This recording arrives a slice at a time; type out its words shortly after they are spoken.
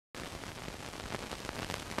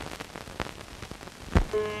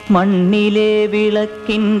മണ്ണിലെ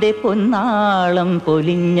വിളക്കിൻ്റെ പൊന്നാളം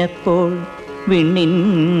പൊലിഞ്ഞപ്പോൾ വിണ്ണിൻ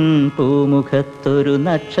പൂമുഖത്തൊരു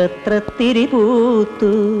നക്ഷത്രത്തിരി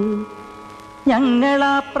പൂത്തു.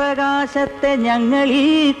 ഞങ്ങളാ പ്രകാശത്തെ ഞങ്ങളീ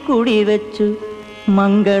കുടിവെച്ചു,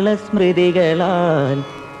 മംഗളസ്മൃതികളാൽ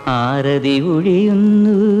ആരതി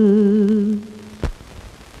ഒഴിയുന്നു.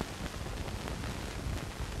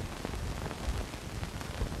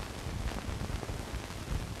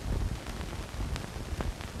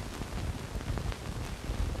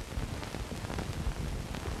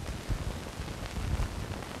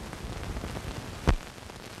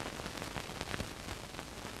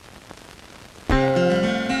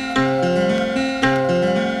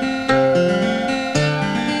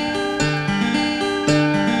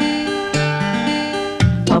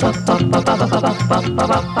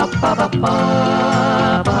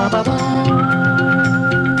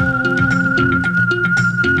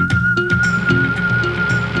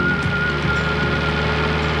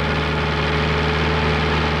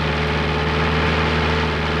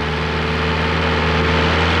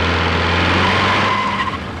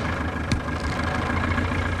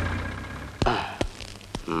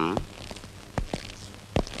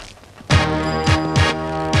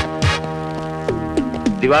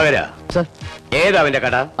 ദിവാകര സർ, ഏതാ അവന്റെ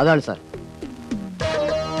കട? അതാണ് സാർ.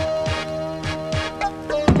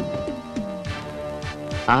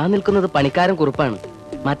 ആ നിൽക്കുന്നത് പണിക്കാരൻ കുറുപ്പാണ്.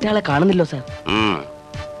 മറ്റയാളെ കാണുന്നില്ലോ സാർ.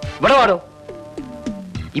 ഇവിടെ വാടോ,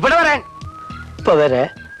 ഇവിടെ വരാൻ. ഇപ്പൊ വരെ.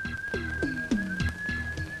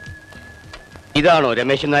 ഇതാണോ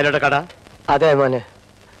രമേശൻ നായരുടെ കട? അതെ മോനെ.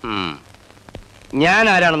 ഞാൻ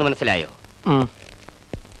ആരാണെന്ന് മനസ്സിലായോ?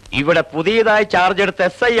 ഇവിടെ പുതിയതായി ചാർജ് എടുത്ത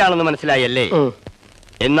SI ആണെന്ന് മനസ്സിലായല്ലേ?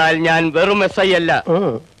 എന്നാൽ ഞാൻ വെറും SI അല്ല,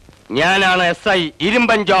 ഞാനാണ് SI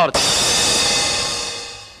ഇരുമ്പൻ ജോർജ്.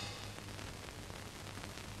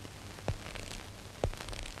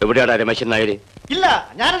 എവിടെയാണ് രമേശൻ നായര്? ഇല്ല,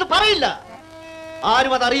 ഞാനത് പറയില്ല.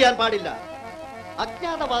 ആരും അതറിയാൻ പാടില്ല.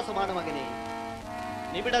 അജ്ഞാതവാസമാണ് മകനെ.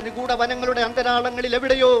 നിബിഡ നിഗൂഢ വനങ്ങളുടെ അന്തരാളങ്ങളിൽ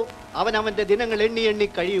എവിടെയോ അവൻ അവന്റെ ദിനങ്ങൾ എണ്ണി എണ്ണി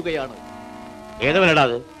കഴിയുകയാണ്. ഏതവനടാ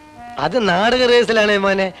അത്? അത് നാടക റേസിലാണ്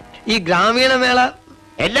മോനെ. ഈ ഗ്രാമീണ മേള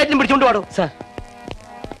എല്ലാറ്റിനും പിടിച്ചോണ്ട് പാടും. സാർ,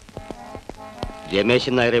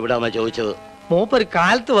 രമേശൻ നായർ എവിടാന്നാ ചോദിച്ചത്? മൂപ്പര്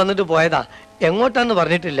കാലത്ത് വന്നിട്ട് പോയതാ, എങ്ങോട്ടാന്ന്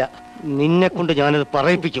പറഞ്ഞിട്ടില്ല. നിന്നെ കൊണ്ട് ഞാനത്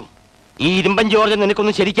പറയിപ്പിക്കും. ഈ ഇരുമ്പൻ ജോർജ്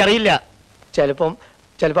നിനക്കൊന്നും ശരിക്കറിയില്ല.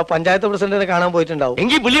 ചിലപ്പോ പഞ്ചായത്ത് പ്രസിഡന്റിനെ കാണാൻ പോയിട്ടുണ്ടാവും.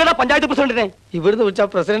 എങ്കിൽ വിളിയടാ പഞ്ചായത്ത് പ്രസിഡന്റിനെ. ഇവിടുന്ന് വിളിച്ചാ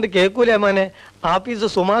പ്രസിഡന്റ് കേൾക്കൂലേ മോനെ. ആഫീസ്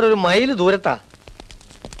സുമാർ ഒരു മൈല് ദൂരത്താ.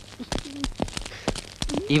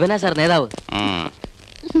 ഇവനാ സാർ നേതാവ്.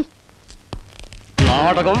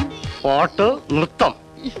 നാടകം, പാട്ട്, നൃത്തം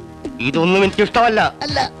ഇതൊന്നും എനിക്ക് ഇഷ്ടമല്ല.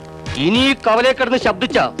 ഇനി കവലെ കിടന്ന്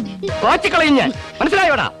ശബ്ദിച്ച കാച്ചിക്കളയും ഞാൻ.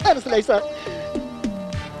 മനസ്സിലായോടാ? മനസ്സിലായി സാർ.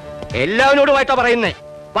 എല്ലാവരോടുമായിട്ടാ പറയുന്നേ.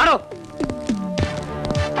 പാടോ.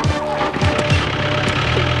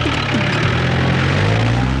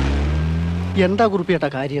 എന്താ കുറിപ്പിയേട്ട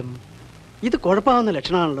കാര്യം? ഇത് കുഴപ്പമാവുന്ന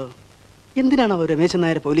ലക്ഷണമാണല്ലോ. എന്തിനാണ് അവർ രമേശൻ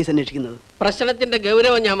നായർ പോലീസ് അന്വേഷിക്കുന്നത്? പ്രശ്നത്തിന്റെ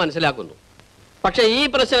ഗൗരവം ഞാൻ മനസ്സിലാക്കുന്നു. പക്ഷെ ഈ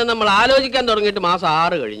പ്രശ്നം നമ്മൾ ആലോചിക്കാൻ തുടങ്ങിയിട്ട് മാസം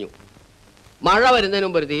 6 കഴിഞ്ഞു. മഴ വരുന്നതിന്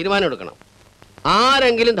മുമ്പ് ഒരു തീരുമാനം എടുക്കണം.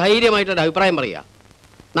 ആരെങ്കിലും ധൈര്യമായിട്ടൊരു അഭിപ്രായം പറയുക.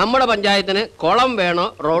 നമ്മുടെ പഞ്ചായത്തിന് കുളം വേണോ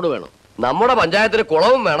റോഡ് വേണോ? നമ്മുടെ പഞ്ചായത്തിന്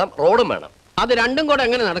കുളവും വേണം, റോഡും വേണം. അത് രണ്ടും കൂടെ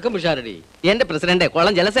എങ്ങനെ നടക്കും പിഷാരടി? എന്റെ പ്രസിഡന്റ്,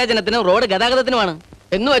 കുളം ജലസേചനത്തിനും റോഡ് ഗതാഗതത്തിനുമാണ്.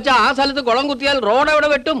 എന്ന് വെച്ചാൽ ആ സ്ഥലത്ത് കുളം കുത്തിയാൽ റോഡ് എവിടെ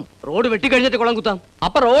വെട്ടും? റോഡ് വെട്ടിക്കഴിഞ്ഞിട്ട് കുളം കുത്താം.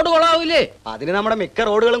 അപ്പൊ റോഡ് കുളമാവില്ലേ? അതിന് നമ്മുടെ മിക്ക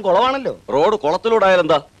റോഡുകളും കുളമാണല്ലോ. റോഡ് കുളത്തിലൂടായാലും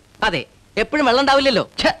എന്താ? അതെ, എപ്പോഴും വെള്ളം ഉണ്ടാവില്ലല്ലോ.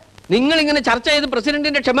 നിങ്ങൾ ഇങ്ങനെ ചർച്ച ചെയ്ത്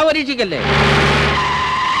പ്രസിഡന്റിന്റെ ക്ഷമ പരീക്ഷിക്കല്ലേ?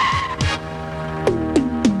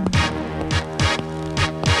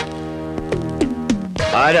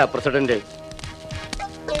 ആരാ പ്രസിഡന്റ്?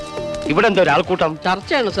 ഇവിടെ എന്താ ഒരാൾക്കൂട്ടം?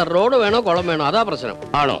 ചർച്ചയാണ് സർ. റോഡ് വേണോ കുളം വേണോ, അതാ പ്രശ്നം.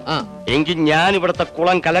 ആണോ? എങ്കിൽ ഞാൻ ഇവിടത്തെ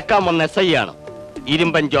കുളം കലക്കാൻ വന്ന SI ആണ്,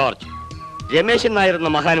 ഇരുമ്പൻ ജോർജ്. രമേശൻ നായർ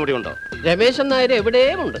എന്ന മഹാൻ ഇവിടെ ഉണ്ടോ? രമേശൻ നായർ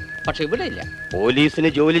എവിടെയും ഉണ്ട്, പക്ഷെ ഇവിടെ ഇല്ല.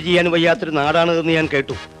 പോലീസിന് ജോലി ചെയ്യാൻ വയ്യാത്തൊരു നാടാണെന്ന് ഞാൻ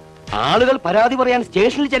കേട്ടു. ആളുകൾ പരാതി പറയാൻ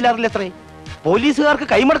സ്റ്റേഷനിൽ ചെല്ലാറില്ല എത്രേ? പോലീസുകാർക്ക്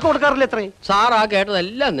കൈമടക്കം കൊടുക്കാറില്ല എത്രേ? സാർ ആ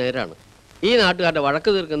കേട്ടതെല്ലാം നേരാണ്. ഈ നാട്ടുകാരുടെ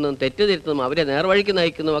വഴക്ക് തീർക്കുന്നതും തെറ്റ് തിരുത്തുന്നതും അവരെ നേർവഴിക്ക്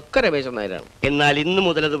നയിക്കുന്നതും ഒക്കെ രമേശൻ നായരാണ്. എന്നാൽ ഇന്നു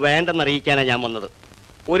മുതൽ അത് വേണ്ടെന്നറിയിക്കാനാണ് ഞാൻ വന്നത്.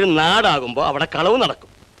 ഒരു നാടാകുമ്പോൾ അവിടെ കളവ് നടക്കും,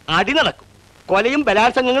 അടി നടക്കും, കൊലയും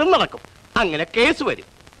ബലാത്സംഗങ്ങളും നടക്കും. അങ്ങനെ കേസ് വരും.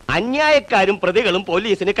 അന്യായക്കാരും പ്രതികളും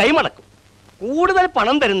പോലീസിന് കൈമടക്കും. കൂടുതൽ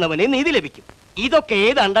പണം തരുന്നവനെ നീതി ലഭിക്കും. ഇതൊക്കെ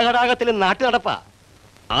ഏത് അണ്ടഘടാകത്തിലും നാട്ടു നടപ്പാ.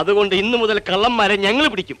 അതുകൊണ്ട് ഇന്നു മുതൽ കള്ളന്മാരെ ഞങ്ങൾ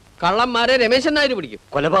പിടിക്കും. കള്ളന്മാരെ രമേശൻ നായർ പിടിക്കും.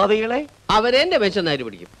 കൊലപാതകികളെ അവരെ രമേശൻ നായർ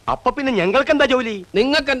പിടിക്കും. അപ്പൊ പിന്നെ ഞങ്ങൾക്ക് എന്താ ജോലി?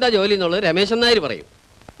 നിങ്ങൾക്ക് എന്താ ജോലി എന്നുള്ളത് രമേശൻ നായർ പറയും.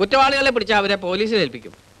 കുറ്റവാളികളെ പിടിച്ചാൽ അവരെ പോലീസിൽ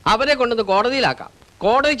ഏൽപ്പിക്കും. അവരെ കൊണ്ടുവന്ന് കോടതിയിലാക്കാം.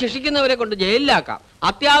 കോടതി ശിക്ഷിക്കുന്നവരെ കൊണ്ട് ജയിലിലാക്കാം.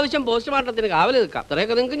 അത്യാവശ്യം പോസ്റ്റ്മോർട്ടത്തിന് കാവല് നിൽക്കാം.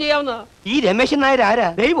 അത്രയൊക്കെ നിങ്ങൾക്കും ചെയ്യാവുന്നതാ. ഈ രമേശൻ നായർ ആരാ?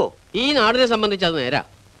 ദൈവോ? ഈ നാടിനെ സംബന്ധിച്ച് അത് നേരാ.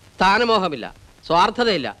 സ്ഥാനമോഹമില്ല,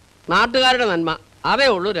 സ്വാർത്ഥതയില്ല, നാട്ടുകാരുടെ നന്മ, അതേ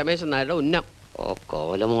ഉള്ളൂ രമേശൻ നായരുടെ ഉന്നം. ഓ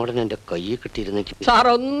കോലമോടൻ എന്റെ കൈ കിട്ടിയിരുന്നെങ്കിൽ. സാർ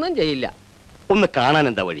ഒന്നും ചെയ്യില്ല. ഒന്ന് കാണാൻ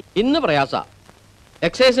എന്താ വഴി? ഇന്ന് പ്രയാസ.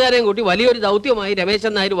 എക്സൈസുകാരെയും കൂട്ടി വലിയൊരു ദൗത്യമായി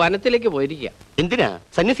രമേശൻ നായർ വനത്തിലേക്ക് പോയിരിക്കുക. എന്തിനാ?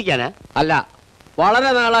 സന്യസിക്കാനാ? അല്ല,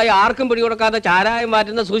 വളരെ നാളായി ആർക്കും പിടികൊടുക്കാതെ ചാരായം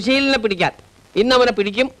മാറ്റുന്ന സുശീലിനെ പിടിക്കാൻ. ഇന്ന് അവനെ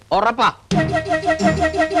പിടിക്കും, ഉറപ്പാ.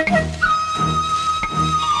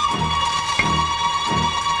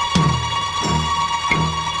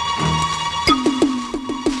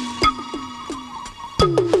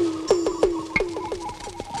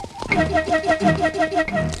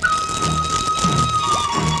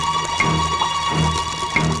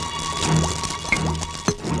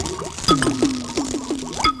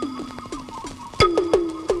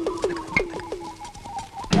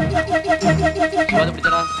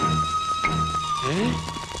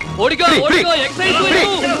 ഓടിക്കോ ഓടിക്കോ, എക്സൈസ്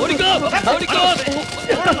ഓടിക്കോ ഓടിക്കോ.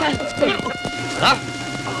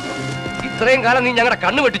 ഇത്രയും കാലം നീ ഞങ്ങളുടെ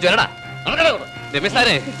കണ്ണു വെട്ടിച്ചു വരടാ. രമേശ്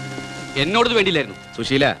സാറേ, എന്നോടത് വേണ്ടിയില്ലായിരുന്നു.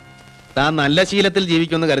 സുശീല, താൻ നല്ല ശീലത്തിൽ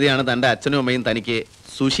ജീവിക്കുമെന്ന് കരുതിയാണ് തന്റെ അച്ഛനും അമ്മയും തനിക്ക്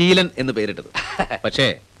സുശീലൻ എന്ന് പേരിട്ടത്. പക്ഷേ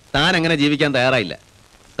താൻ അങ്ങനെ ജീവിക്കാൻ തയ്യാറായില്ല.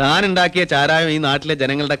 താൻ ഉണ്ടാക്കിയ ചാരായം ഈ നാട്ടിലെ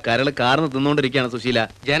ജനങ്ങളുടെ കരള് കാർന്ന് തിന്നുകൊണ്ടിരിക്കുകയാണ് സുശീല.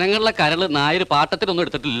 ജനങ്ങളുടെ കരള് നായർ പാട്ടത്തിനൊന്നും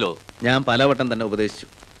എടുത്തിട്ടില്ലല്ലോ. ഞാൻ പലവട്ടം തന്നെ ഉപദേശിച്ചു,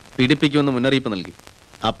 പീഡിപ്പിക്കുമെന്ന് മുന്നറിയിപ്പ് നൽകി.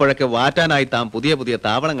 അപ്പോഴൊക്കെ വാറ്റാനായി താൻ പുതിയ പുതിയ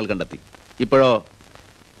താവളങ്ങൾ കണ്ടെത്തി. ഇപ്പോഴോ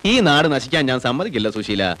ഈ നാട് നശിക്കാൻ ഞാൻ സമ്മതിക്കില്ല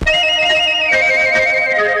സുശീല.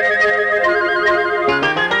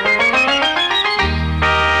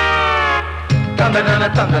 തന്തന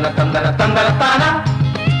തന്തന തന്തന തന്തന താന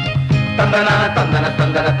തന്തന തന്തന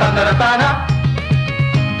തന്തന തന്തന താന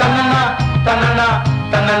തന്നന തന്നന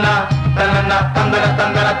തന്നന തന്നന തന്തന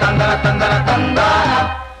തന്തന തന്തന തന്തന തന്താന.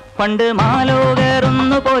 പണ്ട്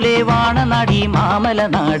മാലോകറുന്നു പോലെ വാണനാടി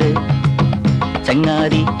മാമലനാട്.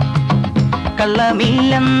 ചങ്ങാതി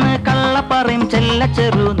കള്ളമില്ലെന്ന് കള്ളപ്പറയും ചെല്ല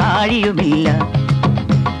ചെറു നാഴിയുമില്ല.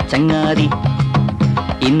 ചങ്ങാതി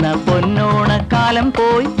ഇന്ന പൊന്നോണക്കാലം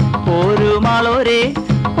പോയി ഒരു മാളോരെ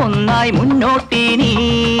ഒന്നായി മുന്നോട്ടിനി.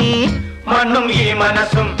 മണ്ണും ഈ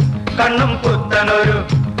മനസ്സും കണ്ണും പുത്തനൊരു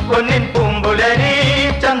പൊന്നിൻ പൂമ്പുലരി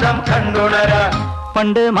ചന്തം കണ്ടുണരാ.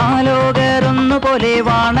 പണ്ട് മാലോകറൊന്നു പോലെ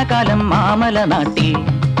വാണകാലം മാമലനാട്ടിൽ.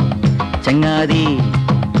 ചങ്ങാതി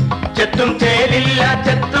ചെത്തും ചേലില്ല,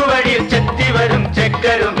 ചെത്തുവഴിയിൽ ചെത്തി വരും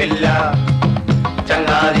ചെക്കരുമില്ല.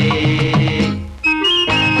 ചങ്ങാതി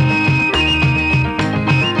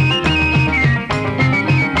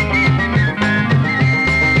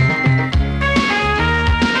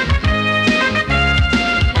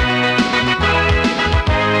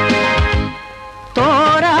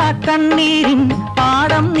കണ്ണീരിൻ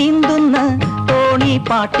പാടം നീന്തുന്ന തോണി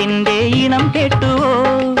പാട്ടിന്റെ ഈണം കേട്ടുവോ?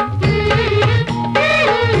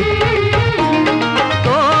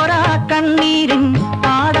 തോരാ കണ്ണീരിൻ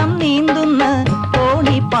പാടം നീന്തുന്ന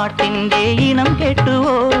തോണി പാട്ടിന്റെ ഈണം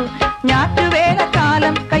കേട്ടുവോ?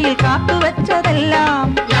 ഞാറ്റുവേലക്കാലം കയ്യിൽ കാത്തുവെച്ചതെല്ലാം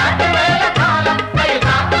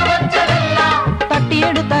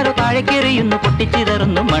തട്ടിയെടുത്താരോ താഴേക്കെറിയുന്നു,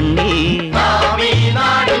 പൊട്ടിച്ചിതറുന്നു മണ്ണി.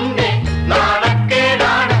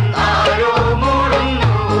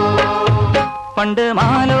 പണ്ട്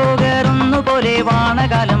മാലോകറൊന്നു പോലെ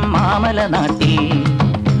വാണകാലം മാമലനാട്ടി.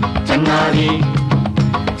 ചങ്ങാതി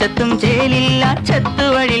ചെത്തും ചേലില്ല,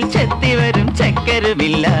 ചെത്തുവഴിൽ ചെത്തി വരും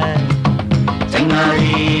ചക്കരുമില്ല.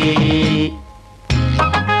 ചങ്ങാതി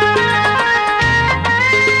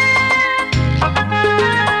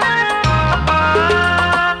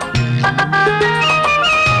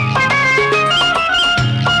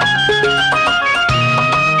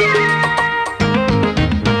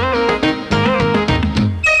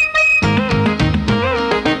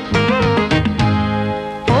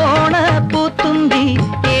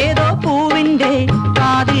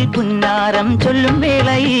പുന്നാരം ചൊല്ലും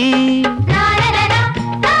വേളയിൽ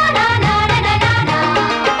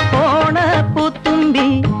ഓണപ്പൂത്തുമ്പി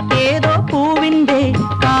ഏതോ പൂവിന്റെ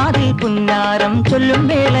കാതിൽ പുന്നാരം ചൊല്ലും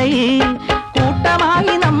വേളയിൽ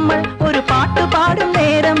കൂട്ടമായി നമ്മൾ ഒരു പാട്ട് പാടും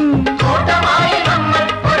നേരം,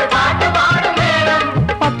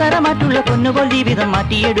 പത്തരമാറ്റുള്ള പൊന്നുപോൽ ജീവിതം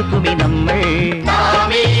മാറ്റിയെടുക്കുമി നമ്മൾ.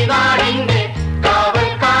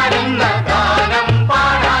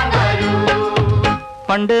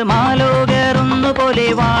 പണ്ട് മാലോകറൊന്നു പോലെ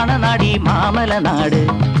വാണനാടി മാമലനാട്.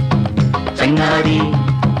 ചങ്ങാതി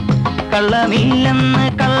കള്ളമില്ലെന്ന്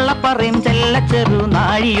കള്ളപ്പറയും ചെല്ല ചെറു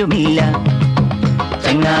നാഴിയുമില്ല.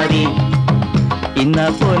 ചങ്ങാതി ഇന്ന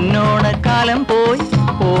പൊന്നോണക്കാലം പോയി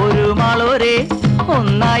ഒരു മാളോരെ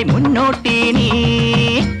ഒന്നായി മുന്നോട്ടിനി.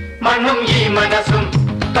 മണ്ണും ഈ മനസ്സും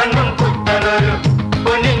കണ്ണും പുത്തനൊരു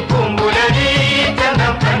പൊന്നിൻ പൂമ്പുലരി ചന്ത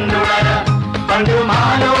പണ്ടു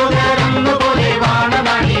മാലോകരൊന്നുപോലെ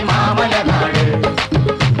വാണനാടി മാമലനാട്.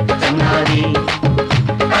 ചങ്ങാതി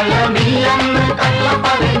കള്ളമില്ലെന്ന്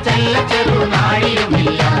കള്ളപ്പറയും ചെല്ല ചെറു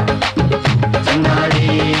നാഴിയുമില്ല. ചങ്ങാതി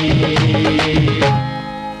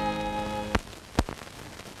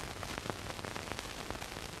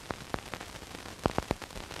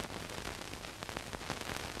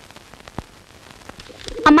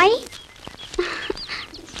അമ്മായി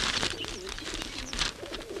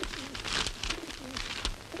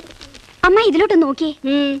അമ്മ ഇതിലോട്ട് നോക്കിയേ.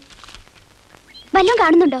 വല്ലതും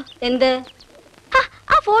കാണുന്നുണ്ടോ? എന്ത്?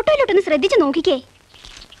 ആ ഫോട്ടോയിലോട്ടൊന്ന് ശ്രദ്ധിച്ചു നോക്കിക്കേ.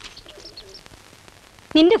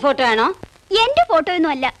 നിന്റെ ഫോട്ടോ ആണോ? എന്റെ ഫോട്ടോ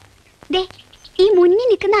ഒന്നും അല്ല. ദേ ഈ മുന്നിൽ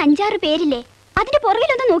നിൽക്കുന്ന 5-6 പേരില്ലേ, അതിന്റെ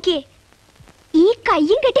പുറകിലൊന്ന് നോക്കിയേ. ഈ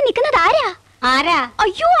കയ്യും കെട്ടി നിൽക്കുന്നത് ആരാ? ആരാ?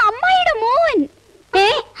 അയ്യോ, അമ്മായിയുടെ മോൻ.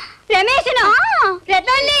 രമേശനോ?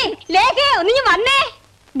 ഒന്ന് വന്നേ.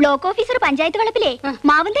 ബ്ലോക്ക് ഓഫീസർ പഞ്ചായത്ത് വളപ്പിലെ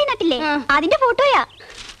മാവന്തൈ നട്ടില്ലേ, അതിന്റെ ഫോട്ടോയാ.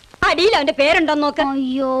 അടിയിൽ അവന്റെ പേരുണ്ടോന്ന് നോക്ക്.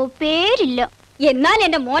 അയ്യോ, പേരില്ല. എന്നാൽ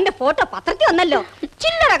എന്റെ മോന്റെ ഫോട്ടോ പത്രത്തിൽ വന്നല്ലോ.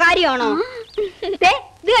 ചില്ലറ കാര്യമാണോ?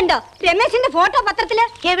 ഇത് കണ്ടോ, രമേശന്റെ ഫോട്ടോ പത്രത്തില്.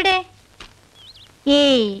 എവിടെ?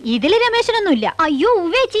 ഇതില് രമേശനൊന്നുമില്ല. അയ്യോ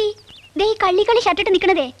ഉവേച്ചി, ദേ ഈ കള്ളിക്കളി ഷർട്ടിട്ട്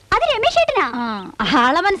നിക്കണതേ, അത് രമേശ് ചേട്ടനാ.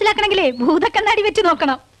 ആളെ മനസ്സിലാക്കണെങ്കിലേ ഭൂതക്കണ്ണാടി വെച്ച്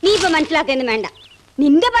നോക്കണം. നീ ഇപ്പൊ മനസ്സിലാക്കൊന്നും വേണ്ട.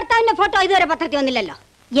 നിന്റെ ഭർത്താവിന്റെ ഫോട്ടോ ഇതുവരെ പത്രത്തിൽ വന്നില്ലല്ലോ.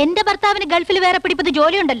 എന്റെ ഭർത്താവിന് ഗൾഫിൽ വേറെ പിടിപ്പത്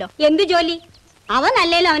ജോലിയുണ്ടല്ലോ. എന്ത് ജോലി? അവൻ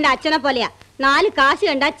അല്ലേലും അവന്റെ അച്ഛനെ പോലെയാ, 4 കാശ്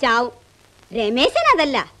കണ്ടാ ചാവും. രമേശൻ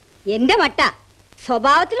അതല്ല, എന്റെ മട്ട.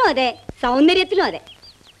 സ്വഭാവത്തിലും അതെ, സൗന്ദര്യത്തിലും അതെ.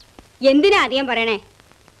 എന്തിനാ അധികം പറയണേ?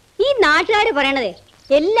 ഈ നാട്ടുകാര് പറയണത്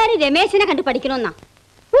എല്ലാരും രമേശനെ കണ്ട് പഠിക്കണമെന്നാ.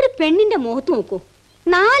 ഒരു പെണ്ണിന്റെ മുഖത്ത് നോക്കൂ.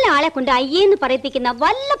 4 ആളെ കൊണ്ട് അയ്യേന്ന് പറയിപ്പിക്കുന്ന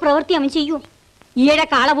വല്ല പ്രവൃത്തി അവൻ ചെയ്യൂ. ഈയിടെ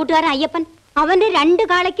കാളപൂട്ടുകാരൻ അയ്യപ്പൻ അവന്റെ 2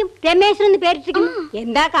 കാളയ്ക്കും രമേശനെന്ന് പേരിട്ടിരിക്കുന്നു.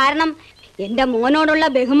 എന്താ കാരണം? എന്റെ മോനോടുള്ള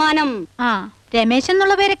ബഹുമാനം. രമേശൻ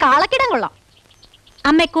എന്നുള്ള പേര് കാളക്കിടം കൊള്ളാം.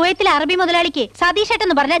 അമ്മ കുവൈത്തിലെ അറബി മുതലാളിക്ക് സതീഷേട്ടൻ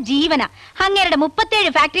എന്ന് പറഞ്ഞ ജീവന. അങ്ങേരുടെ 37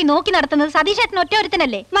 ഫാക്ടറി നോക്കി നടത്തുന്നത് സതീഷേട്ടൻ ഒറ്റ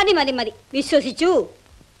ഒരുത്തനല്ലേ? മതി മതി മതി, വിശ്വസിച്ചു.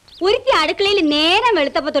 ഒരുത്തി അടുക്കളയിൽ നേരം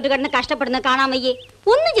വെളുത്തപ്പോ തൊട്ട് കിടന്ന് കഷ്ടപ്പെടുന്ന കാണാൻ വയ്യേ.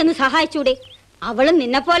 ഒന്ന് ചെന്ന് സഹായിച്ചൂടെ? അവളും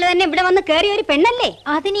നിന്നെ പോലെ തന്നെ ഇവിടെ വന്ന് കയറിയ ഒരു പെണ്ണല്ലേ.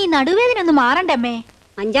 അതിന് ഈ നടുവേദന ഒന്ന് മാറണ്ടേ അമ്മേ?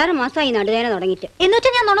 5-6 മാസമായി നടുവേദന തുടങ്ങിയിട്ട്.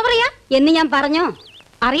 എന്നുവെച്ചാ ഞാൻ നുണ പറയാ എന്ന് ഞാൻ പറഞ്ഞോ?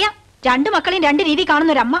 അറിയാം, 2 മക്കളെയും 2 രീതി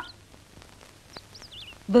കാണുന്ന ഒരു അമ്മ.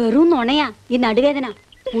 വെറും നുണയാ ഈ നടുവേദന.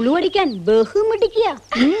 പുളുവടിക്കാൻ ബഹുമിടിക്കുക.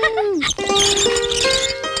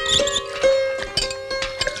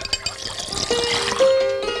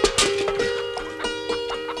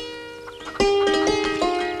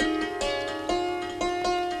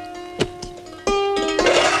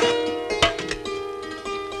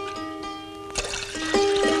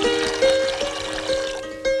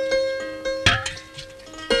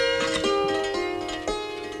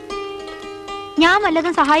 ഞാൻ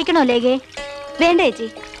വല്ലതും സഹായിക്കണോ ലേഖേ? വേണ്ട ചേച്ചി,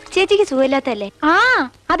 ചേച്ചിക്ക് സുഖമില്ലാത്തല്ലേ?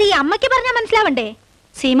 അത് ഈ അമ്മയ്ക്ക് പറഞ്ഞാൽ മനസ്സിലാവണ്ടേ?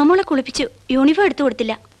 സീമമോളെ കുളിപ്പിച്ചു, യൂണിഫോം എടുത്തു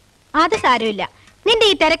കൊടുത്തില്ല. അത് സാരമില്ല, നിന്റെ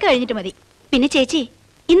ഈ തിരക്ക് കഴിഞ്ഞിട്ട് മതി. പിന്നെ ചേച്ചി,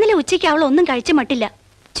 ഇന്നലെ ഉച്ചയ്ക്ക് അവൾ ഒന്നും കഴിച്ച മട്ടില്ല.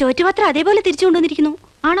 ചോറ്റുപാത്രം അതേപോലെ തിരിച്ചു കൊണ്ടുവന്നിരിക്കുന്നു.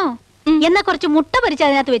 ആണോ? എന്നാ കുറച്ച് മുട്ട പൊരിച്ച്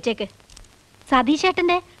അതിനകത്ത് വെച്ചേക്ക്.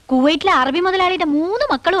 സതീഷേട്ടന്റെ കുവൈറ്റിലെ അറബി മുതലാളിയുടെ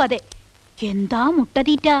 3 മക്കളും അതെ. എന്താ മുട്ട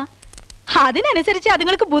തീറ്റ! അതിനനുസരിച്ച്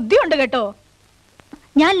അതുങ്ങൾക്ക് ബുദ്ധിയുണ്ട് കേട്ടോ.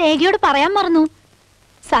 ഞാൻ ലേഖയോട് പറയാൻ മറന്നു,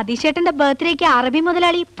 സതീഷേട്ടന്റെ ബർത്ത്ഡേക്ക് അറബി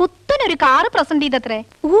മുതലാളി പുത്തനൊരു കാറ് പ്രസന്റ് ചെയ്തത്രേ.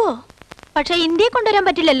 ഓ, പക്ഷെ ഇന്ത്യയെ കൊണ്ടുവരാൻ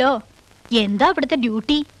പറ്റില്ലല്ലോ. എന്താ ഇവിടുത്തെ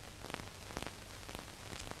ഡ്യൂട്ടി?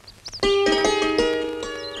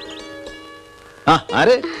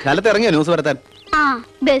 കാലത്ത് ഇറങ്ങിയോ ന്യൂസ് വരുത്താൻ?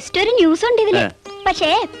 ബെസ്റ്റ് ഒരു ന്യൂസ് ഉണ്ട് ഇതില്,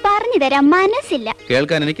 പക്ഷേ പറഞ്ഞു തരാൻ മനസ്സില്ല.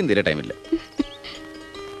 കേൾക്കാൻ എനിക്കും തീരെ ടൈമില്ല.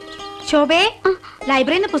 ശോഭേ,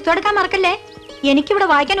 ലൈബ്രറിയിൽ നിന്ന് പുസ്തകം എടുക്കാൻ മറക്കല്ലേ. എനിക്കിവിടെ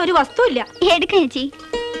വായിക്കാൻ ഒരു വസ്തുവില്ല. എടുക്ക ചേച്ചി.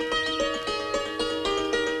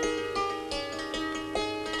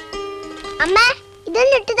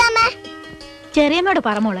 ചെറിയമ്മയോട്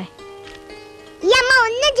പറമോളെ.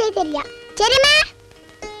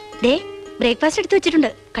 ബ്രേക്ക്ഫാസ്റ്റ് എടുത്തു വെച്ചിട്ടുണ്ട്,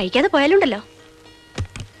 കഴിക്കാതെ പോയാലുണ്ടല്ലോ.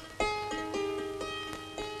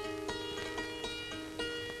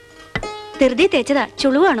 ധൃതി തേച്ചതാ,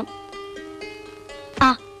 ചുളുവാണു.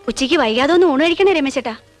 ഉച്ചയ്ക്ക് വൈകാതെ ഒന്ന് ഊണ് കഴിക്കണേ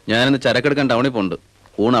രമേശേട്ടാ. ഞാനിന്ന് ചരക്കെടുക്കാൻ ടൗണിൽ പോണ്ട്.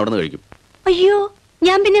 ഊണ് അവിടെ നിന്ന് കഴിക്കും. അയ്യോ,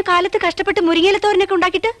 ഞാൻ പിന്നെ കാലത്ത് കഷ്ടപ്പെട്ട് മുരിങ്ങയിലത്തോരനൊക്കെ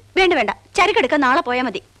ഉണ്ടാക്കിയിട്ട്. വേണ്ട വേണ്ട, ചരക്കെടുക്കാൻ നാളെ പോയാൽ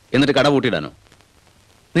മതി. എന്നിട്ട് കട പൂട്ടിയിടാനോ?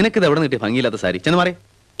 നിനക്കിത് എവിടെ കിട്ടിയ ഭംഗിയില്ലാത്ത സാരി? ചെന്ന് മാറി.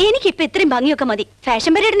 എനിക്കിപ്പോ ഇത്രയും ഭംഗിയൊക്കെ മതി.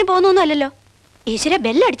 ഫാഷൻ പരേഡിന് പോകുന്നൊന്നും അല്ലല്ലോ. ഈശ്വര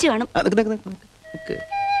ബെല്ലടിച്ചു കാണും.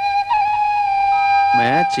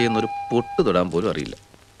 മാച്ച് ചെയ്യുന്ന ഒരു പൊട്ട് തൊടാൻ പോലും അറിയില്ല.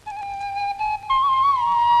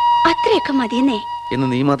 അത്രയൊക്കെ മതിയെന്നേ എന്ന്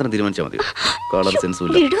നീ മാത്രം തീരുമാനിച്ചാൽ മതി. കളർ സെൻസും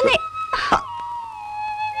ഇല്ല.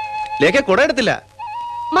 ലേഖ കുട എടുത്തില്ല.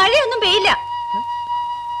 മഴയൊന്നും പെയ്യില്ല.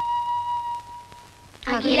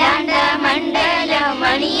 അഖിലാണ്ട മണ്ഡല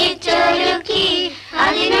മണിയെ ചൊരുക്കി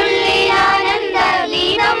അതിനുള്ളിൽ ആനന്ദ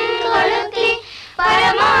പുലർനീതം കൊളുത്തി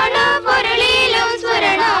പരമാണു പൊരുളിലും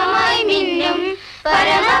സ്ഫുരണമായി മിന്നും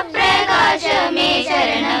പരമപ്രകാശമേ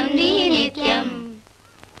ശരണം നീ നിത്യം.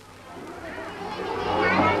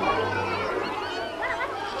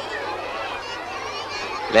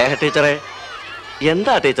 ലേഖ ടീച്ചറെ,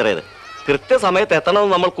 എന്താ ടീച്ചറെ ഇത്? കൃത്യസമയത്ത്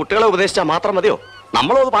എത്തണമെന്ന് നമ്മൾ കുട്ടികളെ ഉപദേശിച്ചാൽ മാത്രം മതിയോ?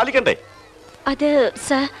 നമ്മളും അത് പാലിക്കണ്ടേ? അത്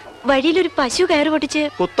സർ, വഴിയിലൊരു പശു കയറ് പൊട്ടിച്ച്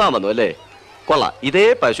കുത്താൻ വന്നു അല്ലേ? കൊള്ളാം. ഇതേ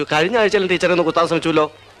പശു കഴിഞ്ഞ ആഴ്ചയിലും ടീച്ചറെ ഒന്ന് കുത്താൻ ശ്രമിച്ചുല്ലോ.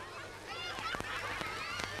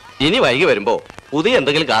 ഇനി വൈകി വരുമ്പോ പുതിയ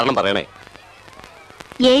എന്തെങ്കിലും കാരണം പറയണേ.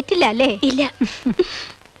 ഏറ്റില്ല അല്ലേ? ഇല്ല.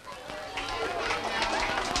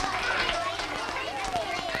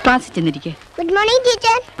 ക്ലാസ്സിൽ ചെന്നിരിക്കെ. Good morning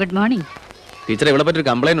teacher. Good morning. Teacher ഇവിടെ പറ്റൊരു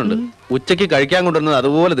കംപ്ലൈന്റ് ഉണ്ട്. ഉച്ചയ്ക്ക് കഴിക്കാൻ കൊണ്ടുവരുന്നത്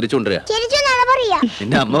അതുപോലെ തിരിച്ചു കൊണ്ടുവരിക.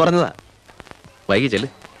 പിന്നെ അമ്മ പറഞ്ഞതാ. വൈകി ചെല്ല്.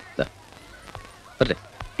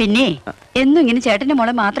 പിന്നെ എന്നും ഇങ്ങനെ ചേട്ടന്റെ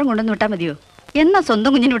മോളെ മാത്രം കൊണ്ടുവന്ന് വിട്ടാ മതിയോ? എന്നാ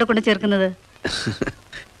സ്വന്തം കുഞ്ഞിനെ ഇവിടെ കൊണ്ട് ചേർക്കുന്നത്?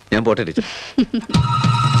 ഞാൻ പോട്ടെ ടീച്ചർ.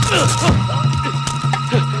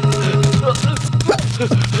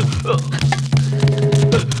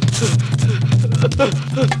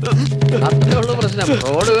 അത്രയുള്ള പ്രശ്നം.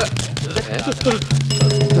 റോഡ്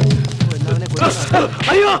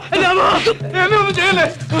അയ്യോ എന്നെ ഒന്നും ചെയ്യല്ലേ.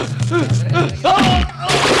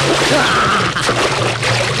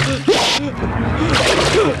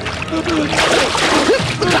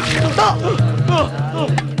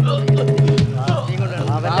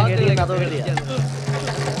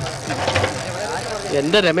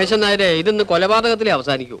 എന്റെ രമേശൻ നായരെ, ഇതൊന്ന് കൊലപാതകത്തിലേ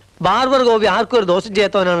അവസാനിക്കൂ. ബാർബർ ഗോപി ആർക്കും ഒരു ദോഷം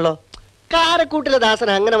ചെയ്യാത്തവനാണല്ലോ. കാരക്കൂട്ടിലെ ദാസൻ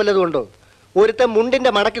അങ്ങനെ വല്ലതും ഉണ്ടോ? ഒരുത്തൻ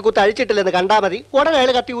മുണ്ടിന്റെ മടക്കി കുത്ത് അഴിച്ചിട്ടില്ലെന്ന് കണ്ടാ മതി, ഉടനെ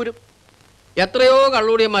അയാൾ കത്തി ഊരും. എത്രയോ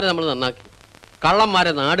കള്ളൂടിയന്മാരെ നമ്മൾ നന്നാക്കി,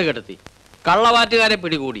 കള്ളന്മാരെ നാട് കടത്തി, കള്ളവാറ്റുകാരെ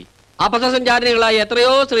പിടികൂടി, അപസസഞ്ചാരികളായി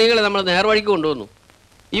എത്രയോ സ്ത്രീകളെ നമ്മൾ നേർവഴിക്ക് കൊണ്ടുവന്നു.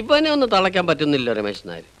 ഇവനെ ഒന്ന് തളയ്ക്കാൻ പറ്റുന്നില്ല രമേശൻ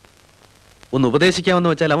നായർ. ഒന്ന് ഉപദേശിക്കാമെന്ന്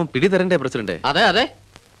വെച്ചാൽ അവൻ പിടി തരണ്ടേ പ്രസിഡന്റ്? അതെ അതെ,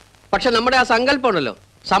 പക്ഷെ നമ്മുടെ ആ സങ്കല്പം ഉണ്ടല്ലോ,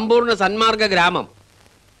 സമ്പൂർണ്ണ സന്മാർഗ ഗ്രാമം.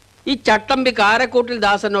 ഈ ചട്ടമ്പി കാരക്കൂട്ടിൽ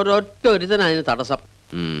ദാസൻ ഒരൊറ്റ ഒരുത്തൻ അതിന് തടസ്സം.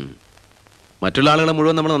 മറ്റുള്ള ആളുകളെ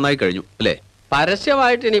മുഴുവൻ നമ്മൾ നന്നായി കഴിഞ്ഞു അല്ലേ?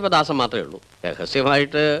 പരസ്യമായിട്ട് ഇനിയിപ്പോ ദാസൻ മാത്രമേ ഉള്ളൂ.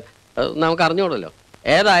 രഹസ്യമായിട്ട് നമുക്ക് അറിഞ്ഞോളല്ലോ.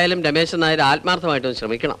 ഏതായാലും രമേശൻ നായർ ആത്മാർത്ഥമായിട്ടൊന്ന്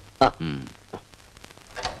ശ്രമിക്കണം.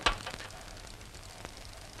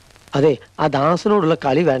 അതെ, ആ ദാസനോടുള്ള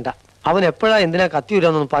കളി വേണ്ട. അവൻ എപ്പോഴാ എന്തിനാ കത്തി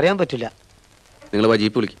വരാന്നൊന്നും പറയാൻ പറ്റില്ല. നിങ്ങൾ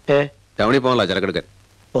ജീപ്പ് വിളിക്കും. ടൗണിൽ പോകാനുള്ള ചരക്കെടുക്കാൻ.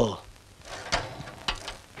 ഓ,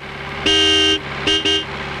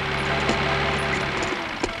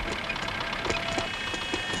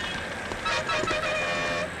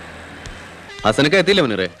 ഹസനക്ക എത്തിയില്ലേ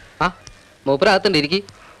മുനീറേ? ആ മൂപ്പരകത്തുണ്ട് ഇരിക്കി.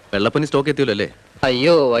 വെള്ളപ്പനി സ്റ്റോക്ക് എത്തിയല്ലോ അല്ലേ?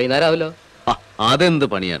 അയ്യോ വൈകുന്നേരം ആവല്ലോ. അതെന്ത്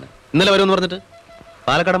പണിയാണ്? ഇന്നലെ വരുമെന്ന് പറഞ്ഞിട്ട്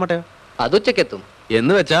പാലക്കാട് മട്ടയോ? അത് ഉച്ചക്കെത്തും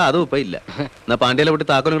എന്ന് വെച്ചാ അതും ഇപ്പൊ ഇല്ല. എന്നാ പാണ്ഡ്യയിലെ വിട്ട്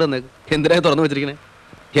താക്കോലും കൂടെ വന്നേക്ക്. എന്തിനാ തുറന്നു വെച്ചിരിക്കണേ?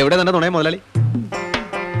 എവിടെ തന്നെ തുണയ മുതലാളി?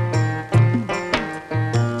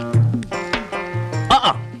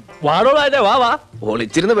 വാടോളാ വാ.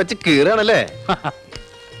 ഒളിച്ചിരുന്ന് വെച്ച് കീറാണല്ലേ?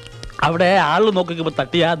 അവിടെ ആള് നോക്കിക്കുമ്പോ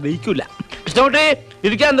തട്ടിയാ ദഹിക്കൂല. ഇഷ്ടപ്പെട്ടേ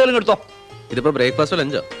ഇരിക്കാൻ എന്തെങ്കിലും എടുത്തോ. ഇതിപ്പോ ബ്രേക്ക്ഫാസ്റ്റോ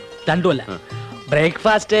ലഞ്ചോ? രണ്ടുമല്ല.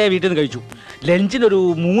 ബ്രേക്ക്ഫാസ്റ്റ് വീട്ടിൽ നിന്ന് കഴിച്ചു. ലഞ്ചിനൊരു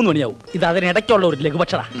 3 മണിയാവും. ഇത് അതിനിടയ്ക്കുള്ള ഒരു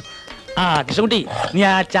ലഘുഭക്ഷണ. ആ കൃഷ്ണൻകുട്ടി, നീ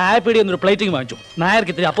ആ ചായപ്പീടി ഒന്നൊരു പ്ലേറ്റിംഗ് വാങ്ങിച്ചു.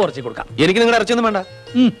 നായർക്ക് ഇത്തിരി അപ്പം ഉറച്ചു കൊടുക്കാം. എനിക്ക് നിങ്ങളുടെ ഇറച്ചിയൊന്നും വേണ്ട.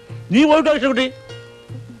 നീ പോയിട്ടോ കൃഷ്ണൻകുട്ടി.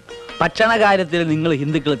 ഭക്ഷണ കാര്യത്തിൽ നിങ്ങൾ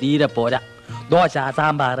ഹിന്ദുക്കൾ തീരെ പോരാ. ദോശ,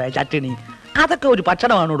 സാമ്പാർ, ചട്ടിണി അതൊക്കെ ഒരു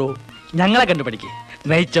ഭക്ഷണമാണോടോ. ഞങ്ങളെ കണ്ടു പഠിക്കേ.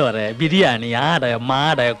 നെയ്ച്ചോറ്, ബിരിയാണി, ആട്,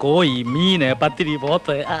 മാട്, കോഴി, മീന്, പത്തിരി,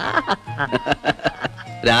 പോത്ത്.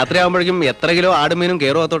 രാത്രി ആവുമ്പോഴേക്കും എത്ര കിലോ ആടുമീനും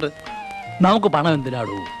കയറും അത്തോട്ട്. നമുക്ക് പണം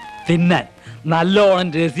എന്തിനാടൂ? തിന്നാൻ, നല്ലോണം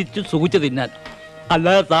രസിച്ച് സുഖിച്ച് തിന്നാൻ.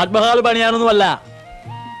 അല്ലാതെ താജ്മഹാൽ പണിയാനൊന്നുമല്ല.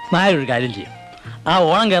 നായൊരു കാര്യം ചെയ്യും. ആ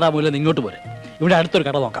ഓണം കയറാൻ മൂലം ഇങ്ങോട്ട് പോരെ. ഇവിടെ അടുത്തൊരു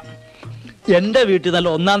കട നോക്കാം. എന്റെ വീട്ടിൽ നല്ല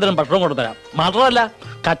ഒന്നാന്തരം ഭക്ഷണം കൊണ്ടുതരാം. മാത്രമല്ല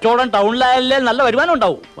കച്ചവടം ടൗണിലായാലേ നല്ല വരുമാനം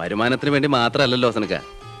ഉണ്ടാവും. വരുമാനത്തിന് വേണ്ടി മാത്രമല്ലല്ലോ ഹസനക്ക,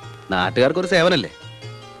 നാട്ടുകാർക്കൊരു സേവനല്ലേ.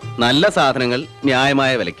 നല്ല സാധനങ്ങൾ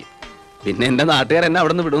ന്യായമായ വിലയ്ക്ക്. പിന്നെ എന്റെ നാട്ടുകാർ എന്നെ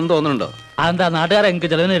അവിടെ നിന്ന് വിടുമെന്ന് തോന്നുന്നുണ്ടോ? അതെന്താ നാട്ടുകാരെ എനിക്ക്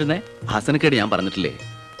ചെലവിനിരുന്നേ? ഹസനക്കേട് ഞാൻ പറഞ്ഞിട്ടില്ലേ,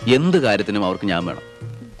 എന്ത് കാര്യത്തിനും അവർക്ക് ഞാൻ വേണം.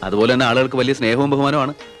 അതുപോലെ തന്നെ ആളുകൾക്ക് വലിയ സ്നേഹവും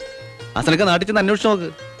ബഹുമാനമാണ്. ഹസനക്ക നാട്ടിൽ ചെന്ന് അന്വേഷിച്ച് നോക്ക്.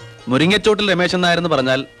 മുരിങ്ങച്ചോട്ടിൽ രമേശൻ നായർ എന്ന്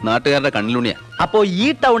പറഞ്ഞാൽ നാട്ടുകാരുടെ കണ്ണിലുണിയാ. അപ്പോ ഈ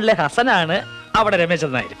ടൗണിലെ ഹസനാണ് അവിടെ രമേശൻ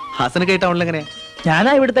നായർ. ഹസനക്ക ഈ ടൗണിൽ എങ്ങനെയാ?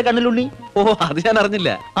 ഞാനാ ഇവിടുത്തെ കണ്ണിലുണ്ണി. ഓ, അത് ഞാൻ അറിഞ്ഞില്ല.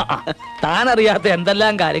 താൻ അറിയാത്ത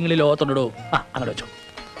എന്തെല്ലാം കാര്യങ്ങളിൽ ലോകത്തുണ്ടോ. അങ്ങോട്ട് വെച്ചോ.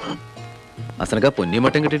 ഹസനക്ക പൊന്നിയും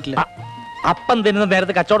മട്ടയും കിട്ടിയിട്ടില്ല. അപ്പം തിന്നുന്ന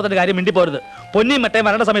നേരത്തെ കച്ചവടത്തിന്റെ കാര്യം മിണ്ടി പോരുത്. പൊന്നിയും മട്ടയും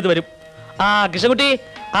വരേണ്ട സമയത്ത് വരും. ആ കൃഷ്ണൻകുട്ടി,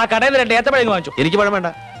 ആ കടയിൽ നിന്ന് 2 ഏത്തപ്പഴങ്ങ് വാങ്ങിച്ചു. എനിക്ക് പഴം വേണ്ട.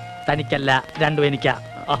 തനിക്കല്ല, രണ്ടും എനിക്കാ.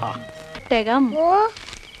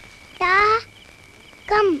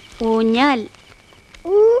 ഊഞ്ഞാൽ.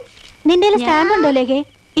 നിന്റെ സ്റ്റാമ്പ് ഉണ്ടോ ലേഖേ?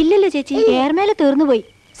 ഇല്ലല്ലോ ചേച്ചി, ഏർമേലെ തീർന്നു പോയി.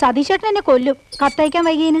 സതീശേട്ടൻ എന്നെ കൊല്ലും കത്തയക്കാൻ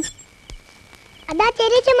വൈകിയന്. അതാ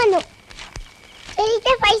ചെറിയ വന്നു.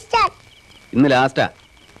 ഇന്ന് ലാസ്റ്റാ.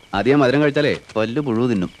 അധികം മധുരം കഴിച്ചാലേ പല്ല് പുഴു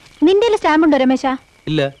തിന്നും. നിന്റെ സ്റ്റാമ്പ് ഉണ്ടോ രമേശ?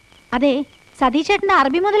 ഇല്ല. അതെ, സതീഷ് ചേട്ടന്റെ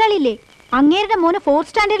അറബി മുതലാളിയില്ലേ, അങ്ങേരുടെ മോന് 4th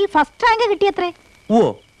സ്റ്റാൻഡേർഡിൽ ഫസ്റ്റ് റാങ്ക് കിട്ടിയത്രേ. ഓ,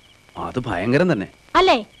 അത് ഭയങ്കരം തന്നെ.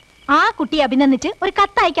 അല്ലേ? ആ കുട്ടിയെ അഭിനന്ദിച്ച് ഒരു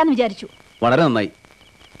കത്ത് അയക്കാന്ന് വിചാരിച്ചു. വളരെ നന്നായി.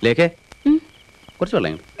 ലേഖേ, കുറച്ച്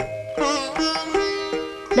വെള്ളം.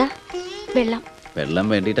 വെള്ളം വെള്ളം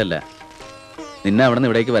വേണ്ടിയിട്ടല്ല, നിന്നെ അവിടെ നിന്ന്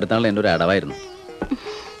ഇവിടേക്ക് വരുത്താനുള്ള എൻ്റെ ഒരു അടവായിരുന്നു.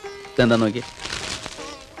 ഇതെന്താ നോക്കി?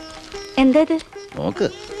 എന്താ ഇത്? നോക്ക്.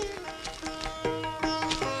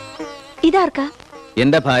 ഇതാർക്കാ?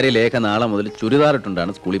 എന്റെ ഭാര്യ ലേഖ നാളെ മുതൽ ചുരിദാർ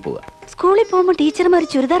ഇട്ടുണ്ടാണ് സ്കൂളിൽ പോവുക. സ്കൂളിൽ പോകുമ്പോ ടീച്ചർമാർ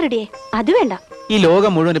ചുരിദാർ ഇടിയേ? അത് വേണ്ട. ഈ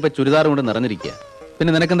ലോകം മുഴുവൻ ഇപ്പൊ ചുരിദാർ കൊണ്ട് നിറഞ്ഞിരിക്കുക.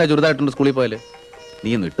 പിന്നെ നിനക്കെന്താ ചുരിദാർ ഇട്ടുണ്ട് സ്കൂളിൽ പോയാല്? നീ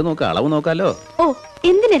ഒന്ന് ഇട്ട് നോക്ക, അളവ് നോക്കാലോ. ഓ,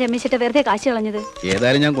 എന്തിനാ രമേശിട്ട് വെറുതെ കാശ് കളഞ്ഞത്?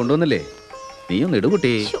 ഏതായാലും ഞാൻ കൊണ്ടുവന്നില്ലേ, നീ ഒന്ന്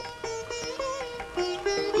ഇടുകുട്ടി.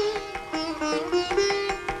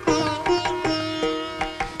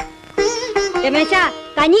 രമേശ,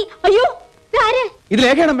 കഞ്ഞി. അയ്യോ, ഇത്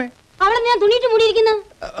ലേഖയാണമ്മേ. അവളെ ഞാൻ തുണിയിട്ട് മൂടിയിരിക്കുന്നു.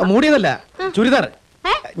 മൂടിയതല്ല, ചുരിദാർ.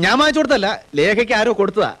 ഞാൻ വാങ്ങിച്ചു കൊടുത്തല്ല, ലേഖയ്ക്ക് ആരോ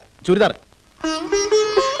കൊടുത്തതാ ചുരിദാർ.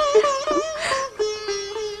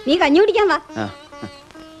 നീ കഞ്ഞി കുടിക്കാൻ വാ.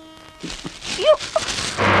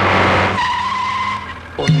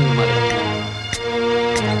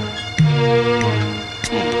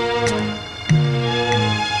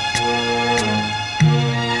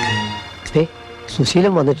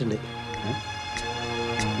 സുശീലൻ വന്നിട്ടുണ്ട്.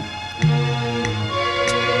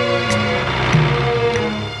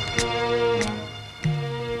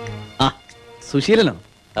 സുശീലനോ?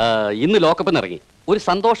 ഇന്ന് ലോക്കപ്പിൽ ഇറങ്ങി ഒരു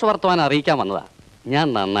സന്തോഷ വർത്തമാനം അറിയിക്കാൻ വന്നതാ. ഞാൻ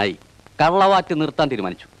നന്നായി കള്ളവാറ്റ് നിർത്താൻ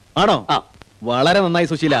തീരുമാനിച്ചു. ആണോ? വളരെ നന്നായി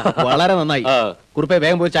സുശീല, വളരെ നന്നായി. കുറുപ്പേ,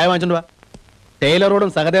 വേഗം പോയി ചായ വാങ്ങിച്ചോണ്ട് വാ.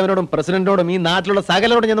 ടൈലറോടും സഹദേവനോടും പ്രസിഡന്റിനോടും ഈ നാട്ടിലുള്ള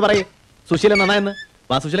സകലരോടും ഞാൻ പറയേ സുശീല നന്നായെന്ന്.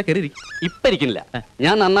 വാ സുശീല, കയറി. ഇപ്പൊ ഇരിക്കുന്നില്ല,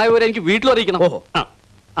 ഞാൻ നന്നായവരെ എനിക്ക് വീട്ടിലും അറിയിക്കണം. ഓഹോ.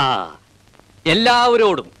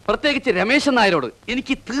 എല്ലാവരോടും, പ്രത്യേകിച്ച് രമേശൻ നായരോട്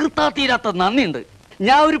എനിക്ക് തീർത്താ തീരാത്ത നന്ദിയുണ്ട്.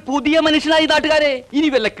 ഞാൻ ഒരു പുതിയ മനുഷ്യനായി നാട്ടുകാരെ. ഇനി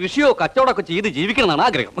വല്ല കൃഷിയോ കച്ചവടമൊക്കെ ചെയ്ത് ജീവിക്കണമെന്നാണ്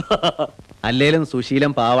ആഗ്രഹം. അല്ലേലും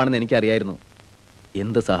സുശീലൻ പാവാണെന്ന് എനിക്കറിയായിരുന്നു.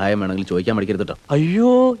 എന്ത് സഹായം വേണമെങ്കിലും ചോദിക്കാൻ മടിക്കരുത് കേട്ടോ. അയ്യോ,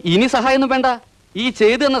 ഇനി സഹായമൊന്നും വേണ്ട. ഈ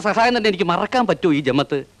ചെയ്തു തന്ന സഹായം തന്നെ എനിക്ക് മറക്കാൻ പറ്റുമോ ഈ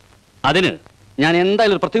ജമ്മത്ത്? അതിന് ഞാൻ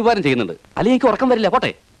എന്തായാലും ഒരു പ്രത്യുപകാരം ചെയ്യുന്നുണ്ട്. അല്ലെങ്കിൽ എനിക്ക് ഉറക്കം വരില്ല.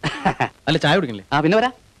 പോട്ടെ. അല്ല, ചായ കുടിക്കണില്ലേ? പിന്നെ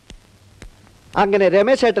വരാ. അങ്ങനെ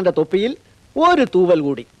രമേശേട്ടന്റെ തൊപ്പിയിൽ ഒരു തൂവൽ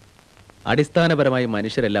കൂടി. അടിസ്ഥാനപരമായി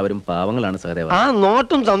മനുഷ്യരെല്ലാവരും പാവങ്ങളാണ് സഹദേവ. ആ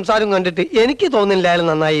നോട്ടും സംസാരവും കണ്ടിട്ട് എനിക്ക് തോന്നില്ല അയാൾ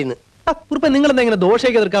നന്നായി. കുറുപ്പ, നിങ്ങൾ എന്താ ഇങ്ങനെ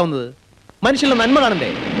ദോഷയ്ക്ക് എതിർക്കാവുന്നത്? മനുഷ്യരുടെ നന്മ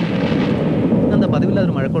കാണണ്ടേ? എന്താ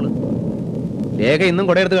പതിവില്ലാതൊരു മഴക്കോള്? ലേഖ ഇന്നും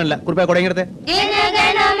കൊടയെടുത്ത് കാണില്ല. കുറുപ്പ, കൊടയെടുത്തേ.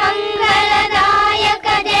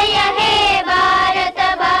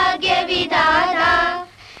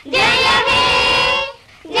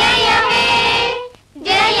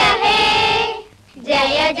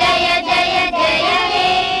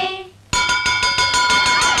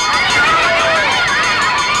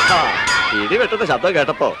 ഇടി വെട്ടുന്ന ശബ്ദം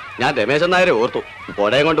കേട്ടപ്പോ ഞാൻ രമേശൻ നായരെ ഓർത്തു,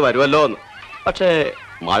 കൊടയും കൊണ്ട് വരുമല്ലോ എന്ന്. പക്ഷേ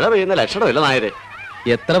മഴ പെയ്യുന്ന ലക്ഷണമില്ല നായരെ.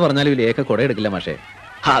 എത്ര പറഞ്ഞാലും ലേഖ കൊടയെടുക്കില്ല മാഷേ.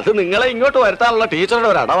 അത് നിങ്ങളെ ഇങ്ങോട്ട് വരുത്താനുള്ള ടീച്ചറുടെ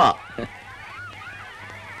ഒരു അടവാ.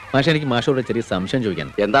 മാഷെ, എനിക്ക് മാഷോട് ചെറിയ സംശയം ചോദിക്കാൻ.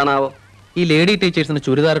 എന്താണാവോ? ഈ ലേഡി ടീച്ചേഴ്സിന്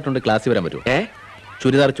ചുരിദാർ ഇട്ടുകൊണ്ട് ക്ലാസ്സിൽ വരാൻ പറ്റുമോ?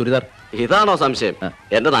 ചുരിദാർ. ഇതാണോ സംശയം?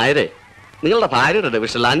 എന്റെ നായരെ, നിങ്ങളുടെ ഭാര്യയുടെ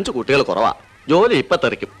ഡിവിഷനിൽ 5 കുട്ടികൾ കുറവാ. ജോലി ഇപ്പൊ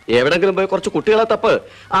തെറിക്കും. എവിടെങ്കിലും പോയി കുറച്ച് കുട്ടികളെ തപ്പ്.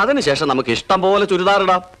 അതിനുശേഷം നമുക്ക് ഇഷ്ടം പോലെ ചുരിദാർ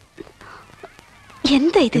ഇടാം.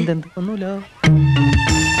 എന്താ ഇത്? ഒന്നുമില്ല.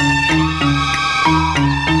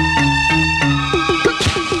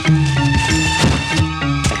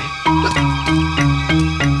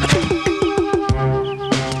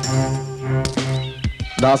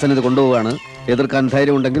 ദാസൻ ഇത് കൊണ്ടുപോവാണ്. എതിർക്കാൻ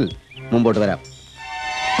ധൈര്യം ഉണ്ടെങ്കിൽ മുമ്പോട്ട് വരാം.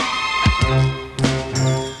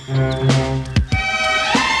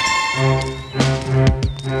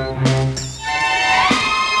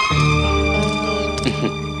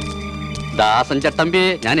 ദാസൻ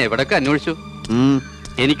ചട്ടമ്പിയെ ഞാൻ എവിടൊക്കെ അന്വേഷിച്ചു.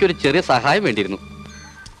 എനിക്കൊരു ചെറിയ സഹായം വേണ്ടിയിരുന്നു.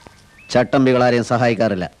 ചട്ടമ്പികളാരെയും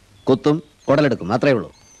സഹായിക്കാറില്ല. കുത്തും കുടലെടുക്കും, അത്രേ ഉള്ളൂ.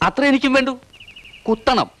 അത്ര എനിക്കും വേണ്ടു.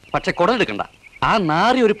 കുത്തണം, പക്ഷെ കുടലെടുക്കണ്ട. ആ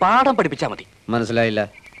നാറി ഒരു പാഠം പഠിപ്പിച്ചാ മതി. മനസ്സിലായില്ല.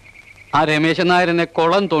 ആ രമേശൻ നായരനെ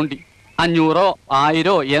കുളം തോണ്ടി 500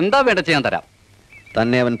 1000 എന്താ വേണ്ട ചെയ്യാൻ തരാം.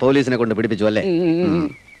 തന്നെ അവൻ പോലീസിനെ കൊണ്ട് പിടിപ്പിച്ചു അല്ലേ?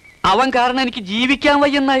 അവൻ കാരണം എനിക്ക് ജീവിക്കാൻ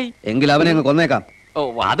വയ്യെന്നായി. എങ്കിൽ അവനെ അങ്ങ് കൊന്നേക്കാം. ഓ,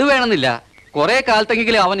 അത് വേണമെന്നില്ല. കുറെ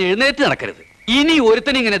കാലത്തെങ്കിലും അവൻ എഴുന്നേറ്റ് നടക്കരുത്. ഇനി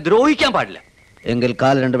ഒരുത്തനും ഇങ്ങനെ ദ്രോഹിക്കാൻ പാടില്ല. എങ്കിൽ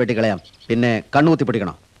കാല് 2 വെട്ടിക്കളയാം. പിന്നെ കണ്ണുകുത്തി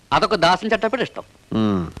പിടിക്കണോ? അതൊക്കെ ദാസൻ ചട്ടപ്പിടെ ഇഷ്ടം.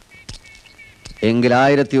 എങ്കിൽ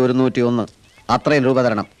 1101 അത്രയും രൂപ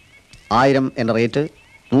തരണം. 1000 എന്റെ റേറ്റ്.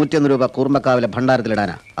 101 രൂപ കൂർമ്മക്കാവിലെ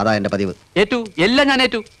ഭണ്ഡാരത്തിലിടാനാ. അതാ എന്റെ പതിവ്. ഏറ്റു, എല്ലാം ഞാൻ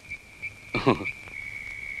ഏറ്റു.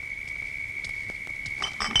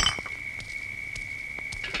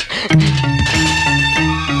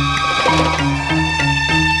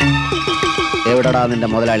 എവിടെടാ നിന്റെ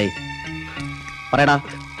മുതലാളി? പറയടാ.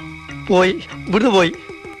 പോയി, ഇവിടുന്ന് പോയി.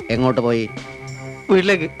 എങ്ങോട്ട് പോയി?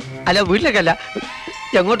 വീട്ടിലേക്ക്. അല്ല, വീട്ടിലേക്കല്ല,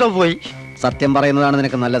 എങ്ങോട്ടോ പോയി. സത്യം പറയുന്നതാണ്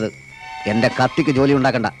നിനക്ക് നല്ലത്. എന്റെ കത്തിക്ക് ജോലി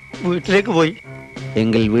ഉണ്ടാക്കണ്ട. വീട്ടിലേക്ക് പോയി.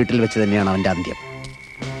 എങ്കിൽ വീട്ടിൽ വെച്ച് തന്നെയാണ് അവന്റെ അന്ത്യം.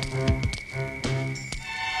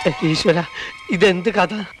 ഈശ്വര, ഇതെന്ത്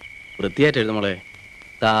കഥ? വൃത്തിയായിട്ട് എഴുതുമോളെ.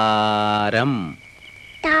 താരം.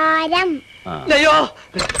 താരം. അയ്യോ,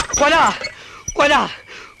 കൊല കൊല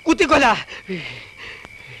കുത്തിക്കൊല.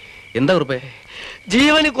 എന്താ കുറിപ്പേ?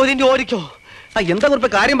 ജീവന് കൊതിന്റെ ഓടിക്കോ. എന്താ കുറിപ്പേ?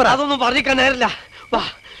 കാര്യം പറ. അതൊന്നും പറഞ്ഞിക്കാൻ നേരില്ല. വാ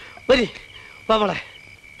വരി, വാ മോളെ.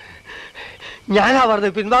 ഞാനാ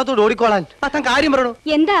പറഞ്ഞത് പിൻഭാഗത്തോട് ഓടിക്കോളാൻ. താൻ കാര്യം പറയണോ?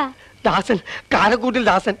 എന്താ? ദാസൻ, കാരക്കൂട്ടിൽ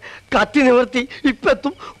ദാസൻ കത്തി നിവർത്തി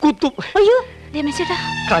ഇപ്പെത്തും, കുത്തും. അയ്യോ രമേശേട്ടാ.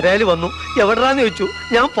 കരയിൽ വന്നു. എവിടെയാന്ന് ചോദിച്ചു.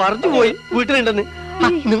 ഞാൻ പറഞ്ഞു പോയി വീട്ടിലുണ്ടെന്ന്.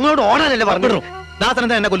 നിങ്ങളോട് ഓടാനല്ലേ പറഞ്ഞു. ദാസൻ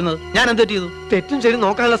എന്താ എന്നെ കൊല്ലുന്നത്? ഞാൻ എന്ത് ചെയ്തു? തെറ്റും ശരി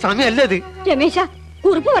നോക്കാനുള്ള സമയമല്ല ഇത്. രമേശ,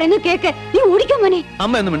 കുറിപ്പ് പറയുന്നത് കേക്ക്. നീ ഓടിക്കാൻ മോനെ.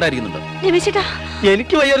 അമ്മ ഒന്നും മിണ്ടായിരിക്കുന്നുണ്ടോ? രമേശേട്ടാ,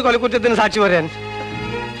 എനിക്ക് വയ്യൊരു കൊലക്കുറ്റത്തിന് സാക്ഷി പറയാൻ.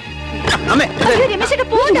 അമ്മേ, രമേശേട്ടാ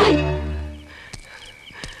പോണ്ട.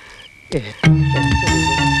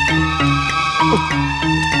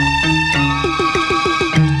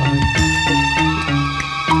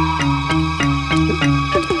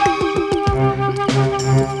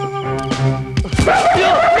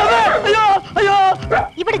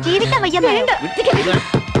 ഇവിടെ ജീവിക്കാൻ വയ്യ.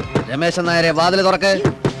 രമേശൻ നായരെ വാതില് തുറക്ക്.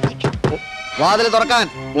 വാതില് തുറക്കാൻ.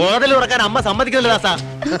 വാതിൽ തുറക്കാൻ അമ്മ സമ്മതിക്കുന്നില്ല ദാസ.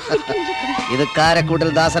 ഇത് കാരക്കൂട്ടിൽ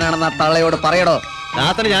ദാസനാണെന്ന് ആ തള്ളയോട് പറയടോ.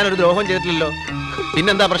 ദാസന് ഞാനൊരു ദ്രോഹം ചെയ്തിട്ടില്ലല്ലോ.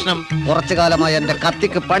 പിന്നെന്താ പ്രശ്നം? കുറച്ചു കാലമായി എന്റെ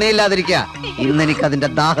കത്തിക്ക് പണിയില്ലാതിരിക്കുക. ഇന്ന് എനിക്ക് അതിന്റെ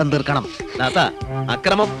ദാഹം തീർക്കണം. ദാസ,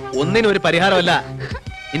 അക്രമം ഒന്നിനും ഒരു പരിഹാരമല്ല.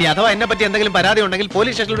 ഇനി അഥവാ എന്നെ പറ്റി എന്തെങ്കിലും പരാതി ഉണ്ടെങ്കിൽ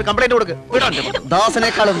പോലീസ് സ്റ്റേഷനിൽ ഒരു കംപ്ലൈന്റ് കൊടുക്ക്.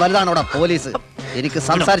 ദാസനേക്കാളും വലുതാണോടാ പോലീസ്. എനിക്ക്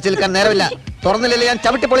സംസാരിച്ചു നിൽക്കാൻ നേരമില്ല. തുറന്നില്ലേ ഞാൻ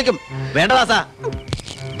ചവിട്ടി പൊളിക്കും. വേണ്ട ദാസ.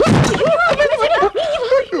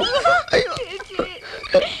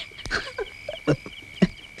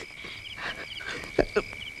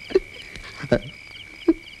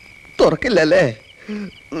 തുറക്കില്ലല്ലേ?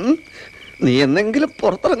 നീ എന്തെങ്കിലും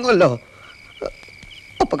പുറത്തിറങ്ങുമല്ലോ.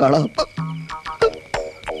 അപ്പൊ കാണാം.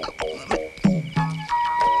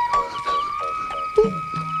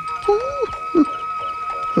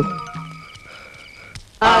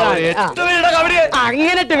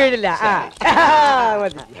 അങ്ങനെട്ട് വീഴില്ല.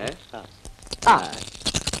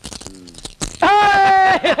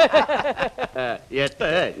 എട്ട്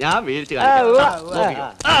ഞാൻ വീഴ്ച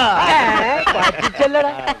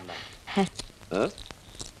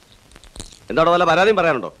എന്താണോ വല്ല പരാതിയും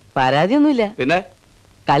പറയാനുണ്ടോ? പരാതിയൊന്നുമില്ല. പിന്നെ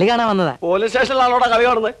കളി കാണാൻ വന്നതാ. പോലീസ് സ്റ്റേഷനിലാണോടാ കളി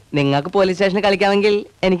കാണുന്നത്? നിങ്ങൾക്ക് പോലീസ് സ്റ്റേഷനിൽ കളിക്കാമെങ്കിൽ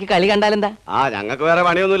എനിക്ക് കളി കണ്ടാലെന്താ? ഞങ്ങൾക്ക് വേറെ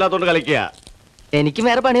പണിയൊന്നും ഇല്ലാത്തോണ്ട് കളിക്കുക. എനിക്കും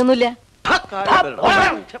വേറെ പണിയൊന്നുമില്ല.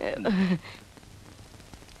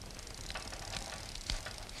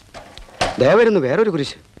 ദേവരുന്നു വേറൊരു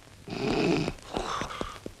കുരിശ്.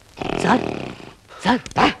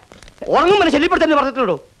 ഉറങ്ങും ശല്യപ്പെടുത്തന്നെ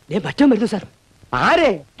പറഞ്ഞിട്ടുണ്ടോ? പറ്റാൻ വരുന്നു സാർ.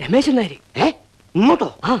 ആരെ? രമേശൻ നായർ. ഇങ്ങോട്ടോ?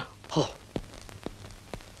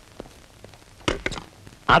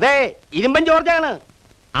 അതെ, ഇരുമ്പൻ ജോർജാണ്.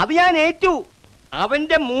 അത് ഞാൻ ഏറ്റു.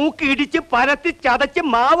 അവന്റെ മൂക്ക് ഇടിച്ച് പരത്തി ചതച്ച്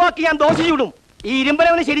മാവാക്കി ഞാൻ ദോശ ചൂടും. ഈ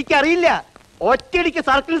ഇരുമ്പനവന് ശരിക്കും അറിയില്ല. ഒറ്റയടിക്ക്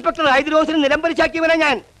സർക്കിൾ ഇൻസ്പെക്ടർ ഹൈദ്രോസിന് നിലംപരിശാക്കിയവനെ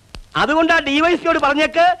ഞാൻ. അതുകൊണ്ട് ആ ഡിവൈസിനോട്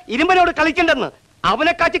പറഞ്ഞേക്ക് ഇരുമ്പനോട് കളിക്കണ്ടെന്ന്.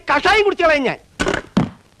 അവനെ കാച്ച് കഷായം കുടിച്ചു കളയും ഞാൻ.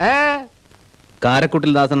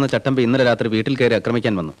 കാരക്കുട്ടിൽ ദാസൻ എന്ന ചട്ടമ്പി ഇന്നലെ രാത്രി വീട്ടിൽ കയറി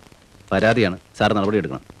ആക്രമിക്കാൻ വന്നു. പരാതിയാണ്. സാർ നടപടി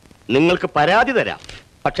എടുക്കണം. നിങ്ങൾക്ക് പരാതി തരാം.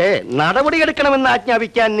 പക്ഷേ നടപടി എടുക്കണമെന്ന്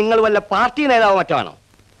ആജ്ഞാപിക്കാൻ നിങ്ങൾ വല്ല പാർട്ടി നേതാവ് മറ്റാണോ?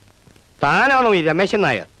 താനാണോ ഈ രമേശൻ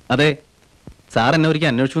നായർ? അതെ. സാർ എന്നെ ഒരിക്കൽ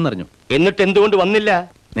അന്വേഷിച്ചു എന്നറിഞ്ഞു. എന്നിട്ട് എന്തുകൊണ്ട് വന്നില്ല?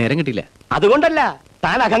 നേരം കിട്ടിയില്ല. അതുകൊണ്ടല്ല,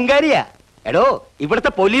 താൻ അഹങ്കാരിയാ. എടോ,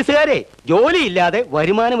 ഇവിടുത്തെ പോലീസുകാരെ ജോലിയില്ലാതെ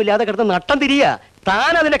വരുമാനമില്ലാതെ കിടന്ന് നട്ടം തിരിയ.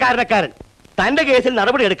 താൻ അതിന്റെ കാരണക്കാരൻ. തന്റെ കേസിൽ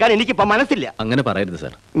നടപടി എടുക്കാൻ എനിക്കിപ്പോ മനസ്സില്ല. അങ്ങനെ പറയരുത്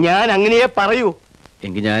സാർ. ഞാൻ അങ്ങനെയേ പറയൂ.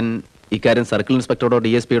 എങ്കിൽ ഞാൻ ഇക്കാര്യം സർക്കിൾ ഇൻസ്പെക്ടറോടോ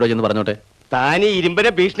DSPയോടോ എന്ന് പറഞ്ഞോട്ടെ. താൻ ഈ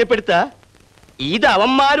ഇരുമ്പനെ ഭീഷണിപ്പെടുത്ത ഇത്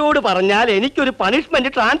അവന്മാരോട് പറഞ്ഞാൽ എനിക്കൊരു പണിഷ്മെന്റ്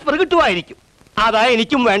ട്രാൻസ്ഫർ കിട്ടുമായിരിക്കും. അതാ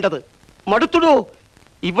എനിക്കും വേണ്ടത്. മടുത്തുടോ,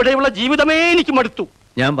 ഇവിടെയുള്ള ജീവിതമേ എനിക്ക് മടുത്തു.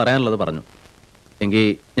 ഞാൻ പറയാനുള്ളത് പറഞ്ഞു. എങ്കിൽ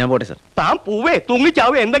ഞാൻ പോട്ടെ സാർ. താൻ പൂവേ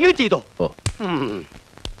തൂങ്ങിച്ചാവേ എന്തെങ്കിലും ചെയ്തോ. ഓ,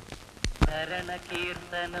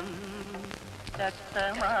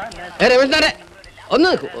 ഒന്ന്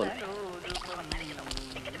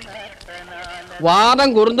വാദം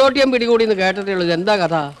കുറുന്തോട്ടിയം പിടികൂടി എന്ന് കേട്ടിട്ടേ ഉള്ളൂ. എന്താ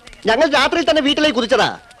കഥ? ഞങ്ങൾ രാത്രി തന്നെ വീട്ടിലേക്ക് കുതിച്ചതാ.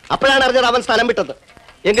 അപ്പോഴാണ് അറിഞ്ഞത് അവൻ സ്ഥലം വിട്ടത്.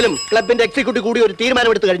 എങ്കിലും ക്ലബിന്റെ എക്സിക്യൂട്ടീവ് കൂടി ഒരു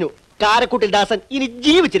തീരുമാനമെടുത്തു കഴിഞ്ഞു. കാരക്കുട്ടിൽ ദാസൻ ഇനി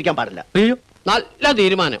ജീവിച്ചിരിക്കാൻ പാടില്ല. നല്ല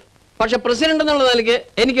തീരുമാനം. പക്ഷെ പ്രസിഡന്റ് എന്നുള്ള നിലയ്ക്ക്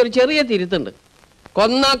എനിക്കൊരു ചെറിയ തിരുത്തുണ്ട്.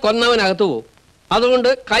 കൊന്നവനകത്തു പോകും. അതുകൊണ്ട്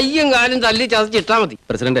കയ്യും കാലും തല്ലി ചതച്ചിട്ടാ മതി.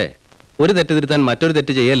 പ്രസിഡന്റ്, ഒരു തെറ്റ് തിരുത്താൻ മറ്റൊരു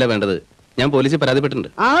തെറ്റ് ചെയ്യല്ല വേണ്ടത്. ഞാൻ പോലീസിൽ പരാതിപ്പെട്ടിട്ടുണ്ട്.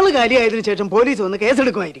 ആള് കാലിയായതിനു ശേഷം പോലീസ് വന്ന്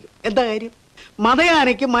കേസെടുക്കുമായിരിക്കും. എന്താ കാര്യം?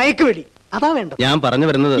 മതയാനയ്ക്ക് മയക്കുവെടി, അതാ വേണ്ടത്. ഞാൻ പറഞ്ഞു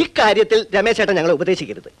വരുന്നത് ഇക്കാര്യത്തിൽ രമേശ് ചേട്ടൻ ഞങ്ങളെ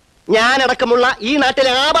ഉപദേശിക്കരുത്. ഞാനടക്കമുള്ള ഈ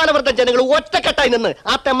നാട്ടിലെ ആപാലവൃദ്ധ ജനങ്ങൾ ഒറ്റക്കെട്ടായി നിന്ന്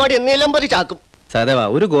ആ തെമ്മാടി നിലംപതി ചാക്കും. സദേവാ,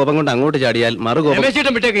 ഒരു കോപം കൊണ്ട് അങ്ങോട്ട് ചാടിയാൽ മറുകോപം.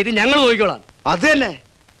 ഇത് ഞങ്ങൾ നോക്കിക്കോളാം. അത് തന്നെ,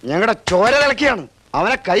 ഞങ്ങളുടെ ചോര തിളക്കിയാണ്.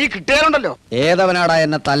 അവനെ കൈ കിട്ടിയാലുണ്ടല്ലോ. ഏതവനാടാ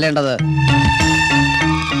എന്നെ തല്ലേണ്ടത്?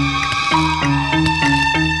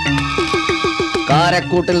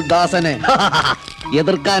 കാരക്കൂട്ടിൽ ദാസനെ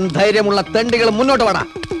എതിർക്കാൻ ധൈര്യമുള്ള തെണ്ടികൾ മുന്നോട്ട് വേണം.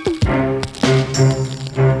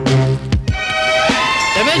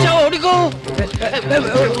 ഓടിക്കോ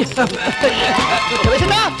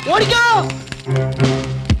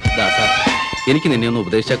ദാസ, എനിക്ക് നിന്നെ ഒന്ന്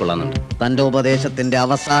ഉപദേശിച്ചാൽ കൊള്ളാന്നുണ്ട്. തന്റെ ഉപദേശത്തിന്റെ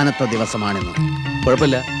അവസാനത്തെ ദിവസമാണിന്ന്.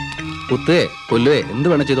 കുഴപ്പമില്ല, കുത്തുകയെ കൊല്ലുകയെ എന്ത്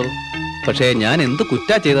വേണം ചെയ്തോളൂ. പക്ഷേ ഞാൻ എന്ത്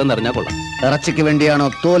കുറ്റാ ചെയ്തതെന്ന് അറിഞ്ഞാൽ കൊള്ളാം. ഇറച്ചിക്ക് വേണ്ടിയാണോ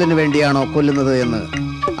തോലിന് വേണ്ടിയാണോ കൊല്ലുന്നത് എന്ന്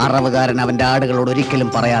അറവുകാരൻ അവന്റെ ആടുകളോട് ഒരിക്കലും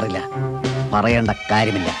പറയാറില്ല. പറയേണ്ട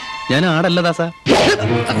കാര്യമില്ല. ഞാൻ ആടല്ല ദാസ.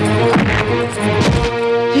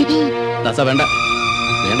 ദാസ വേണ്ട,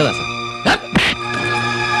 വേണ്ട ദാസ.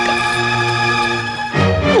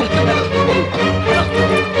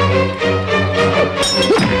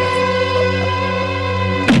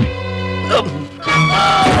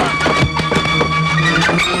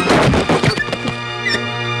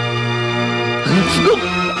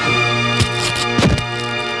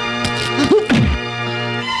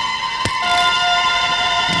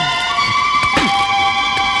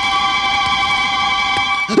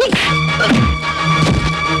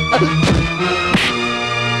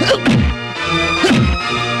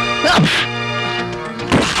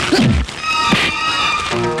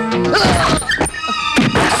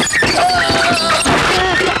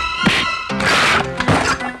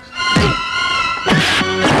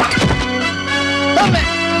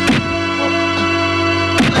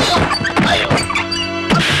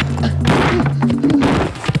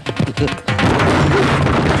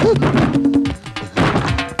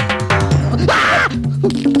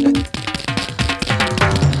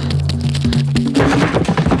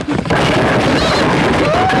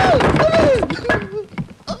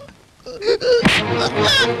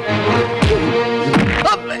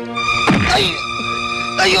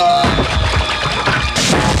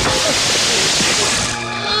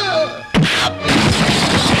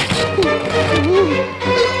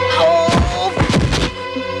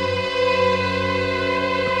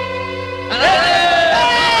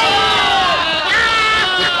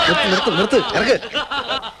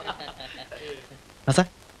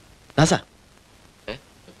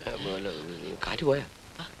 കാറ്റ് പോയാ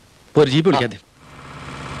ഒരു ജീപ്പ് വിളിക്കാതെ.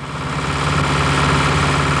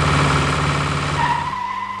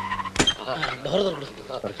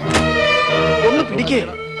 ഒന്ന് പിടിക്കേ.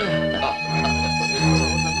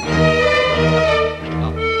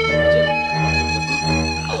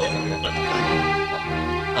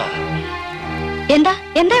 എന്താ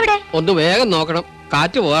എന്താ ഇവിടെ? ഒന്ന് വേഗം നോക്കണം,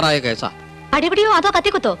 കാറ്റ് പോകാറായ കേസാ. അടിപിടിയോ അതോ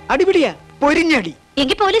കത്തിക്കുത്തോ? അടിപിടിയാ, പൊരിഞ്ഞടി.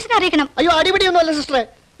 എങ്കിൽ പോലീസിനെ അറിയിക്കണം. അയ്യോ, അടിപിടിയൊന്നും അല്ല സിസ്റ്ററെ,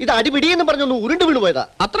 ഇത് അടിപിടി എന്ന് പറഞ്ഞൊന്ന് ഉരുണ്ട് വീണ് പോയതാ.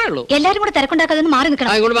 അത്രേ ഉള്ളൂ. എല്ലാരും കൂടെ തിരക്കുണ്ടാക്കാതെ മാറി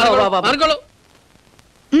നിൽക്കണം.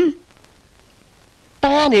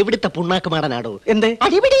 താൻ എവിടുത്തെ പുണ്ണാക്കുമാടനാടോ? എന്തേ?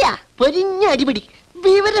 അടിപിടിയാ, പൊരിഞ്ഞ അടിപിടി.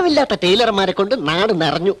 വിവരമില്ലാത്ത ടൈലർമാരെ കൊണ്ട് നാട്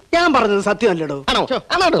നിറഞ്ഞു. ഞാൻ പറഞ്ഞത് സത്യമല്ലടോ.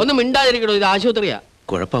 ഒന്ന് മിണ്ടാതിരിക്കണോ, ഇത് ആശുപത്രിയാ.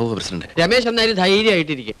 കുഴപ്പമാവോ പ്രസിഡന്റ്? രമേശ് എന്നാലും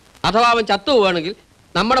ധൈര്യമായിട്ടിരിക്കും. അഥവാ അവൻ ചത്തു പോവാണെങ്കിൽ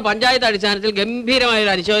നമ്മുടെ പഞ്ചായത്ത് അടിസ്ഥാനത്തിൽ ഗംഭീരമായ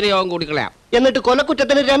ഒരു അനുശോചന യോഗം കൂടി കളയാം. എന്നിട്ട്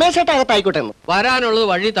കൊലക്കുറ്റത്തിന് രമേശേട്ടകത്തായിക്കോട്ടെ. വരാനുള്ളത്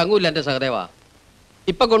വഴി തങ്ങൂല്ല എന്റെ സഹദേവാ.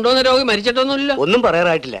 ഇപ്പൊ കൊണ്ടുവന്ന രോഗി മരിച്ചിട്ടൊന്നുമില്ല. ഒന്നും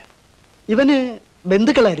പറയാറായിട്ടില്ല. ഇവന്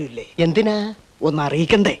ബന്ധുക്കളാരും ഇല്ലേ? എന്തിനാ? ഒന്ന്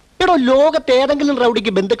അറിയിക്കണ്ടേ? എടോ, ലോകത്ത് ഏതെങ്കിലും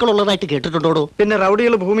റൗഡിക്ക് ബന്ധുക്കൾ ഉള്ളതായിട്ട് കേട്ടിട്ടുണ്ടോ? പിന്നെ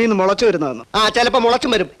റൗഡികൾ ഭൂമിയിൽ നിന്ന് മുളച്ചു വരുന്നതെന്ന്. ആ, ചിലപ്പോ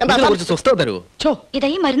മുളച്ചും വരും. എന്താ കുറച്ച് സ്വസ്ഥത തരുമോ? ഇതാ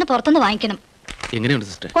ഈ മരുന്ന് പുറത്തുനിന്ന് വാങ്ങിക്കണം. എങ്ങനെയുണ്ട്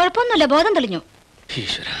സിസ്റ്റർ? കുഴപ്പമൊന്നുമില്ല, ബോധം തെളിഞ്ഞു.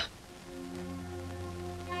 ഈശ്വര,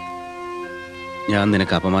 ഞാൻ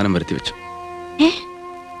നിനക്ക് അപമാനം വരുത്തി വെച്ചു.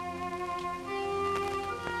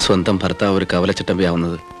 സ്വന്തം ഭർത്താവ് ഒരു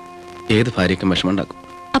കവലച്ചട്ടമ്പിയാവുന്നത് ഏത് ഭാര്യയ്ക്കും വിഷമമുണ്ടാക്കും.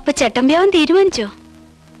 അപ്പൊ ചട്ടമ്പ്യാവൻ തീരുമാനിച്ചോ?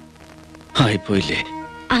 ആയിപ്പോയില്ലേ?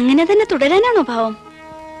 അങ്ങനെ തന്നെ തുടരാനാണോ ഭാവം?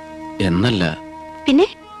 എന്നല്ല, പിന്നെ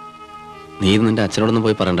നീ നിന്റെ അച്ഛനോടൊന്നും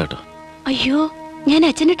പോയി പറയണ്ട കേട്ടോ. അയ്യോ, ഞാൻ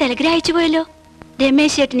അച്ഛന് ടെലിഗ്രാം അയച്ചു പോയല്ലോ.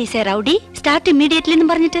 രമേശ് ചേട്ടൻ is A rowdy, start immediately എന്ന്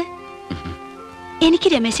പറഞ്ഞിട്ട്. എനിക്ക്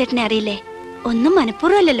രമേശ് ചേട്ടനെ അറിയില്ലേ? ഒന്നും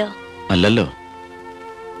മനഃപൂർവ്വമല്ലല്ലോ. അല്ലല്ലോ,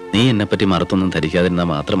 നീ എന്നെ പറ്റി മറത്തൊന്നും ധരിക്കാതിരുന്നാ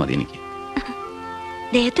മാത്രം മതി എനിക്ക്.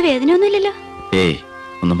 ദേഹത്ത് വേദനയൊന്നുമില്ലല്ലോ? ഏയ്,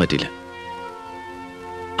 ഒന്നും പറ്റില്ല.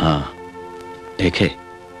 ആ രേഖേ,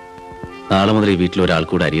 നാളെ മുതൽ ഈ വീട്ടിൽ ഒരാൾ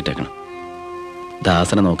കൂടെ അരിയിട്ടേക്കണം.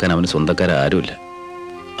 ദാസനെ നോക്കാൻ അവന് സ്വന്തക്കാരാരുമില്ല.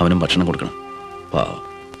 അവനും ഭക്ഷണം കൊടുക്കണം. പാവം.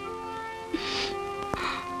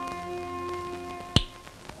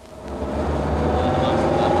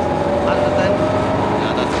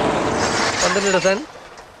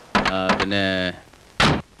 പിന്നെ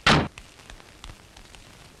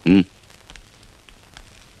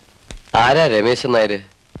ആരാ രമേശൻ നായര്?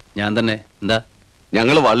 ഞാൻ തന്നെ. എന്താ?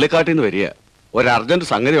 ഞങ്ങൾ വള്ളിക്കാട്ടിൽ നിന്ന് വരിക. ഒരു അർജന്റ്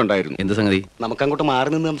സംഗതി ഉണ്ടായിരുന്നു. എന്ത് സംഗതി? നമുക്ക് അങ്ങോട്ട് മാറി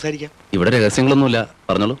നിന്ന് സംസാരിക്കാം. ഇവിടെ രഹസ്യങ്ങളൊന്നുമില്ല,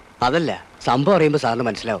 പറഞ്ഞോളൂ. അതല്ല, സംഭവം അറിയുമ്പോ സാറിന്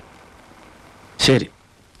മനസ്സിലാവും. ശരി.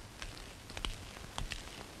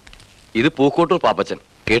 ഇത് പൂക്കോട്ടൂർ പാപ്പച്ചൻ.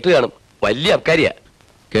 കേട്ടു കാണും, വലിയ അബ്കാരിയാ.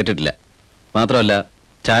 കേട്ടിട്ടില്ല. മാത്രമല്ല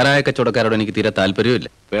ചാരായ കച്ചവടക്കാരോട് എനിക്ക് തീരെ താല്പര്യമില്ല.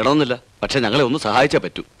 വേണമെന്നില്ല, പക്ഷെ ഞങ്ങളെ ഒന്ന് സഹായിച്ചേ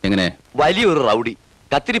പറ്റൂ. എങ്ങനെ? വലിയൊരു റൗഡി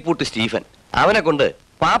കത്തിരിപ്പൂട്ട് സ്റ്റീഫൻ, അവനെ കൊണ്ട്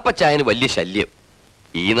പാപ്പച്ചായന് വലിയ ശല്യം.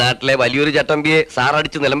 ഈ നാട്ടിലെ വലിയൊരു ചട്ടമ്പിയെ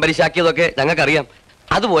സാറടിച്ച് നിലംപരിശാക്കിയതൊക്കെ ഞങ്ങൾക്കറിയാം.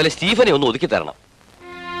 അതുപോലെ സ്റ്റീഫനെ ഒന്ന് ഒതുക്കി തരണം.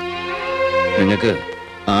 നിങ്ങൾക്ക്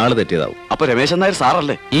ആള് തെറ്റിയതാവും. അപ്പൊ രമേശൻ നായർ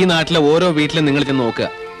സാറല്ലേ? ഈ നാട്ടിലെ ഓരോ വീട്ടിലും നിങ്ങൾ ചെന്ന് നോക്കുക,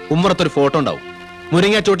 ഉമ്മറത്തൊരു ഫോട്ടോ ഉണ്ടാവും.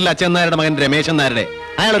 മുരിങ്ങാച്ചൂട്ടിൽ അച്ഛൻ നായരുടെ മകൻ രമേശൻ നായരുടെ.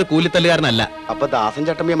 അയാൾ ഒരു കൂലിത്തല്ലുകാരനല്ല. അപ്പൊ ദാസൻ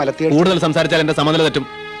ചട്ടമ്പിയെ മലത്തി കൂടുതൽ സംസാരിച്ചാൽ എന്റെ സമനില തെറ്റും.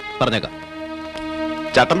 പറഞ്ഞേക്കാം.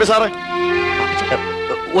 ചട്ടമ്പി സാറേ.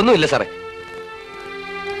 ഒന്നുമില്ല സാറേ.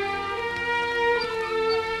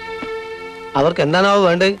 അവർക്ക് എന്താണാവോ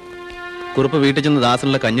വേണ്ടത്? കുറുപ്പ് വീട്ടിൽ ചെന്ന്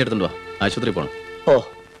ദാസനുള്ള കഞ്ഞി എടുത്തുണ്ടോ? ആശുപത്രി പോണം. ഓ,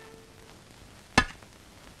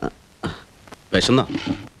 വിശന്നോ?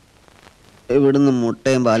 ഇവിടുന്ന്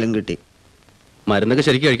മുട്ടയും പാലും കിട്ടി. മരുന്നൊക്കെ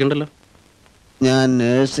ശരിക്കും കഴിക്കണ്ടല്ലോ. ഞാൻ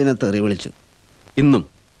നേഴ്സിനെ തെറി വിളിച്ചു. ഇന്നും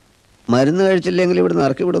മരുന്ന് കഴിച്ചില്ലെങ്കിൽ ഇവിടുന്ന്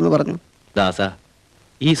ഇറക്കി വിടുമെന്ന് പറഞ്ഞു. ദാസ,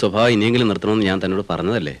 ഈ സ്വഭാവം ഇനിയെങ്കിലും നിർത്തണമെന്ന് ഞാൻ തന്നോട്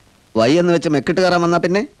പറഞ്ഞതല്ലേ? വയ്യെന്ന് വെച്ച് മെക്കിട്ട് കയറാൻ വന്നാ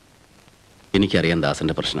പിന്നെ? എനിക്കറിയാം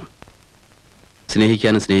ദാസന്റെ പ്രശ്നം.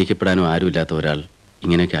 സ്നേഹിക്കാനും സ്നേഹിക്കപ്പെടാനും ആരുമില്ലാത്ത ഒരാൾ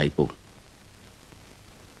ഇങ്ങനെയൊക്കെ ആയിപ്പോവും.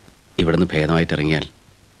 ഇവിടുന്ന് ഭേദമായിട്ട് ഇറങ്ങിയാൽ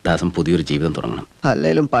ദാസൻ പുതിയൊരു ജീവിതം തുടങ്ങണം.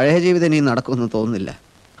 അല്ലേലും പഴയ ജീവിതം ഇനി നടക്കുമെന്ന് തോന്നുന്നില്ല.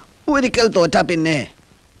 ഒരിക്കൽ തോറ്റാ പിന്നെ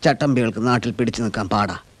ചട്ടമ്പികൾക്ക് നാട്ടിൽ പിടിച്ചു നിൽക്കാൻ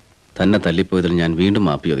പാടാ. തന്നെ തല്ലിപ്പോയതിൽ ഞാൻ വീണ്ടും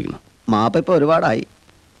മാപ്പി ചോദിക്കുന്നു. മാപ്പ ഇപ്പൊ ഒരുപാടായി.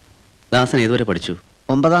 ദാസൻ ഏതുവരെ പഠിച്ചു?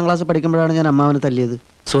 9ാം ക്ലാസ് പഠിക്കുമ്പോഴാണ് ഞാൻ അമ്മാവനെ തല്ലിയത്.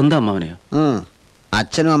 സ്വന്തം അമ്മാവനെയോ?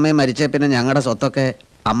 അച്ഛനും അമ്മയും മരിച്ച പിന്നെ ഞങ്ങളുടെ സ്വത്തൊക്കെ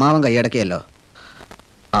അമ്മാവൻ കൈയടക്കിയല്ലോ.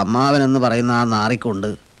 അമ്മാവൻ എന്ന് പറയുന്ന ആ നാറിക്കൊണ്ട്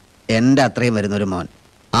എൻ്റെ അത്രയും വരുന്നൊരു മോൻ.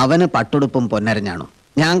 അവന് പട്ടുടുപ്പും പൊന്നരഞ്ഞാണു.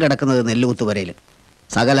 ഞാൻ കിടക്കുന്നത് നെല്ലുകുത്തുവരയിൽ.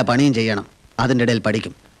 സകല പണിയും ചെയ്യണം, അതിൻ്റെ ഇടയിൽ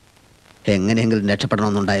പഠിക്കും. എങ്ങനെയെങ്കിലും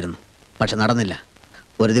രക്ഷപ്പെടണമെന്നുണ്ടായിരുന്നു, പക്ഷെ നടന്നില്ല.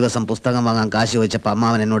 ഒരു ദിവസം പുസ്തകം വാങ്ങാൻ കാശ് ചോദിച്ചപ്പോൾ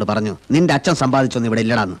അമ്മാവൻ എന്നോട് പറഞ്ഞു, നിന്റെ അച്ഛൻ സമ്പാദിച്ചൊന്നും ഇവിടെ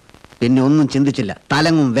ഇല്ലടാന്ന്. പിന്നെ ഒന്നും ചിന്തിച്ചില്ല,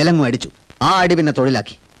 തലങ്ങും വിലങ്ങും അടിച്ചു. ആ അടി പിന്നെ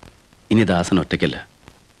തൊഴിലാക്കി. ഇനി ദാസൻ ഒറ്റയ്ക്കല്ല.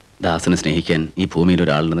 ദാസനെ സ്നേഹിക്കാൻ ഈ ഭൂമിയിൽ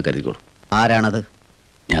ഒരാളുണ്ടെന്ന് കരുതിക്കോളൂ. ആരാണത്?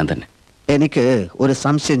 ഞാൻ തന്നെ. എനിക്ക് ഒരു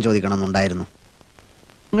സംശയം ചോദിക്കണമെന്നുണ്ടായിരുന്നു.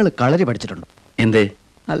 നിങ്ങൾ കളരി പഠിച്ചിട്ടുണ്ടോ? എന്തേ?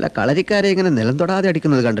 അല്ല, കളരിക്കാരെ ഇങ്ങനെ നിലം തൊടാതെ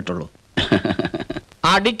അടിക്കുന്നത് കണ്ടിട്ടുള്ളൂ.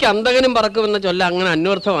 അടിക്ക് അന്തകനും പറക്കുമെന്ന ചൊല്ല അങ്ങനെ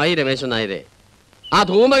അന്വർത്ഥമായി രമേശൻ നായരെ. ആ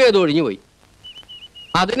ധൂമകേതു ഒഴിഞ്ഞുപോയി.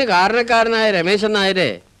 അതിന് കാരണക്കാരനായ രമേശൻ നായരെ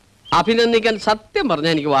അഭിനന്ദിക്കാൻ സത്യം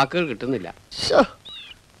പറഞ്ഞാൽ എനിക്ക് വാക്കുകൾ കിട്ടുന്നില്ല.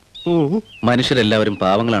 മനുഷ്യരെല്ലാവരും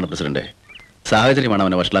പാവങ്ങളാണ് പ്രസിഡന്റ്. സാഹചര്യമാണ്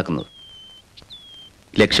അവനെ വഷളാക്കുന്നത്.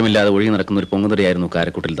 ലക്ഷ്യമില്ലാതെ ഒഴുകി നടക്കുന്ന ഒരു പൊങ്ങുതടിയായിരുന്നു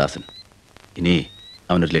കാരക്കുട്ടിൽ ദാസൻ. ഇനി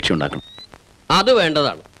അവനൊരു ലക്ഷ്യം ഉണ്ടാക്കണം. അത്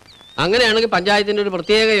വേണ്ടതാണ്. അങ്ങനെയാണെങ്കിൽ പഞ്ചായത്തിന്റെ ഒരു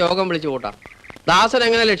പ്രത്യേക യോഗം വിളിച്ചു കൂട്ടാം. ദാസൻ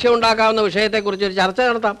എങ്ങനെ ലക്ഷ്യമുണ്ടാക്കാവുന്ന വിഷയത്തെക്കുറിച്ച് ഒരു ചർച്ച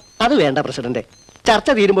നടത്താം. അത് വേണ്ട പ്രസിഡന്റ്. ചർച്ച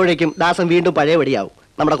തീരുമ്പോഴേക്കും ദാസൻ വീണ്ടും പഴയപടിയാവും.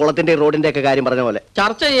 നമ്മുടെ കുളത്തിന്റെ റോഡിന്റെ ഒക്കെ കാര്യം പറഞ്ഞ പോലെ.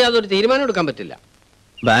 ചർച്ച ചെയ്യാതെ ഒരു തീരുമാനം എടുക്കാൻ പറ്റില്ല.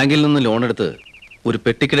 ബാങ്കിൽ നിന്ന് ലോൺ എടുത്ത് ഒരു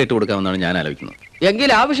പെട്ടിക്കട ഇട്ട് കൊടുക്കാമെന്നാണ് ഞാൻ ആലോചിക്കുന്നത്. എങ്കിൽ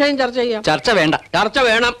ആ വിഷയം ചർച്ച ചെയ്യാം. ചർച്ച വേണ്ട. ചർച്ച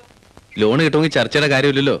വേണം. ലോൺ കിട്ടുമെങ്കിൽ ചർച്ചയുടെ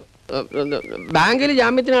കാര്യമില്ലല്ലോ. ബാങ്കിൽ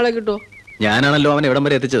ജാമ്യത്തിന് ആളെ കിട്ടുമോ? ഞാനാണല്ലോ അവനെ എവിടം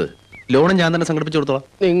വരെ എത്തിച്ചത്. ലോണും ഞാൻ തന്നെ സംഘടിപ്പിച്ചു കൊടുത്തോളാം.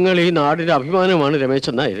 നിങ്ങൾ ഈ നാടിന്റെ അഭിമാനമാണ്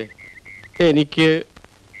രമേശൻ നായരെ.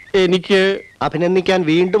 എനിക്ക് അഭിനന്ദിക്കാൻ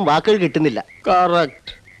വീണ്ടും വാക്കുകൾ കിട്ടുന്നില്ല.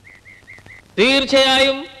 കറക്റ്റ്.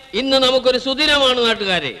 തീർച്ചയായും ഇന്ന് നമുക്കൊരു സുദിനമാണ്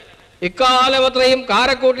നാട്ടുകാരെ. ഇക്കാലമത്രയും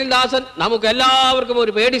കാരക്കോട്ടിൽ ദാസൻ നമുക്ക് എല്ലാവർക്കും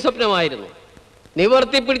ഒരു പേടി സ്വപ്നമായിരുന്നു.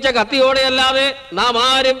 നിവർത്തിപ്പിടിച്ച കത്തിയോടെയല്ലാതെ നാം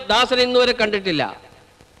ആരും ദാസൻ ഇന്നുവരെ കണ്ടിട്ടില്ല.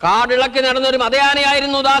 കാടിളക്കി നടന്നൊരു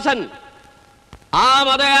മതയാനയായിരുന്നു ദാസൻ. ആ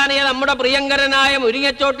മതയാനയെ നമ്മുടെ പ്രിയങ്കരനായ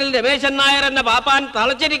മുരിങ്ങച്ചോട്ടിൽ രമേശൻ നായർ എന്ന പാപ്പാൻ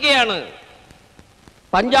തളച്ചിരിക്കുകയാണ്.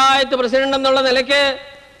 പഞ്ചായത്ത് പ്രസിഡന്റ് എന്നുള്ള നിലയ്ക്ക്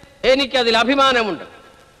എനിക്കതിൽ അഭിമാനമുണ്ട്.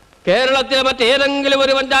 കേരളത്തിലെ മറ്റേതെങ്കിലും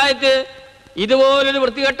ഒരു പഞ്ചായത്ത് ഇതുപോലൊരു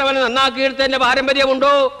വൃത്തികെട്ടവനെ നന്നാക്കിയെടുത്തതിന്റെ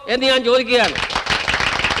പാരമ്പര്യമുണ്ടോ എന്ന് ഞാൻ ചോദിക്കുകയാണ്.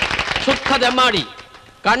 ശുദ്ധ തെമ്മാടി,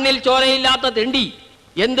 കണ്ണിൽ ചോരയില്ലാത്ത തെണ്ടി,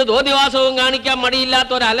 എന്ത് തോന്നിവാസവും കാണിക്കാൻ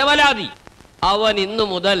മടിയില്ലാത്ത ഒരു അലവലാതി, അവൻ ഇന്നു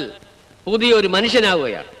മുതൽ പുതിയൊരു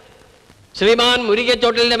മനുഷ്യനാവുകയാണ്. ശ്രീമാൻ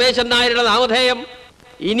മുരിങ്ങച്ചോട്ടിൽ രമേശൻ നായരുടെ നാമധേയം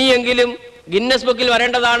ഇനിയെങ്കിലും ഗിന്നസ് ബുക്കിൽ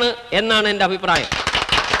വരേണ്ടതാണ് എന്നാണ് എൻ്റെ അഭിപ്രായം.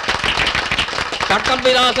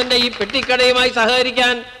 ചട്ടമ്പിദാസന്റെ ഈ പെട്ടിക്കടയുമായി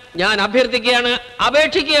സഹകരിക്കാൻ ഞാൻ അഭ്യർത്ഥിക്കുകയാണ്,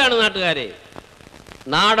 അപേക്ഷിക്കുകയാണ് നാട്ടുകാരെ.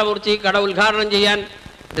 നാടമുറിച്ച് കട ഉദ്ഘാടനം ചെയ്യാൻ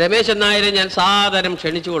രമേശൻ നായരെ ഞാൻ സാദരം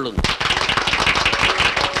ക്ഷണിച്ചുകൊള്ളുന്നു.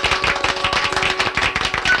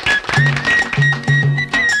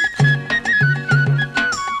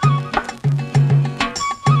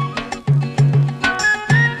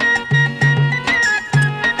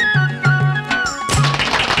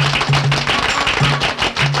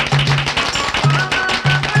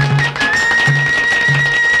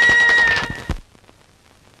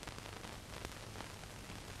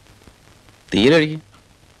 തീയൽ കഴിക്കും.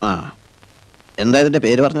 ആ, എന്താ ഇതിന്റെ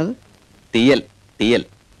പേര് പറഞ്ഞത്? തീയൽ. തീയൽ.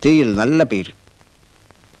 തീയൽ, നല്ല പേര്.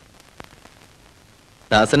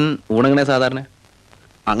 ദാസൻ ഊണങ്ങനെ സാധാരണ?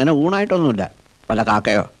 അങ്ങനെ ഊണായിട്ടൊന്നുമില്ല. വല്ല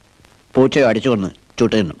കാക്കയോ പൂച്ചയോ അടിച്ചു കൊന്ന്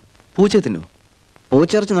ചുട്ട് തിന്നും. പൂച്ച തിന്നു?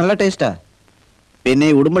 പൂച്ചിറച്ചി നല്ല ടേസ്റ്റാ. പിന്നെ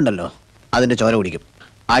ഈ ഉടുമ്പുണ്ടല്ലോ, അതിന്റെ ചോര കുടിക്കും.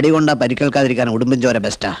 അടി കൊണ്ടാ പരിക്കേൽക്കാതിരിക്കാൻ ഉടുമ്പൻ ചോര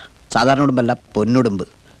ബെസ്റ്റാ. സാധാരണ ഉടുമ്പല്ല, പൊന്നുടുമ്പ്.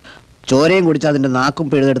 ചോരയും കുടിച്ച് അതിന്റെ നാക്കും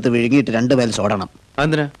പിഴുതെടുത്ത് വിഴുങ്ങിയിട്ട് 2 പേൽ സോടണം.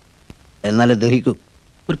 എന്തിനാ? എന്നാലും ദഹിക്കും.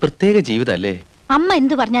 ഒരു പ്രത്യേക ജീവിതല്ലേ. അമ്മ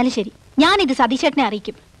എന്ത് പറഞ്ഞാലും ശരി, ഞാനിത് സതീശേട്ടനെ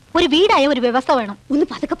അറിയിക്കും. ഒരു വീടായ ഒരു വ്യവസ്ഥ വേണം. ഒന്ന്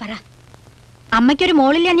പതുക്കെ പറ. അമ്മയ്ക്കൊരു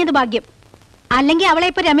മോളില്ലഞ്ഞത് ഭാഗ്യം. അല്ലെങ്കിൽ അവളെ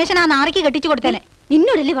ഇപ്പൊ രമേശൻ ആ നാറിക്ക് കെട്ടിച്ചു കൊടുത്തേനെ.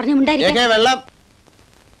 നിന്നോടല്ലേ പറഞ്ഞു ഉണ്ടായിരിക്കും. വെള്ളം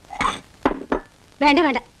വേണ്ട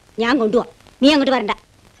വേണ്ട, ഞാൻ കൊണ്ടുപോവാ. നീ അങ്ങോട്ട് വരണ്ട.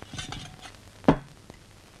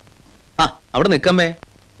 ആ, അവിടെ നിക്കമ്മേ.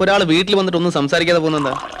 ഒരാൾ വീട്ടിൽ വന്നിട്ട് ഒന്നും സംസാരിക്കാതെ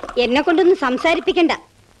പോകുന്നെന്താ? എന്നെ കൊണ്ടൊന്നും സംസാരിപ്പിക്കണ്ട.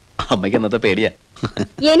 അമ്മയ്ക്ക് എന്നത്തെ പേടിയാ.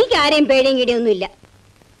 എനിക്ക് ആരെയും പേടിയും കിടിയൊന്നും ഇല്ല.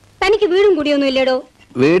 തനിക്ക് വീടും കുടിയൊന്നും ഇല്ലടോ.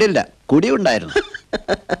 വീടില്ല, കുടിയുണ്ടായിരുന്നു.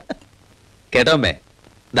 കേട്ടോ അമ്മേ,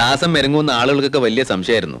 ദാസൻ മെരുങ്ങുന്ന ആളുകൾക്കൊക്കെ വലിയ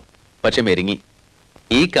സംശയമായിരുന്നു. പക്ഷെ മെരുങ്ങി.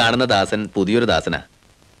 ഈ കാണുന്ന ദാസൻ പുതിയൊരു ദാസനാ.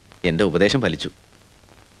 എന്റെ ഉപദേശം ഫലിച്ചു.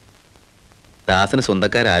 ദാസന്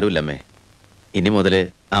സ്വന്തക്കാരാരുമില്ലമ്മേ. ഇനി മുതല്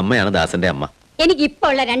അമ്മയാണ് ദാസന്റെ അമ്മ. എനിക്ക് ഇപ്പൊ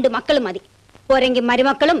ഉള്ള 2 മക്കളും മതി. പോരെങ്കിൽ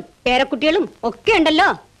മരുമക്കളും പേരക്കുട്ടികളും ഒക്കെ ഉണ്ടല്ലോ.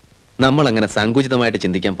 നമ്മൾ അങ്ങനെ സങ്കുചിതമായിട്ട്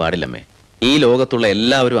ചിന്തിക്കാൻ പാടില്ലമ്മേ. ഈ ലോകത്തുള്ള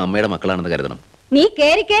എല്ലാവരും അമ്മയുടെ മക്കളാണെന്ന് കരുതണം. നീ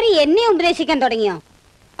കേറി കേറി എന്നെ ഉപദേശിക്കാൻ തുടങ്ങിയോ?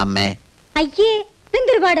 അമ്മേ, അയ്യേ,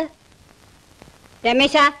 എന്തൊരുപാട്.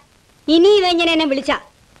 രമേശ, ഇനി ഇവങ്ങനെ എന്നെ വിളിച്ച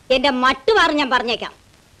എന്റെ മട്ടുമാറി ഞാൻ പറഞ്ഞേക്കാം.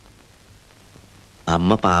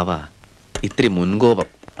 അമ്മ പാവ, ഇത്തിരി മുൻകോപം,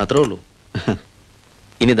 അത്രേ ഉള്ളൂ.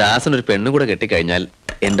 ഇനി ദാസൻ ഒരു പെണ്ണു കൂടെ കെട്ടിക്കഴിഞ്ഞാൽ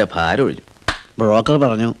എന്റെ ഭാരം ഒഴിഞ്ഞു. ബ്രോക്കർ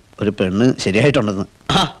പറഞ്ഞു ഒരു പെണ്ണ് ശരിയായിട്ടുണ്ടെന്ന്.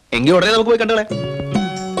 എങ്കിൽ ഉടനെ നമുക്ക് പോയി കണ്ടോളെ.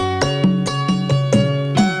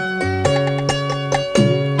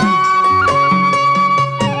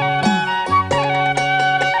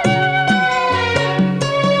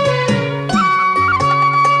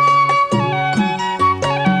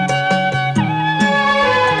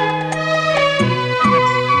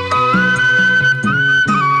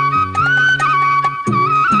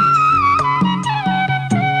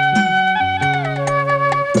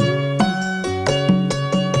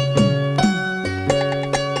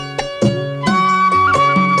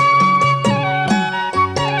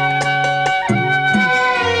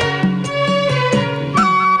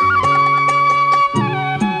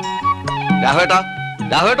 രാഘവേട്ടാ,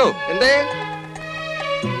 രാഘവേട്ടോ, എന്തേ?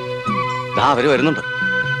 അവര് വരുന്നുണ്ട്.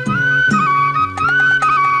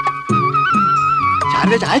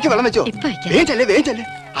 ശാരദ, ചായക്ക് വെള്ളം വെച്ചോ? വേഗല്ലേ,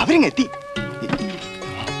 അവരിങ്ങെത്തി.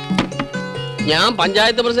 ഞാൻ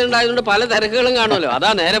പഞ്ചായത്ത് പ്രസിഡന്റ് ആയതുകൊണ്ട് പല തിരക്കുകളും കാണുമല്ലോ,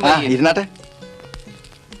 അതാ നേരം ഇരുന്നാട്ടെ.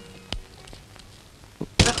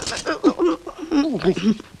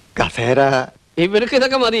 കസേര. ഇവർക്ക്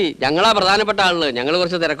ഇതൊക്കെ മതി. ഞങ്ങളാ പ്രധാനപ്പെട്ട ആളുകൾ. ഞങ്ങൾ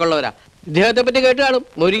കുറച്ച് തിരക്കുള്ളവരാ. ഇദ്ദേഹത്തെ പറ്റി കേട്ട് കാണും,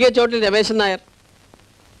 മുരുകച്ചോട്ടിൽ രമേശൻ നായർ.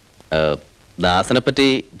 ദാസനെ പറ്റി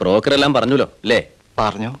ബ്രോക്കർ എല്ലാം പറഞ്ഞല്ലോ അല്ലേ?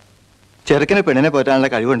 പറഞ്ഞു. ചെറുക്കന് പെണ്ണിനെ പോറ്റാനുള്ള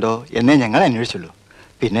കഴിവുണ്ടോ എന്നേ ഞങ്ങൾ അന്വേഷിച്ചുള്ളൂ.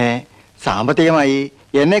 പിന്നെ സാമ്പത്തികമായി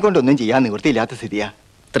എന്നെ കൊണ്ടൊന്നും ചെയ്യാൻ നിവൃത്തിയില്ലാത്ത സ്ഥിതിയാ.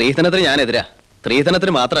 സ്ത്രീധനത്തിന് ഞാനെതിരാ.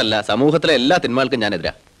 സ്ത്രീധനത്തിന് മാത്രമല്ല, സമൂഹത്തിലെ എല്ലാ തിന്മാർക്കും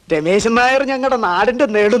ഞാനെതിരാ. രമേശൻ നായർ ഞങ്ങളുടെ നാടിന്റെ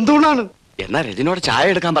നെടുന്തൂണാണ്. എന്നാ രജനോട്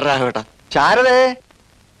ചായ എടുക്കാൻ പറ രാഘവേട്ടാ. ശാരദേ,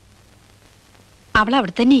 അവൾ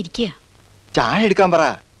അവിടെ തന്നെ ഇരിക്കുക. ചായ എടുക്കാൻ പറ.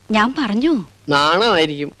 ഞാൻ പറഞ്ഞു.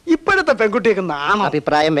 നാണമായിരിക്കും ഇപ്പോഴത്തെ പെൺകുട്ടിയൊക്കെ നാണം.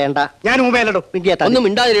 അഭിപ്രായം വേണ്ട. ഞാൻ ഊമയിലടോ. ഒന്നും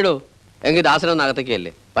മിണ്ടാതിരിടോ. എങ്കിൽ ദാസനൊന്ന്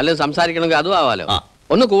അകത്തേക്കല്ലേ, വല്ലതും സംസാരിക്കണമെങ്കിൽ അതും ആവാലോ.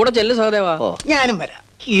 ഒന്ന് കൂടെ ചെല്ലു സഹദേവാ. ഞാനും വരാം.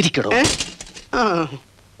 ഇരിക്കടോ.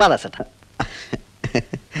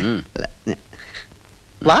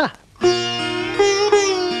 വാ.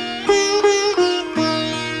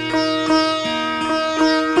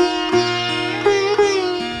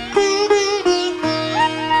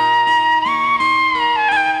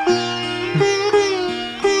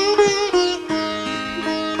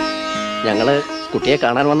 ഞങ്ങള് കുട്ടിയെ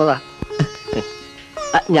കാണാൻ വന്നതാ.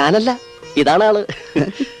 ഞാനല്ല, ഇതാണ് ആള്.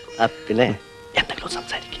 പിന്നെ എന്തെങ്കിലും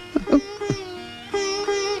സംസാരിക്കും.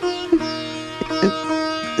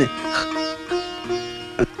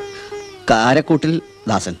 കാരക്കൂട്ടിൽ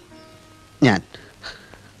ദാസൻ. ഞാൻ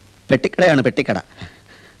പെട്ടിക്കടയാണ്, പെട്ടിക്കട.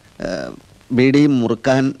 ബീഡി,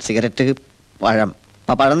 മുറുക്കാൻ, സിഗരറ്റ്, പഴം.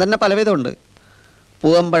 പഴം തന്നെ പലവിധമുണ്ട്.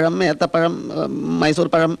 പൂവമ്പഴം, ഏത്തപ്പഴം, മൈസൂർ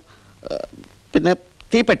പഴം, പിന്നെ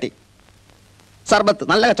തീപ്പെട്ടി, സർബത്ത്.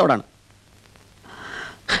 നല്ല കച്ചവടമാണ്.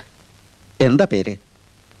 എന്താ പേര്?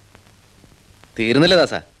 തീർന്നില്ല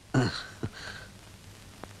ദാസ.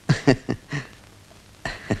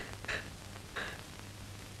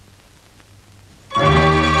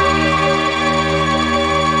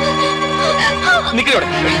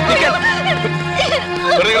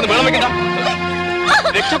 വെള്ളം വെക്കണ്ട.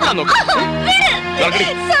 രക്ഷപ്പെടാൻ നോക്ക്. നടക്കടി.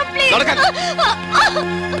 നടക്കാൻ.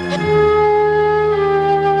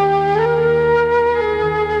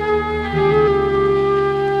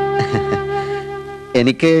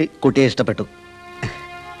 എനിക്ക് കുട്ടിയെ ഇഷ്ടപ്പെട്ടു.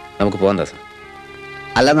 നമുക്ക് പോകാം ദാസ.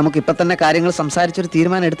 അല്ല, നമുക്ക് ഇപ്പൊ തന്നെ കാര്യങ്ങൾ സംസാരിച്ചൊരു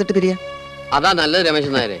തീരുമാനം എടുത്തിട്ട് പിരിയാം. അതാ നല്ലത്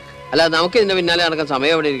രമേശൻ നായരെ. അല്ല, നമുക്ക് ഇതിന്റെ പിന്നാലെ നടക്കാൻ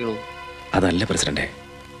സമയം എവിടെ ഇരിക്കണു? അതല്ല പ്രസിഡന്റെ,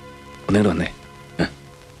 ഒന്നുകൂടെ വന്നേ.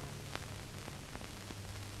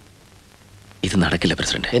 ഇത് നടക്കില്ല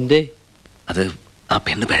പ്രസിഡന്റ്. എന്തേ? അത് ആ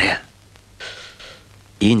പെണ്ണ് പിഴയാ.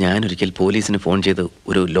 ഞാനൊരിക്കൽ പോലീസിന് ഫോൺ ചെയ്ത്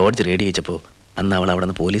ഒരു ലോഡ്ജ് റെഡി അയച്ചപ്പോ അന്ന് അവൾ അവിടെ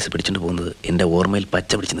നിന്ന് പോലീസ് പിടിച്ചോണ്ട് പോകുന്നത് എന്റെ ഓർമ്മയിൽ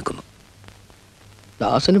പച്ച പിടിച്ച് നിൽക്കുന്നു.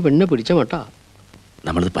 ദാസന് പെണ്ണ് പിടിച്ച മട്ടാ.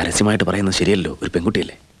 നമ്മളിത് പരസ്യമായിട്ട് പറയുന്നത് ശരിയല്ലോ, ഒരു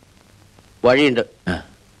പെൺകുട്ടിയല്ലേ. വഴിയുണ്ട്.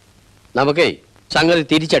 നമുക്കേ സംഗതി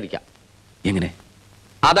തിരിച്ചടിക്കാം. എങ്ങനെ?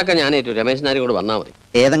 അതൊക്കെ ഞാനേറ്റു. രമേശൻ നായർ കൂടെ വന്നാൽ മതി.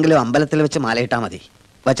 ഏതെങ്കിലും അമ്പലത്തിൽ വെച്ച് മാലയിട്ടാ മതി,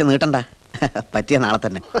 വച്ച് നീട്ടണ്ട. പറ്റിയ നാളെ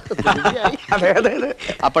തന്നെ.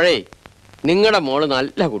 അപ്പോഴേ നിങ്ങളുടെ മോള്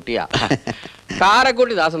നല്ല കുട്ടിയാ.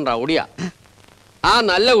 കാരക്കുട്ടി ദാസൻ റൗഡിയാ. ആ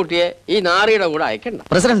നല്ല കുട്ടിയെ ഈ നാറിയുടെ കൂടെ അയക്കണ്ട.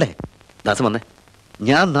 പ്രസിഡന്റ്, ദാസം വന്നേ.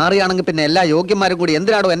 ഞാൻ നാറിയാണെങ്കിൽ പിന്നെ എല്ലാ യോഗ്യന്മാരും കൂടി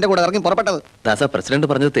എന്തിനാണോ എന്റെ കൂടെ ഇറങ്ങി പുറപ്പെട്ടത്? ദാസ, പ്രസിഡന്റ്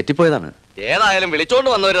പറഞ്ഞത് തെറ്റിപ്പോയതാണ്. ഏതായാലും വിളിച്ചോണ്ട്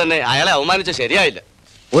വന്നവര് തന്നെ അയാളെ അവമാനിച്ച ശരിയായില്ല.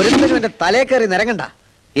 ഒരിക്കലും എന്റെ തലേ കയറി നിരങ്ങണ്ട.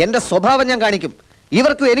 എന്റെ സ്വഭാവം ഞാൻ കാണിക്കും.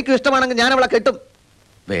 ഇവർക്കും എനിക്കും ഇഷ്ടമാണെങ്കിൽ ഞാൻ അവളെ കെട്ടും.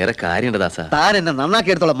 വേറെ കാര്യമുണ്ട് ദാസ. താൻ എന്നെ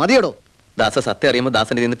നന്നാക്കി എടുത്തോളാം, മതിയോടോ. ദാസ, സത്യം അറിയുമ്പോൾ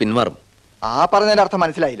ദാസന്റെ നിന്ന് പിന്മാറും. ആ പറഞ്ഞതിന്റെ അർത്ഥം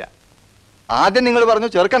മനസ്സിലായില്ല. ആദ്യം നിങ്ങൾ പറഞ്ഞു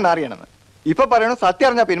ചെറുക്കൻ നാറിയണമെന്ന്, ഇപ്പൊ പറയണു സത്യം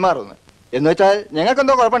അറിഞ്ഞാ പിന്മാറുമെന്ന്. എന്ന് വെച്ചാൽ ഞങ്ങൾക്ക്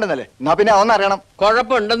എന്തോ കുഴപ്പമുണ്ടെന്നല്ലേ? എന്നാ പിന്നെ അവന്നറിയണം.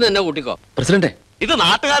 കുഴപ്പമുണ്ടെന്ന് തന്നെ കൂട്ടിക്കോ. പ്രസിഡന്റ്, ഇത്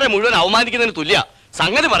നാട്ടുകാരെ മുഴുവൻ അവമാനിക്കുന്നതിന് തുല്യ.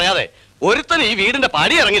 സംഗതി പറയാതെ ഒരുത്തൻ ഈ വീടിന്റെ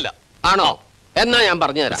പടി ഇറങ്ങില്ല. ആണോ? എന്നാ ഞാൻ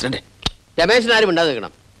പറഞ്ഞു തരാം. രമേശൻ നായർ മിണ്ടാതെ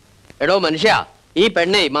നിൽക്കണം. എടോ മനുഷ്യ, ഈ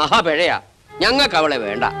പെണ്ണേ മഹാപിഴയാ. ഞങ്ങൾക്ക് അവളെ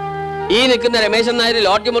വേണ്ട. ഈ നിൽക്കുന്ന രമേശൻ നായർ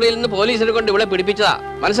ലോഡ്ജ് മുറിയിൽ നിന്ന് പോലീസിനെ കൊണ്ട് ഇവിടെ പിടിപ്പിച്ചതാ.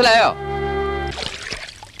 മനസ്സിലായോ?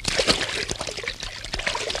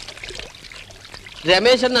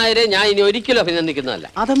 രമേശൻ നായരെ ഞാൻ ഇനി ഒരിക്കലും അഭിനന്ദിക്കുന്നതല്ല.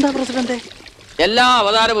 അതെന്താ പ്രസിഡന്റ്? എല്ലാ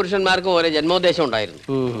അവതാര പുരുഷന്മാർക്കും ഓരോ ജന്മോദ്ദേശം ഉണ്ടായിരുന്നു.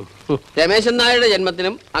 രമേശൻ നായരുടെ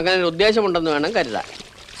ജന്മത്തിനും അങ്ങനെ ഒരു ഉദ്ദേശമുണ്ടെന്ന് വേണം കരുതാൻ.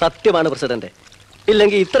 സത്യമാണ് പ്രസിഡന്റ്.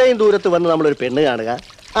 ഇല്ലെങ്കിൽ ഇത്രയും ദൂരത്ത് വന്ന് നമ്മളൊരു പെണ്ണ് കാണുക,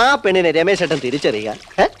 ആ പെണ്ണിനെ രമേശേട്ടൻ തിരിച്ചറിയുക.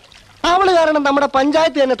 അവള് കാരണം നമ്മുടെ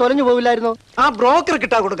പഞ്ചായത്ത് തന്നെ തൊലഞ്ഞു പോവില്ലായിരുന്നോ? ആ ബ്രോക്കർ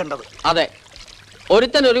കിട്ടാ കൊടുക്കേണ്ടത്. അതെ,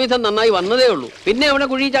 ഒരുത്തൻ ഒരുവിധം നന്നായി വന്നതേ ഉള്ളൂ. പിന്നെ അവനെ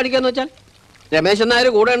കുഴി ചാടിക്കാന്ന് വെച്ചാൽ രമേശൻ നായർ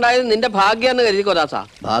കൂടെ ഉണ്ടായത് നിന്റെ ഭാഗ്യാന്ന് കരുതിക്കോ ദാസ.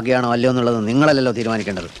 ഭാഗ്യമാണോ അല്ലയോ എന്നുള്ളത് നിങ്ങളല്ലല്ലോ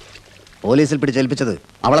തീരുമാനിക്കേണ്ടത്. പോലീസിൽ പിടിച്ചേൽപ്പിച്ചത്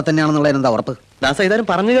അവളെ തന്നെയാണെന്നുള്ളത് എന്താ ഉറപ്പ്? ദാസ, ഇതാരും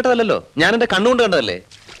പറഞ്ഞു കേട്ടതല്ലോ, ഞാൻ എന്റെ കണ്ണുകൊണ്ട് കണ്ടതല്ലേ.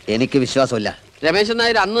 എനിക്ക് വിശ്വാസമില്ല. രമേശൻ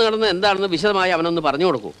നായർ അന്ന് നടന്ന് എന്താണെന്ന് വിശദമായി അവനൊന്ന് പറഞ്ഞു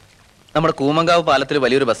കൊടുക്കൂ. നമ്മുടെ കൂമങ്കാവ് പാലത്തിൽ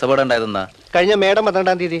വലിയൊരു ബസ് അപകടം ഉണ്ടായതെന്നാ കഴിഞ്ഞ മേടം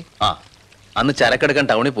 12-ാം തീയതി. അന്ന് ചരക്കെടുക്കാൻ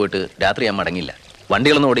ടൗണിൽ പോയിട്ട് രാത്രി ഞാൻ മടങ്ങില്ല.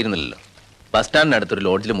 വണ്ടികളൊന്നും ഓടിയിരുന്നില്ലല്ലോ. ബസ് സ്റ്റാൻഡിനടുത്തൊരു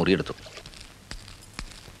ലോഡ്ജിൽ മുറിയെടുത്തു.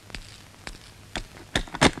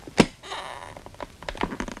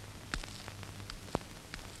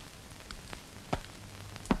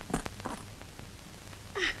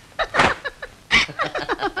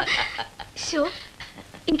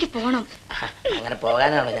 എനിക്ക് പോണം. അങ്ങനെ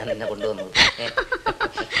പോകാനാണോ ഞാൻ നിന്നെ കൊണ്ടുവന്നത്?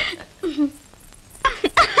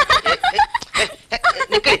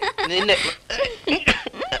 നിന്നെ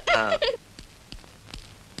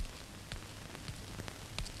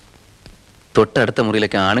തൊട്ടടുത്ത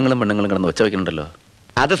മുറിയിലൊക്കെ ആണുങ്ങളും പെണ്ണുങ്ങളും കിടന്ന് ഒച്ച വയ്ക്കുന്നുണ്ടല്ലോ.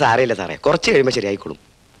 അത് സാരയില്ല സാറേ, കുറച്ച് കഴിയുമ്പോൾ ശരിയായിക്കോളും.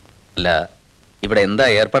 അല്ല, ഇവിടെ എന്താ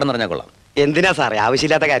ഏർപ്പാടെന്ന് അറിഞ്ഞാൽ കൊള്ളാം. എന്തിനാ സാറേ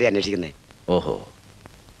ആവശ്യമില്ലാത്ത കാര്യം അന്വേഷിക്കുന്നേ? ഓഹോ,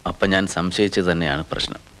 അപ്പൊ ഞാൻ സംശയിച്ചത് തന്നെയാണ്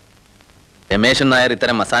പ്രശ്നം. രമേശൻ നായർ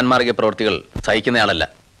ഇത്തരം അസാൻമാർഗിക പ്രവൃത്തികൾ സഹിക്കുന്നയാളല്ല.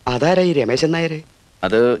 അതാരാ ഈ രമേശൻ നായർ?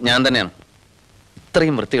 അത് ഞാൻ തന്നെയാണ്.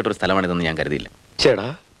 ഇത്രയും വൃത്തികെട്ടൊരു സ്ഥലമാണിതെന്ന് ഞാൻ കരുതിയില്ല. ചേടാ,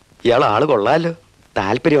 ഇയാൾ ആള് കൊള്ളാലോ.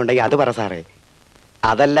 താല്പര്യം ഉണ്ടെങ്കിൽ അത് പറ സാറേ.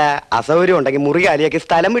 അതല്ല, അസൗകര്യം ഉണ്ടെങ്കിൽ മുറി കാലിയാക്കി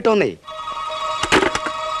സ്ഥലം വിട്ടോന്നേ.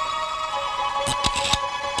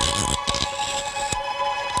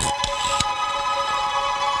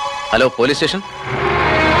 Hello, police station.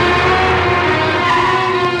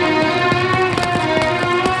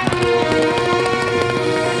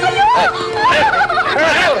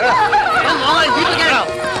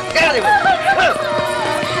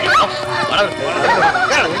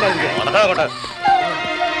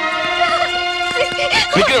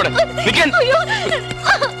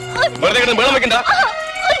 വെറുതെ കിടന്ന് വെള്ളം വെക്കണ്ട.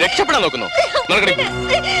 രക്ഷപ്പെടാൻ നോക്കുന്നു.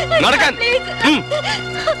 നടക്കാൻ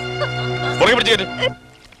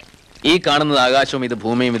ഈ കാണുന്നത് ആകാശവും ഇത്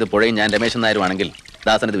ഭൂമിയും ഇത് പുഴയും ഞാൻ രമേശൻ നായരുമാണെങ്കിൽ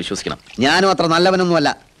ദാസൻ ഇത് വിശ്വസിക്കണം. ഞാനും അത്ര നല്ലവനൊന്നുമല്ല.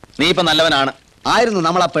 നീ ഇപ്പൊ നല്ലവനാണ്. ആയിരുന്നു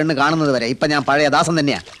നമ്മൾ ആ പെണ്ണ് കാണുന്നത് വരെ. ഇപ്പൊ ഞാൻ പഴയ ദാസൻ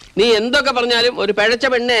തന്നെയാ. നീ എന്തൊക്കെ പറഞ്ഞാലും ഒരു പിഴച്ച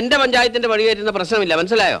പെണ്ണ് എന്റെ പഞ്ചായത്തിന്റെ വഴി കയറ്റുന്ന പ്രശ്നമില്ല.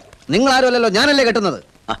 മനസ്സിലായോ? നിങ്ങൾ ആരുമല്ലല്ലോ, ഞാനല്ലേ കെട്ടുന്നത്.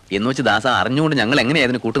 എന്ന് വെച്ച് ദാസ അറിഞ്ഞുകൊണ്ട് ഞങ്ങൾ എങ്ങനെയാ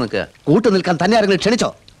അതിന് കൂട്ടു നിൽക്കുക? കൂട്ടു നിൽക്കാൻ തന്നെ ആരെങ്കിലും ക്ഷണിച്ചോ?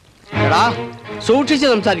 സൂക്ഷിച്ച്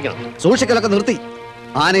സംസാരിക്കണം. സൂക്ഷിക്കലൊക്കെ നിർത്തി.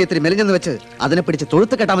 ആനയെ ഇത്തിരി മെലിഞ്ഞെന്ന് വെച്ച് അതിനെ പിടിച്ച്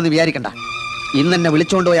തൊഴുത്ത് കെട്ടാമെന്ന് വിചാരിക്കണ്ട. ഇന്നെന്നെ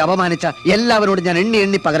വിളിച്ചുകൊണ്ട് പോയി അപമാനിച്ച എല്ലാവരോടും ഞാൻ എണ്ണി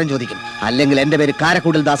എണ്ണി പകരം ചോദിക്കും. അല്ലെങ്കിൽ എന്റെ പേര്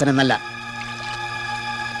കാരക്കൂടിൽ ദാസൻ എന്നല്ല.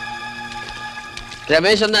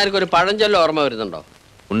 രമേശ് എന്നാർക്ക് ഒരു പഴഞ്ചൊല്ല ഓർമ്മ വരുന്നുണ്ടോ?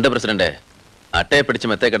 ഉണ്ട് പ്രസിഡന്റ്. അട്ടയെ പിടിച്ച്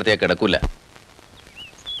മെത്തേ കിടത്തിയാൽ കിടക്കൂല.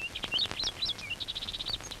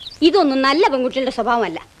 ഇതൊന്നും നല്ല പെൺകുട്ടികളുടെ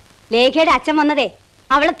സ്വഭാവമല്ല. ലേഖയുടെ അച്ഛൻ വന്നതേ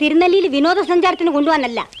അവളെ തിരുനെല്ലിയിൽ വിനോദസഞ്ചാരത്തിന്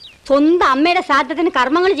കൊണ്ടുപോകാനല്ല, സ്വന്തം അമ്മയുടെ ശ്രാദ്ധത്തിന്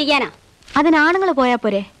കർമ്മങ്ങൾ ചെയ്യാനാ. അതിനാണുങ്ങൾ പോയാ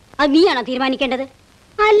പോരെ? അത് നീയാണോ തീരുമാനിക്കേണ്ടത്?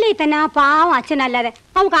 അല്ലേ തന്നെ ആ പാവം അച്ഛനല്ലാതെ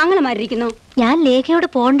അവൾക്ക് അങ്ങനെ മാറിയിരിക്കുന്നു. ഞാൻ ലേഖയോട്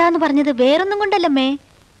പോണ്ടാന്ന് പറഞ്ഞത് വേറൊന്നും കൊണ്ടല്ലമ്മേ.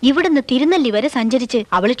 ഇവിടുന്ന് തിരുനെല്ലി വരെ സഞ്ചരിച്ച്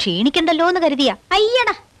അവള് ക്ഷീണിക്കണ്ടല്ലോ എന്ന് കരുതിയാ.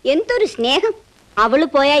 അയ്യടാ, എന്തൊരു സ്നേഹം. അവള്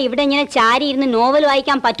പോയാ ഇവിടെ ഇങ്ങനെ ചാരി ഇരുന്ന് നോവൽ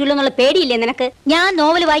വായിക്കാൻ പറ്റൂല്ലോ എന്നുള്ള പേടിയില്ലേ നിനക്ക്? ഞാൻ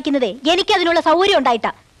നോവൽ വായിക്കുന്നതേ എനിക്ക് അതിനുള്ള സൗകര്യം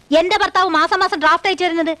ഉണ്ടായിട്ടാ. എന്റെ ഭർത്താവ് മാസം മാസം ഡ്രാഫ്റ്റ് അയച്ചു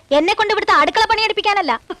തരുന്നത് എന്നെ കൊണ്ട് ഇവിടുത്തെ അടുക്കള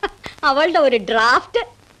പണിയെടുപ്പിക്കാനല്ല. അവളുടെ ഒരു ഡ്രാഫ്റ്റ്.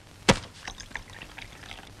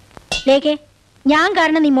 ലേഖേ, ഞാൻ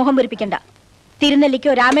കാരണം നീ മോഹം പൊരിപ്പിക്കണ്ട.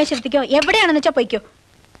 തിരുനെല്ലിക്കോ രാമേശ്വരത്തിക്കോ എവിടെയാണെന്ന് വെച്ചാ പോയിക്കോ.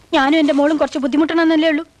 ഞാനും എന്റെ മോളും കുറച്ച് ബുദ്ധിമുട്ടണമെന്നല്ലേ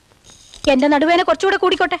ഉള്ളൂ. എന്റെ നടുവേനെ കുറച്ചുകൂടെ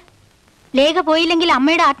കൂടിക്കോട്ടെ. ലേഖ പോയില്ലെങ്കിൽ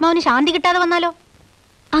അമ്മയുടെ ആത്മാവിന് ശാന്തി കിട്ടാതെ വന്നാലോ?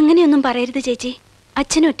 അങ്ങനെയൊന്നും പറയരുത് ചേച്ചി.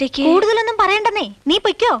 അച്ഛനും ഒറ്റയ്ക്ക്. കൂടുതലൊന്നും പറയണ്ടെന്നേ, നീ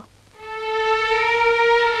പൊയ്ക്കോ.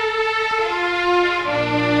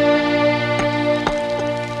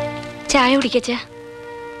 ചായ കുടിക്കച്ച.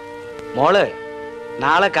 മോള്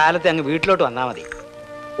നാളെ കാലത്ത് അങ്ങ് വീട്ടിലോട്ട് വന്നാ മതി.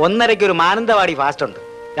 1:30 ഒരു മാനന്തവാടി ഫാസ്റ്റ് ഉണ്ട്.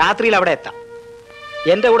 രാത്രിയിൽ അവിടെ എത്താം.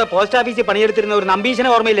 എന്റെ കൂടെ പോസ്റ്റ് ഓഫീസിൽ പണിയെടുത്തിരുന്ന ഒരു നമ്പീശനെ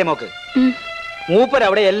ഓർമ്മയില്ലേ മോക്ക്? മൂപ്പർ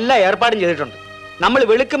അവിടെ എല്ലാ ഏർപ്പാടും ചെയ്തിട്ടുണ്ട്. നമ്മൾ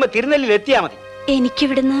വെളുക്കുമ്പോ തിരുനെല്ലിൽ എത്തിയാ മതി.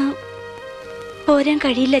 എനിക്കിവിടുന്ന് പോരാൻ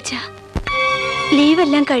കഴിയില്ല അച്ഛാ. ലീവ്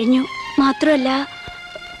എല്ലാം കഴിഞ്ഞു. മാത്രമല്ല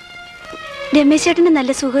രമേശ് ചേട്ടന്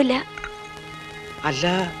നല്ല സുഖമില്ല. അല്ല,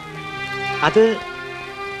 അത്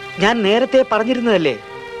ഞാൻ നേരത്തെ പറഞ്ഞിരുന്നതല്ലേ.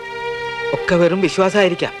 ഒക്കെ വെറും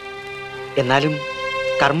വിശ്വാസമായിരിക്കാം. എന്നാലും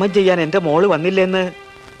കർമ്മം ചെയ്യാൻ എന്റെ മോള് വന്നില്ലെന്ന്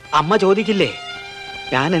അമ്മ ചോദിക്കില്ലേ?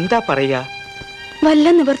 ഞാൻ എന്താ പറയാ? വല്ല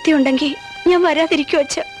നിവൃത്തിയുണ്ടെങ്കിൽ ഞാൻ വരാതിരിക്കും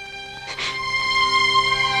അച്ഛ.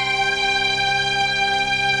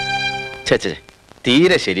 ചേച്ചേ,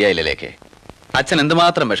 തീരെ ശരിയായില്ലേക്കേ. അച്ഛൻ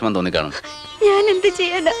എന്തുമാത്രം വിഷമം തോന്നിക്കാണും. ഞാൻ എന്ത്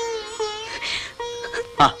ചെയ്യാനാ?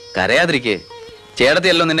 ആ, കരയാതിരിക്കേ.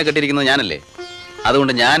 ചേട്ടത്തിയല്ലോ നിന്നെ കെട്ടിയിരിക്കുന്നത് ഞാനല്ലേ.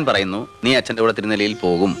 അതുകൊണ്ട് ഞാൻ പറയുന്നു, നീ അച്ഛൻ്റെ കൂടെ തിരുനെല്ലിയിൽ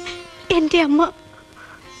പോകും. എന്റെ അമ്മ,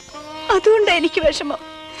 അതുകൊണ്ടാ എനിക്ക് വിഷമം.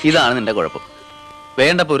 ഇതാണ് നിന്റെ കുഴപ്പം.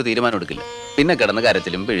 വേണ്ടപ്പോ ഒരു തീരുമാനം എടുക്കില്ല. പിന്നെ കിടന്ന്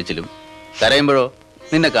കരച്ചിലും പിഴിച്ചിലും. കരയുമ്പോഴോ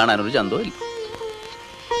നിന്നെ കാണാനൊരു ചന്തവും ഇല്ല.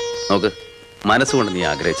 നോക്ക്, മനസ്സുകൊണ്ട് നീ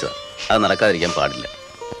ആഗ്രഹിച്ചതാ. അത് നടക്കാതിരിക്കാൻ പാടില്ല.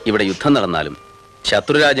 ഇവിടെ യുദ്ധം നടന്നാലും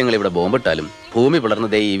ശത്രുരാജ്യങ്ങൾ ഇവിടെ ബോംബിട്ടാലും ഭൂമി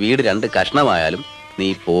പിളർന്നതേ ഈ വീട് 2 കഷ്ണമായാലും നീ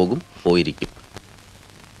പോകും, പോയിരിക്കും.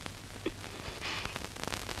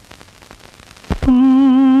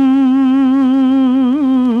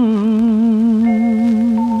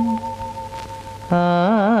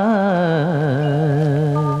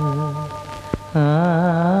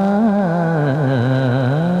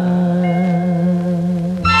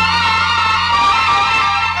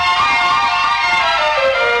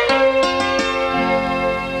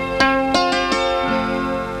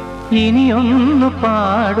 ഇനിയൊന്നു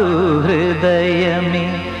പാടൂ ഹൃദയമേ,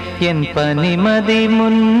 എൻ പനിമതി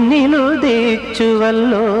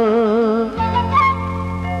മുന്നിലുദിച്ചുവല്ലോ.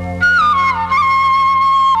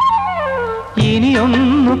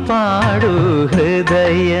 ഇനിയൊന്നു പാടൂ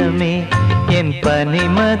ഹൃദയമേ, എൻ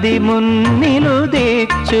പനിമതി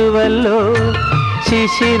മുന്നിലുദിച്ചുവല്ലോ.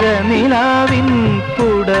 ശിശിര നിലാവിൻ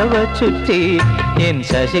പുടവ ചുറ്റി എൻ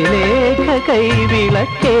ശശിലേഖ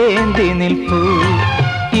കൈവിളക്കേന്തി നിൽപ്പൂ.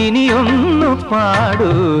 ഇനിയൊന്നു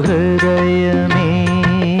പാടൂ ഹൃദയമേ.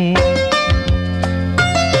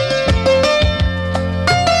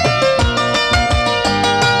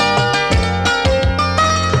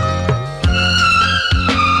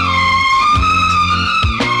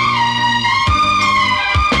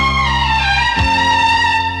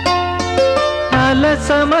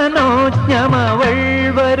 അലസമനോജ്ഞമവൾ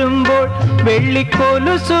വരുമ്പോൾ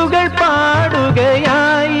വെള്ളിക്കൊലുസുകൾ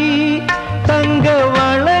പാടുകയായി,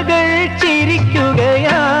 തങ്കവളകൾ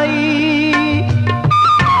ചിരിക്കുകയായി.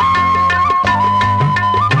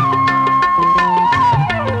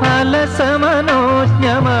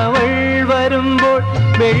 അലസമനോജ്ഞമവൾ വരുമ്പോൾ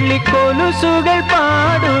വെള്ളിക്കൊലുസുകൾ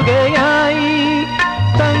പാടുകയായി,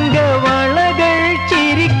 തങ്കവളകൾ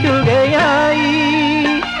ചിരിക്കുകയായി.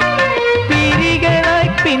 പിരികളായി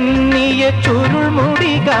പിന്നിയ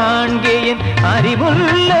ചുരുൾമുടി കാണുകയും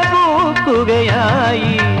അരിമുല്ല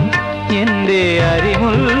പൂക്കുകയായി, എന്റെ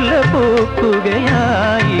അരിമുല്ല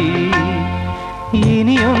പൂക്കുകയായി.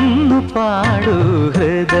 ഇനിയൊന്നു പാടൂ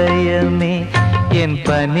ഹൃദയമേ, എൻ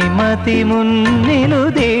പനിമതി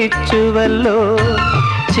മുന്നിലുദിച്ചുവല്ലോ.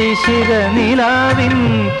 ശിശിര നിലാവിൻ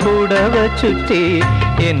പുടവ ചുറ്റി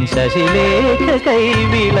എൻ ശശിലേഖ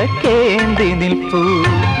കൈവിളക്കേന്തി നിൽപ്പൂ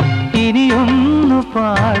ഇനിയൊന്നു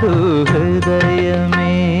പാടൂ ഹൃദയമേ.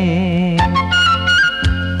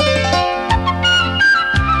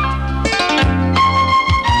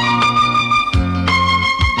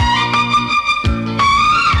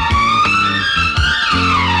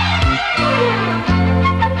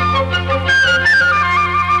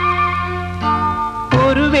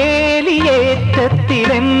 ഒരു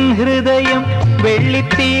വേലിയേറ്റത്തിലൻ ഹൃദയം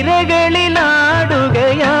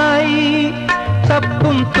വെള്ളിത്തിരകളിലാടുകയായി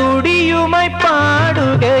തപ്പും തുടിയുമായി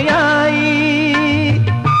പാടുകയായി.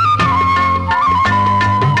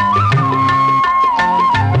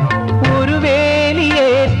 ഒരു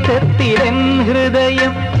വേലിയേറ്റത്തിലൻ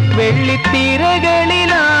ഹൃദയം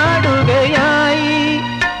വെള്ളിത്തിരകളിലാടുകയായി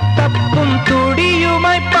തപ്പും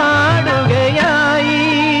തുടിയുമായി പാടുകയായി.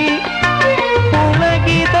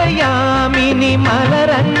 പുളകിതയാമിനി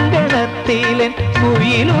മലരങ്കണത്തിലൻ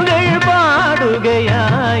കുയിലുകൾ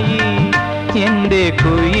പാടുകയായി എന്റെ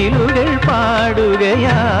കുയിലുകൾ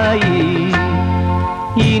പാടുകയായി.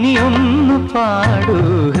 ഇനിയൊന്നു പാടൂ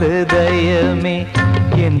ഹൃദയമേ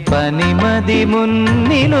എൻ പനിമതി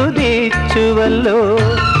മുന്നിലുദിച്ചുവല്ലോ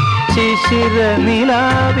ശിശിര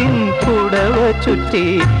നിലാവിൻ പുടവ ചുറ്റി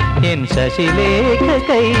എൻ ശശിലേഖ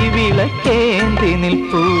കൈവിളക്കേന്തി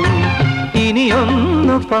നിൽപ്പൂ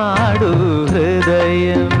ഇനിയൊന്നു പാടൂ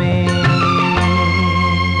ഹൃദയമേ.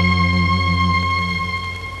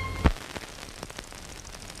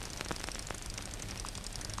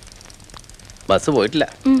 ബസ് പോയിട്ടില്ല.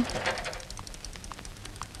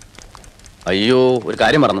 അയ്യോ, ഒരു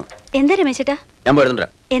കാര്യം മറന്നു. എന്താ രമേശേട്ടാ? ഞാൻ പോയിരുന്നുണ്ടാ.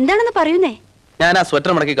 എന്താണെന്ന് പറയുന്നേ? ഞാൻ ആ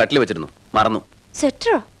സ്വെറ്റർ മടക്കി കട്ടിൽ വെച്ചിരുന്നു, മറന്നു.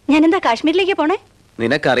 സ്വെറ്ററോ? ഞാൻ എന്താ കാശ്മീരിലേക്ക് പോണേ?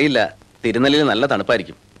 നിനക്കറിയില്ല, തിരുനെല്ലിയിൽ നല്ല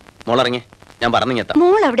തണുപ്പായിരിക്കും. മോളിറങ്ങി, ഞാൻ പറഞ്ഞെത്താം.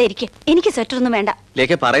 മോൾ അവിടെ ഇരിക്കും, എനിക്ക് സ്വെറ്റർ ഒന്നും വേണ്ട.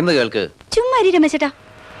 ലേക്ക് പറയുന്നത് കേൾക്ക്. ചുമ്മാ രമേശേട്ടാ.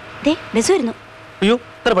 ദേ ബസ് വരുന്നു. അയ്യോ,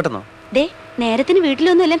 ഇത്ര പെട്ടെന്നോ? ദേ നേരത്തിന്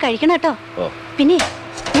വീട്ടിലൊന്നും എല്ലാം കഴിക്കണം കേട്ടോ. ഓ പിന്നെ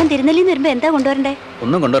ഞാൻ തിരുനെല്ലിന്ന് വരുമ്പോ എന്താ കൊണ്ടുവരണ്ടേ?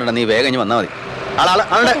 ഒന്നും കൊണ്ടുവരണ്ട, നീ വേഗം വന്നാ മതി.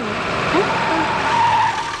 ആളുടെ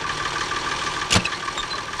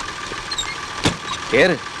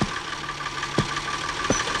കേറ്.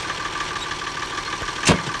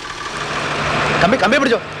 കമ്പി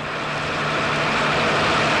പിടിച്ചോ.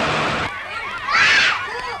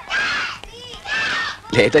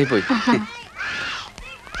 ലേറ്റായി പോയി.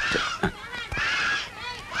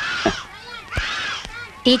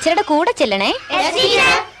 ടീച്ചറുടെ കൂടെ ചെല്ലണേ.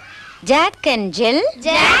 Jack and Jal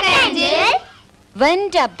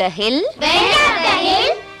went up the hill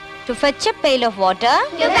to fetch a pail of water.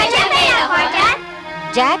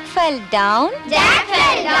 Jack fell down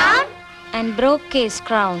and broke his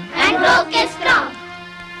crown.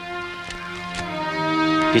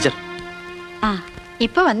 Teacher, ആ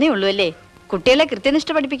ഇപ്പൊ വന്നേ ഉള്ളൂ അല്ലേ? കുട്ടികളെ കൃത്യനിഷ്ഠ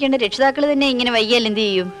പഠിപ്പിക്കേണ്ട രക്ഷിതാക്കൾ തന്നെ ഇങ്ങനെ വൈകിയാൽ എന്ത്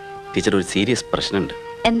ചെയ്യും? ടീച്ചർ, ഒരു സീരിയസ് പ്രശ്നമുണ്ട്.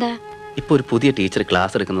 എന്താ? ഇപ്പൊ ഒരു പുതിയ ടീച്ചർ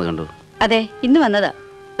ക്ലാസ് എടുക്കുന്നത് കണ്ടു. അതെ, ഇന്ന് വന്നതാ.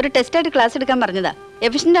 ഒരു ടെസ്റ്റായിട്ട് ക്ലാസ് എടുക്കാൻ പറഞ്ഞതാ.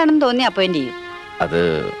 എഫിഷ്യന്റ് ആണെന്ന് തോന്നി അപ്പോയിന്റ് ചെയ്യും.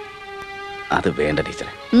 അത് വേണ്ട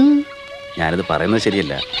ടീച്ചറെ. ഞാനിത് പറയുന്നത്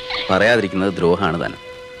ശരിയല്ല, പറയാതിരിക്കുന്നത് ദ്രോഹമാണ് താൻ.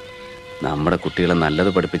 നമ്മുടെ കുട്ടികളെ നല്ലത്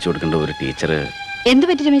പഠിപ്പിച്ചു കൊടുക്കേണ്ട ഒരു ടീച്ചർ. എന്ത്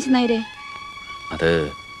പറ്റി രമേശൻ നായരെ? അത്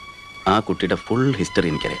ആ കുട്ടിയുടെ ഫുൾ ഹിസ്റ്ററി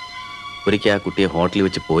എനിക്കറിയാം. ഒരിക്കൽ ആ കുട്ടിയെ ഹോട്ടലിൽ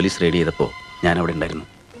വെച്ച് പോലീസ് റെയ്ഡ് ചെയ്തപ്പോൾ ഞാൻ അവിടെ ഉണ്ടായിരുന്നു.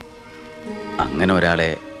 അങ്ങനെ ഒരാളെ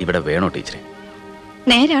ഇവിടെ വേണോ ടീച്ചറെ?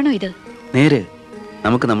 നേരാണോ ഇത്? നേര്.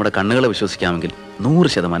 നമുക്ക് നമ്മുടെ കണ്ണുകളെ വിശ്വസിക്കാമെങ്കിൽ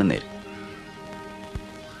 100% നേര്.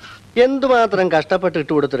 എന്തുമാത്രം കഷ്ടപ്പെട്ട്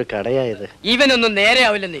ഇട്ട് കൊടുത്തൊരു കടയായത്. ഇവനൊന്നും നേരെ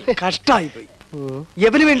ആവില്ലെന്നേ. കഷ്ടായി പോയി.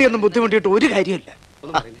 എവന് വേണ്ടിയൊന്നും ബുദ്ധിമുട്ടിയിട്ട് ഒരു കാര്യമില്ല.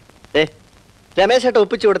 രമേശേട്ട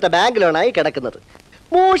ഒപ്പിച്ചു കൊടുത്ത ബാങ്ക് ലോണായി കിടക്കുന്നത്.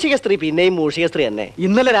 മൂഷിക സ്ത്രീ പിന്നെയും മൂഷിക സ്ത്രീ തന്നെ.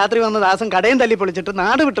 ഇന്നലെ രാത്രി വന്ന ദാസം കടയും തല്ലി പൊളിച്ചിട്ട്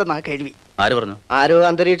നാട് വിട്ടെന്നാ കഴിവി. ആര് പറഞ്ഞു? ആരോ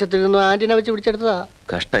അന്തരീക്ഷത്തിൽ നിന്നും ആന്റിനെ വെച്ച് പിടിച്ചെടുത്തതാ.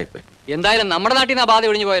 കഷ്ടായിപ്പോയി. എന്തായാലും നമ്മുടെ നാട്ടിൽ നിന്ന് ആ ബാധ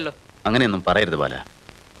ഒഴിഞ്ഞു പോയല്ലോ. അങ്ങനെയൊന്നും പറയരുത് ബാല.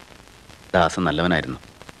 ദാസൻ നല്ലവനായിരുന്നു.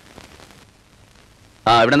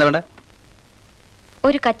 ഇവിടെ എന്താ വേണ്ട?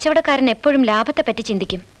 ഒരു കച്ചവടക്കാരൻ എപ്പോഴും ലാഭത്തെ പറ്റി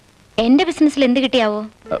ചിന്തിക്കും. എന്റെ ബിസിനസ്സിൽ എന്ത് കിട്ടിയാവോ?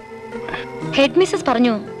 ഹെഡ് മിസ്സസ്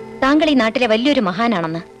പറഞ്ഞു താങ്കൾ ഈ നാട്ടിലെ വലിയൊരു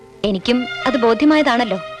മഹാനാണെന്ന്. എനിക്കും അത്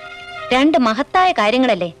ബോധ്യമായതാണല്ലോ. 2 മഹത്തായ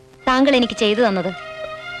കാര്യങ്ങളല്ലേ താങ്കൾ എനിക്ക് ചെയ്തു തന്നത്.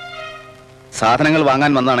 സാധനങ്ങൾ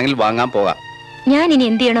വാങ്ങാൻ വന്നാണെങ്കിൽ വാങ്ങാൻ പോകാം. ഞാൻ ഇനി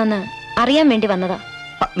എന്ത് ചെയ്യണമെന്ന് അറിയാൻ വേണ്ടി വന്നതാ.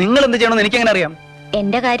 നിങ്ങൾ എന്ത് ചെയ്യണമെന്ന് എനിക്ക് എങ്ങനെ അറിയാം?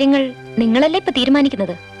 എന്റെ കാര്യങ്ങൾ നിങ്ങളല്ലേ ഇപ്പൊ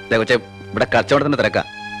തീരുമാനിക്കുന്നത്. ഇവിടെ കച്ചവടത്തിന്റെ തിരക്കാ.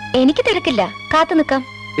 എനിക്ക് തിരക്കില്ല, കാത്തു നിൽക്കാം.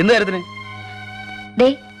 എന്ത് കാര്യത്തിന്? ദേ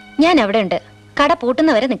ഞാൻ അവിടെ ഉണ്ട്, കട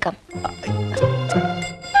പൂട്ടുന്നവരെ നിൽക്കാം.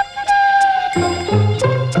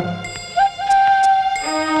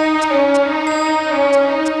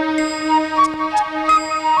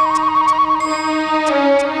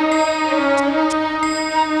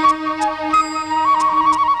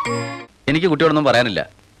 എനിക്ക് കുട്ടിയോടൊന്നും പറയാനില്ല.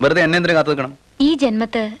 വെറുതെ എന്നെ എന്തിനു കാത്തു നിൽക്കണം? ഈ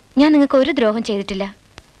ജന്മത്ത് ഞാൻ നിങ്ങൾക്ക് ഒരു ദ്രോഹം ചെയ്തിട്ടില്ല.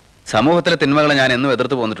 സമൂഹത്തിലെ തിന്മകളെ ഞാൻ എന്നും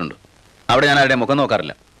എതിർത്ത് പോന്നിട്ടുണ്ട്. അവിടെ ഞാൻ ആരുടെ മുഖം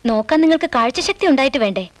നോക്കാറില്ല. നോക്കാൻ നിങ്ങൾക്ക് കാഴ്ചശക്തി ഉണ്ടായിട്ട്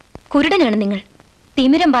വേണ്ടേ? കുരുടനാണ് നിങ്ങൾ.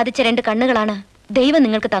 തിമിരം ബാധിച്ച 2 കണ്ണുകളാണ് ദൈവം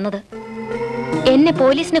നിങ്ങൾക്ക് തന്നത്. എന്നെ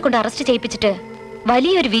പോലീസിനെ കൊണ്ട് അറസ്റ്റ് ചെയ്യിപ്പിച്ചിട്ട്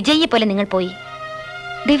വലിയൊരു വിജയിയെ പോലെ നിങ്ങൾ പോയി.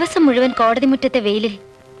 ദിവസം മുഴുവൻ കോടതി മുറ്റത്തെ വെയിലിൽ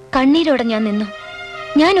കണ്ണീരോടെ ഞാൻ നിന്നു.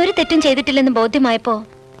 ഞാൻ ഒരു തെറ്റും ചെയ്തിട്ടില്ലെന്ന് ബോധ്യമായപ്പോ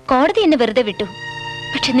കോടതി എന്നെ വെറുതെ വിട്ടു.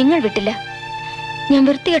 പക്ഷെ നിങ്ങൾ വിട്ടില്ല. ഞാൻ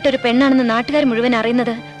വൃത്തികെട്ടൊരു പെണ്ണാണെന്ന് നാട്ടുകാർ മുഴുവൻ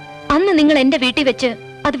അറിയുന്നത് അന്ന് നിങ്ങൾ എന്റെ വീട്ടിൽ വെച്ച്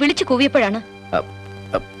അത് വിളിച്ചു കൂവിയപ്പോഴാണ്.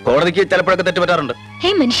 കോടതിക്ക് ചിലപ്പോഴൊക്കെ തെറ്റുപറ്റാറുണ്ട്. ഹേ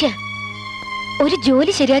മനുഷ്യ, ഒരു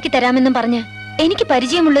ജോലി ശരിയാക്കി തരാമെന്നും പറഞ്ഞ് എനിക്ക്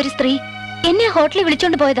പരിചയമുള്ള ഒരു സ്ത്രീ എന്നെ ഹോട്ടലിൽ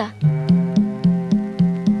വിളിച്ചോണ്ട് പോയതാ.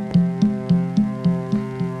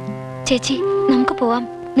 ചേച്ചി, നമുക്ക് പോവാം.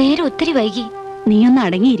 നേരെ ഒത്തിരി വൈകി. നീ ഒന്ന്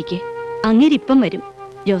അടങ്ങിയിരിക്കെ. അങ്ങേരിപ്പം വരും.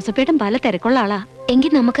 ജോസഫേട്ടൻ പല തിരക്കുള്ള ആളാ.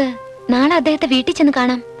 എങ്കിൽ നമുക്ക് നാളെ അദ്ദേഹത്തെ വീട്ടിൽ ചെന്ന്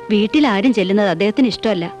കാണാം. വീട്ടിൽ ആരും ചെല്ലുന്നത് അദ്ദേഹത്തിന്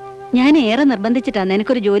ഇഷ്ടമല്ല. ഞാൻ ഏറെ നിർബന്ധിച്ചിട്ടാ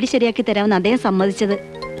നിനക്കൊരു ജോലി ശരിയാക്കി തരാമെന്ന് അദ്ദേഹം സമ്മതിച്ചത്.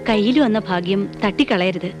 കയ്യിൽ വന്ന ഭാഗ്യം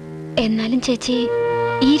തട്ടിക്കളയരുത്. എന്നാലും ചേച്ചി,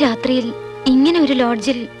 ഈ രാത്രിയിൽ ഇങ്ങനെ ഒരു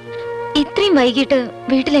ലോഡ്ജിൽ ഇത്രയും വൈകിട്ട്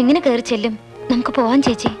വീട്ടിൽ എങ്ങനെ കയറി ചെല്ലും? നമുക്ക് പോവാൻ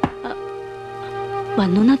ചേച്ചി.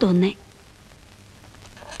 വന്നു തോന്നേ.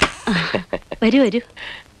 വരൂ വരൂ.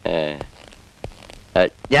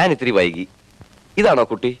 ഞാൻ ഇത്തിരി വൈകി. ഇതാണോ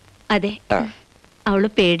കുട്ടി? അതെ. അവള്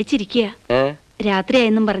പേടിച്ചിരിക്കുക.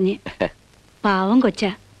 രാത്രിയായെന്നും പറഞ്ഞ്. പാവം കൊച്ച.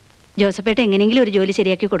 ജോസഫേട്ട എങ്ങനെയെങ്കിലും ഒരു ജോലി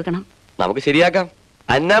ശരിയാക്കി കൊടുക്കണം. നമുക്ക് ശരിയാക്കാം.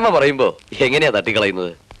 അന്നാമ്മ പറയുമ്പോ എങ്ങനെയാ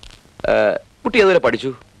തട്ടിക്കളയുന്നത്? കുട്ടി അതുവരെ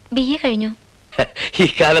പഠിച്ചു? BA കഴിഞ്ഞു. ഈ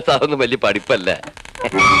കാലത്ത് അതൊന്നും വലിയ പഠിപ്പല്ല.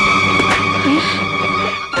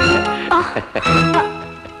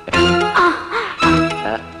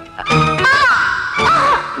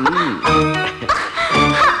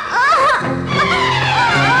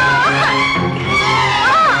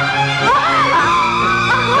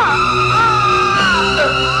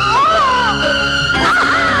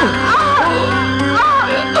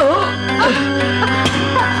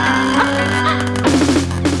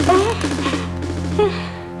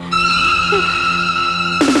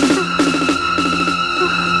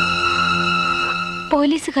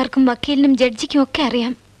 പോലീസുകാർക്കും വക്കീലിനും ജഡ്ജിക്കും ഒക്കെ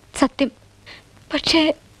അറിയാം സത്യം. പക്ഷേ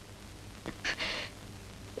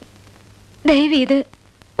ദയവേത്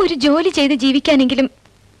ഒരു ജോലി ചെയ്ത് ജീവിക്കാനെങ്കിലും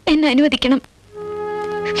എന്നെ അനുവദിക്കണം.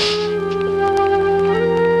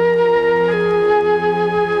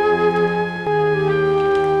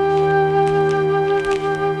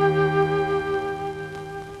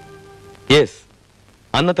 യെസ്,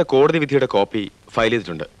 അന്നത്തെ കോടതി വിധിയുടെ കോപ്പി ഫയൽ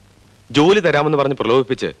ചെയ്തിട്ടുണ്ട്. ജോലി തരാമെന്ന് പറഞ്ഞ്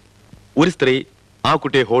പ്രലോഭിപ്പിച്ച് ഒരു സ്ത്രീ ആ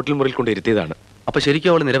കുട്ടിയെ ഹോട്ടൽ മുറിയിൽ കൊണ്ട് ഇരുത്തിയതാണ്. അപ്പൊ ശരിക്കും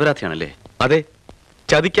അവൾ നിരപരാധിയാണല്ലേ? അതെ,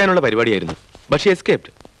 ചതിക്കാനുള്ള പരിപാടിയായിരുന്നു. പക്ഷേ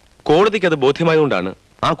എസ്കേപ്ഡ്. കോടതിക്ക് അത് ബോധ്യമായതുകൊണ്ടാണ്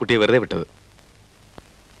ആ കുട്ടിയെ വെറുതെ വിട്ടത്.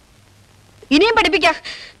 ഇനിയും പഠിപ്പിക്കാം.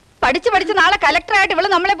 പഠിച്ച് പഠിച്ച് നാളെ കലക്ടറായിട്ട് ഇവള്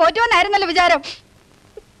നമ്മളെ പോറ്റുമെന്നായിരുന്നല്ലോ വിചാരം.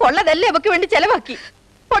 ഉള്ളതല്ലേ അവക്ക് വേണ്ടി ചെലവാക്കി.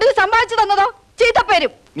 ഒടുവിൽ സമ്പാദിച്ചു തന്നതോ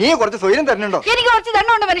ചീത്തപ്പേരും. നീ കുറച്ച് സ്വയം തരണുണ്ടോ? എനിക്ക് കുറച്ച്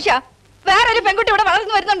തണ്ണുണ്ട് മനുഷ്യ. വേറൊരു പെൺകുട്ടി ഇവിടെ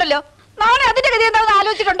വളർന്നു വരുന്നുണ്ടല്ലോ. നാളെ അതിന്റെ ഗതി എന്താണെന്ന്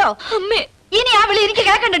ആലോചിച്ചിട്ടുണ്ടോ? അമ്മേ, ഇനി ആ വിളി എനിക്ക്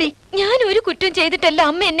കേൾക്കണ്ടടി. ഞാൻ ഒരു കുറ്റം ചെയ്തിട്ടല്ല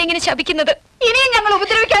അമ്മ എന്നെ ഇങ്ങനെ ശപിക്കുന്നത്. ഇനിയും ഞങ്ങൾ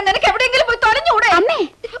ഉപദ്രവിക്കാൻ നിനക്ക് എവിടെയെങ്കിലും പോയി തൊലഞ്ഞൂടെ? അമ്മേ,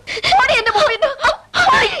 ഓടി എന്റെ മുമ്പിൽ നിന്ന്.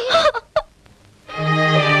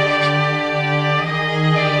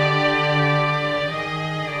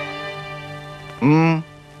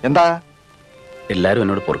 എന്താ? എല്ലാരും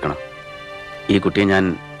എന്നോട് പൊറുക്കണം. ഈ കുട്ടിയെ ഞാൻ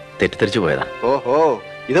തെറ്റിദ്ധരിച്ചു പോയതാ. ഓഹോ,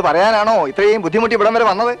 ഇത് പറയാനാണോ ഇത്രയും ബുദ്ധിമുട്ടി ഇവിടം വരെ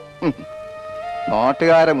വന്നത്?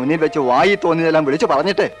 നാട്ടുകാരെ മുന്നിൽ വെച്ച് വായി തോന്നിയതെല്ലാം വിളിച്ചു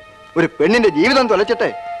പറഞ്ഞിട്ട് ഒരു പെണ്ണിന്റെ ജീവിതം തുലച്ചിട്ട്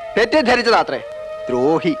തെറ്റിദ്ധരിച്ചതാത്രേ.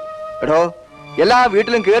 ദ്രോഹി. എടോ, എല്ലാ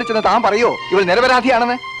വീട്ടിലും കയറി ചെന്ന് താൻ പറയോ ഇവൾ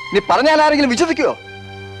നിരപരാധിയാണെന്ന്? നീ പറഞ്ഞാൽ ആരെങ്കിലും വിശ്വസിക്കുവോ?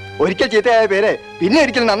 ഒരിക്കൽ ചീത്തയായ പേര് പിന്നെ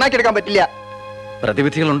ഒരിക്കലും നന്നാക്കി എടുക്കാൻ പറ്റില്ല.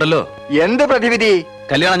 പ്രതിവിധികളുണ്ടല്ലോ. എന്ത് പ്രതിവിധി?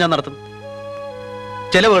 കല്യാണം ഞാൻ നടത്തും.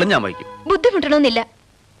 ചെലവുകളും ഞാൻ വഹിക്കും. ബുദ്ധിമുട്ടണമെന്നില്ല.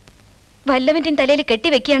 വല്ലവന്റെ തലയിൽ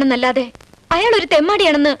കെട്ടിവെക്കുകയാണെന്നല്ലാതെ അയാൾ ഒരു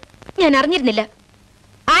തെമ്മാടിയാണെന്ന് ഞാൻ അറിഞ്ഞിരുന്നില്ല.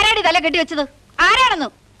 ആരാടി തല കെട്ടിവെച്ചത്? ആരാണെന്ന്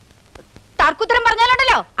തർക്കുത്തരം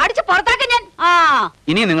പറഞ്ഞാലുണ്ടല്ലോ അടിച്ച് പുറത്താക്കാൻ ഞാൻ.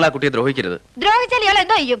 ഇനി നിങ്ങൾ ആ കുട്ടിയെ ദ്രോഹിക്കരുത്. ദ്രോഹിച്ചാൽ ഇയാൾ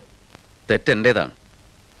എന്തോ ചെയ്യും? തെറ്റെന്റേതാണ്.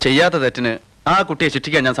 ചെയ്യാത്ത തെറ്റിന് ആ കുട്ടിയെ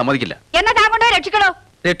ശിക്ഷിക്കാൻ ഞാൻ സമ്മതിക്കില്ല. എന്നാ താൻ കൊണ്ടുപോയി രക്ഷിക്കണോ?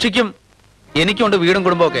 രക്ഷിക്കും. എനിക്കുണ്ട് വീടും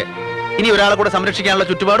കുടുംബമൊക്കെ. ഇനി ഒരാളെ കൂടെ സംരക്ഷിക്കാനുള്ള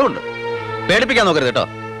ചുറ്റുപാടും ഉണ്ട്. പേടിപ്പിക്കാൻ നോക്കരുത് കേട്ടോ.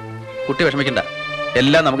 കുട്ടി വിഷമിക്കണ്ട.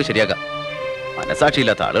 എല്ലാം നമുക്ക് ശരിയാക്കാം.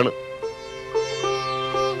 മനസാക്ഷിയില്ലാത്ത ആളുകൾ.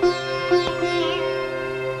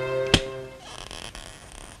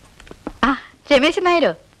 രമേശൻ നായരോ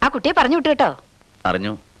ആ കുട്ടിയെ പറഞ്ഞു വിട്ടു കേട്ടോ.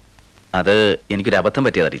 അറിഞ്ഞു. അത് എനിക്കൊരു അബദ്ധം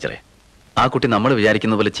പറ്റിയതാ ടീച്ചറെ. ആ കുട്ടി നമ്മൾ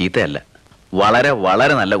വിചാരിക്കുന്ന പോലെ ചീത്തയല്ല. വളരെ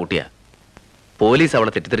വളരെ നല്ല കുട്ടിയാ. പോലീസ്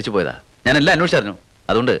അവളെ തെറ്റിദ്ധരിച്ചു പോയതാ. ഞാൻ എല്ലാം അന്വേഷിച്ചറിഞ്ഞു.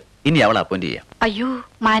 അതുകൊണ്ട് ഇനി അവളെ അപ്പോയിന്റ് ചെയ്യാം. അയ്യോ,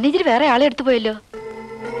 മാനേജർ വേറെ ആളെ എടുത്തു പോയല്ലോ.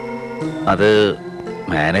 അത്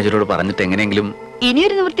മാനേജരോട് പറഞ്ഞിട്ട് എങ്ങനെയെങ്കിലും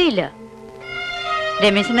ഇനിയൊരു നിവൃത്തിയില്ല.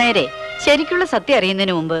 രമേശൻ നായരെ, ശരിക്കുള്ള സത്യം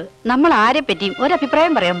അറിയുന്നതിന് മുമ്പ് നമ്മൾ ആരെ പറ്റിയും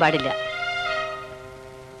ഒരഭിപ്രായം പറയാൻ പാടില്ല.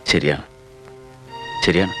 ശരിയാണ്,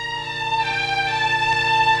 ശരിയാണ്.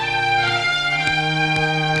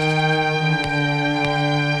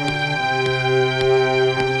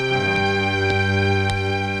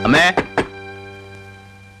 അമ്മേ,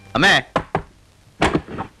 അമ്മേ,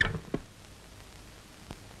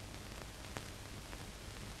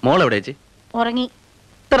 മോൾ എവിടെ ചേച്ചി? ഉറങ്ങി.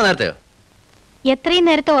 ഇത്ര നേരത്തെയോ? എത്രയും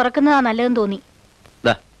നേരത്തെ ഉറക്കുന്നതാ നല്ലതെന്ന് തോന്നി.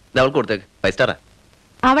 അവൾക്ക് കൊടുത്തേക്ക്. 5 സ്റ്റാറാ.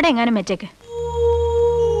 അവിടെ എങ്ങാനും വെച്ചേക്ക്.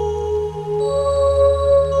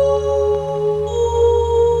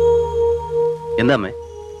 എന്താ അമ്മേ,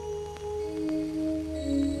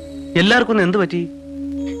 എല്ലാവർക്കും ഒന്ന് എന്ത് പറ്റി?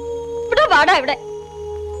 ഇവിടെ വാടാ. ഇവിടെ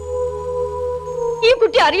ഈ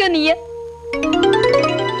കുട്ടി അറിയോ നീ?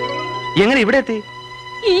 എങ്ങനെ ഇവിടെ എത്തി?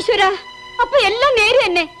 ഈശ്വര, അപ്പൊ എല്ലാം നേരെ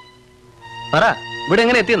തന്നെ. പറ, ഇവിടെ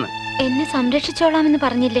എങ്ങനെ എത്തിയെന്ന്. എന്നെ സംരക്ഷിച്ചോളാമെന്ന്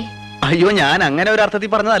പറഞ്ഞില്ലേ? അയ്യോ, ഞാൻ അങ്ങനെ ഒരു അർത്ഥത്തിൽ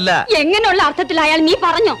പറഞ്ഞതല്ല. എങ്ങനെയുള്ള അർത്ഥത്തിലായാൽ നീ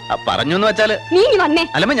പറഞ്ഞോ? പറഞ്ഞു എന്ന് വെച്ചാല് നീ വന്നേ.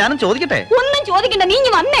 അല്ലമ്മ, ഞാനും ചോദിക്കട്ടെ? ഒന്നും ചോദിക്കണ്ട, നീ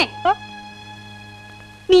വന്നേ.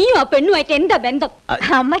 നീയും ആ പെണ്ണുമായിട്ട് എന്താ ബന്ധം?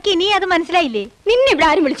 അമ്മക്ക് ഇനി അത് മനസ്സിലായില്ലേ? നിന്നെ ഇവിടെ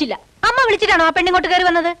ആരും വിളിച്ചില്ല. അമ്മ വിളിച്ചിട്ടാണോ ആ പെണ്ണിങ്ങോട്ട് കയറി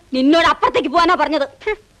വന്നത്? നിന്നോട് അപ്പുറത്തേക്ക് പോകാനാ പറഞ്ഞത്.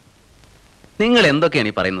 നിങ്ങൾ എന്തൊക്കെയാണ്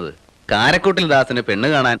ഈ പറയുന്നത്? കാരക്കൂട്ടിൽ ദാസിന് പെണ്ണ്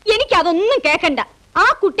കാണാൻ. എനിക്കതൊന്നും കേക്കണ്ട. ആ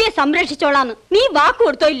കുട്ടിയെ സംരക്ഷിച്ചോളാന്ന് നീ വാക്ക്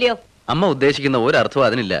കൊടുത്തോ ഇല്ലയോ? അമ്മ ഉദ്ദേശിക്കുന്ന ഒരർത്ഥവും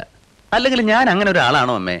അതിനില്ല. അല്ലെങ്കിൽ ഞാൻ അങ്ങനെ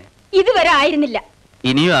ഒരാളാണോ അമ്മേ? ഇതുവരെ ആയിരുന്നില്ല,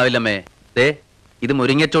 ഇനിയും ആവില്ലമ്മേ. ദേ, ഇത്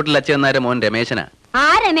മുരിങ്ങച്ചോട്ടിൽ അച്ഛനായ മോൻ രമേശനാ. ആ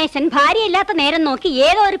രമേശൻ ഭാര്യയില്ലാത്ത നേരം നോക്കി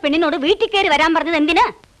ഏതോ ഒരു പെണ്ണിനോട് വീട്ടിൽ കയറി വരാൻ പറഞ്ഞത് എന്തിനാ?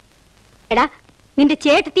 എടാ, നിന്റെ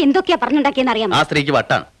ചേട്ടത്തി എന്തൊക്കെയാ പറഞ്ഞുണ്ടാക്കിയെന്ന് അറിയാം. ആ സ്ത്രീക്ക്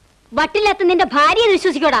വട്ടാണ്. വട്ടില്ലാത്ത നിന്റെ ഭാര്യയെ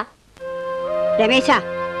വിശ്വസിക്കോടാ. രമേശ,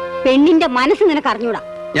 പെണ്ണിന്റെ മനസ്സ് നിനക്ക് അറിഞ്ഞൂടാ.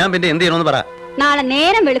 ഞാൻ പിന്നെ എന്ത് ചെയ്യണമെന്ന് പറ. നാളെ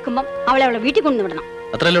നേരം വെളുക്കുമ്പം അവളെ വീട്ടിൽ കൊണ്ടുവിടണം.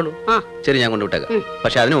 അത്രയല്ലേ ഉള്ളൂ? ശരി, ഞാൻ കൊണ്ടുവിട്ടേക്കാം.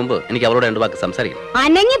 പക്ഷെ അതിനു മുമ്പ് എനിക്ക് അവളോട് 2 വാക്ക് സംസാരിക്കണം.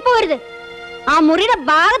 അനങ്ങിപ്പോരുത്. ആ മുറിയുടെ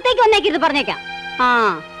ഭാഗത്തേക്ക് വന്നേക്കരുത്, പറഞ്ഞേക്കാം. ആ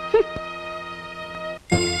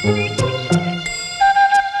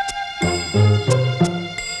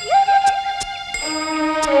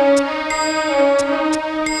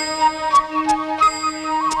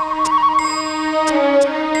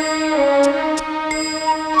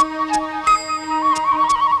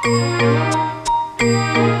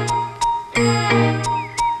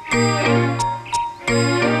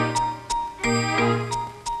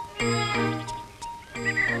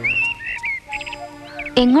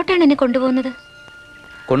എങ്ങോട്ടാണ് എന്നെ കൊണ്ടുപോകുന്നത്?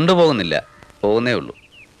 കൊണ്ടുപോകുന്നില്ല, പോകുന്നേ ഉള്ളൂ.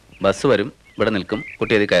 ബസ് വരും, ഇവിടെ നിൽക്കും,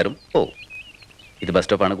 കുട്ടി അതിൽ കയറും, പോവും. ഇത് ബസ്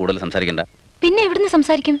സ്റ്റോപ്പാണ്, കൂടുതൽ സംസാരിക്കണ്ട. പിന്നെ എവിടുന്ന്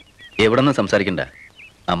സംസാരിക്കും? എവിടെന്ന് സംസാരിക്കണ്ട.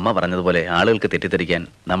 അമ്മ പറഞ്ഞതുപോലെ ആളുകൾക്ക് തെറ്റിദ്ധരിക്കാൻ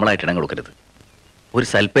നമ്മളായിട്ട് ഇടം കൊടുക്കരുത്. ഒരു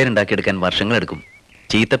സൽപ്പേരുണ്ടാക്കിയെടുക്കാൻ വർഷങ്ങളെടുക്കും.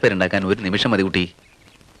 ചീത്തപ്പേരുണ്ടാക്കാൻ 1 നിമിഷം മതി കുട്ടി.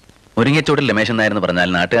 മുരിങ്ങച്ചോട്ടിൽ രമേശൻ നായരെന്ന് പറഞ്ഞാൽ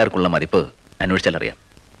നാട്ടുകാർക്കുള്ള മതിപ്പ് അന്വേഷിച്ചാൽ അറിയാം.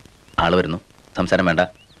 ആള് വരുന്നു, സംസാരം വേണ്ട,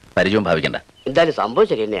 പരിചയവും ഭാവിക്കണ്ട. എന്തായാലും സംഭവം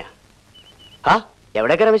ശരി തന്നെയാ.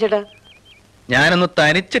 എവിടേക്കാ രമേശേട്ടാ? ഞാനൊന്ന്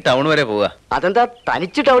തനിച്ച് ടൗൺ വരെ പോവാ. അതെന്താ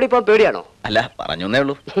തനിച്ച് ടൗണിൽ പോകാൻ പേടിയാണോ? അല്ല, പറഞ്ഞേ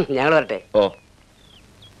ഉള്ളൂ. ഞങ്ങൾ വരട്ടെ. ഓ.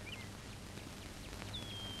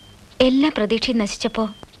 എല്ലാ പ്രതീക്ഷയും നശിച്ചപ്പോ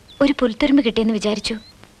ഒരു പുൽത്തുരുമ്പ് കിട്ടിയെന്ന് വിചാരിച്ചു.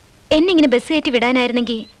 എന്നെ ഇങ്ങനെ ബസ് കയറ്റി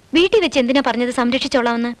വിടാനായിരുന്നെങ്കിൽ വീട്ടിൽ വെച്ച് എന്തിനാ പറഞ്ഞത്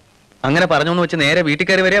സംരക്ഷിച്ചോളാമെന്ന്? അങ്ങനെ പറഞ്ഞു വെച്ച് നേരെ വീട്ടിൽ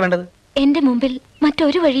കയറി വരിക വേണ്ടത്. എന്റെ മുമ്പിൽ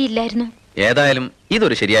മറ്റൊരു വഴിയില്ലായിരുന്നു. ഏതായാലും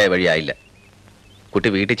ഇതൊരു ശരിയായ വഴിയായില്ല.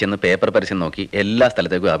 കുട്ടി വീട്ടിൽ ചെന്ന് പേപ്പർ പരസ്യം നോക്കി എല്ലാ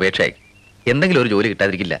സ്ഥലത്തേക്കും അപേക്ഷയായി. എന്തെങ്കിലും ഒരു ജോലി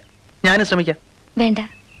കിട്ടാതിരിക്കില്ല. ഞാനും ശ്രമിക്കാം. വേണ്ട,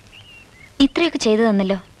 ഇത്രയൊക്കെ ചെയ്തു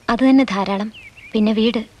തന്നല്ലോ, അത് തന്നെ ധാരാളം. പിന്നെ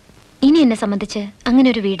വീട്. ഇനി എന്നെ സംബന്ധിച്ച് അങ്ങനെ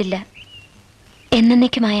ഒരു വീടില്ല.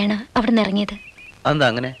 എന്നേക്കുമായാണ് അവിടെ നിന്ന് ഇറങ്ങിയത്. അതെന്താ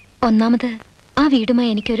അങ്ങനെ? ഒന്നാമത് ആ വീടുമായി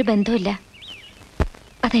എനിക്കൊരു ബന്ധവുമില്ല.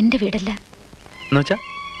 അതെന്റെ വീടല്ല.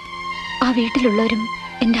 ആ വീട്ടിലുള്ളവരും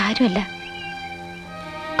എന്റെ ആരുമല്ല.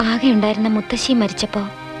 ആകെ ഉണ്ടായിരുന്ന മുത്തശ്ശി മരിച്ചപ്പോ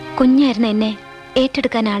കുഞ്ഞായിരുന്ന എന്നെ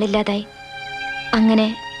ഏറ്റെടുക്കാൻ ആളില്ലാതായി. അങ്ങനെ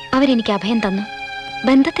അവരെനിക്ക് അഭയം തന്നു.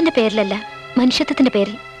 ബന്ധത്തിന്റെ പേരിലല്ല, മനുഷ്യത്വത്തിന്റെ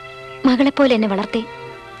പേരിൽ. മകളെപ്പോലെ എന്നെ വളർത്തി.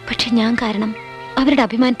 പക്ഷെ ഞാൻ കാരണം അവരുടെ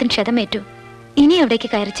അഭിമാനത്തിന് ക്ഷതമേറ്റു. ഇനി അവിടേക്ക്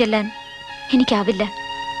കയറി ചെല്ലാൻ എനിക്കാവില്ല.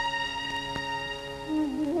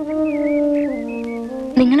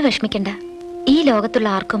 നിങ്ങൾ വിഷമിക്കണ്ട. ഈ ലോകത്തുള്ള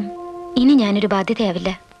ആർക്കും ഇനി ഞാനൊരു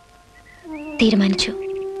ബാധ്യതയാവില്ല. തീരുമാനിച്ചു.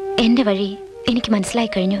 എന്റെ വഴി എനിക്ക്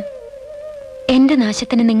മനസ്സിലായി കഴിഞ്ഞു. എന്റെ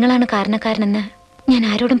നാശത്തിന് നിങ്ങളാണ് കാരണക്കാരനെന്ന് ഞാൻ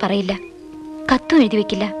ആരോടും പറയില്ല. കത്തും എഴുതി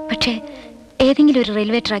വെക്കില്ല. പക്ഷേ ഏതെങ്കിലും ഒരു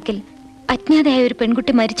റെയിൽവേ ട്രാക്കിൽ അജ്ഞാതയായ ഒരു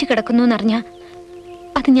പെൺകുട്ടി മരിച്ചു കിടക്കുന്നു എന്നറിഞ്ഞാ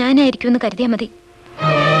അത് ഞാനായിരിക്കുമെന്ന് കരുതിയാൽ മതി.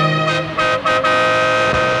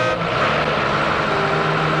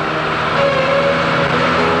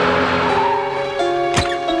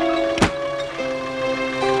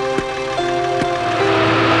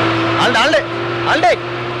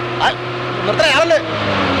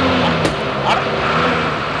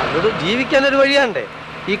 ജീവിക്കാൻ ഒരു വഴിയാണ്ടേ?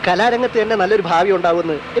 ഈ കലാരംഗത്ത് തന്നെ നല്ലൊരു ഭാവി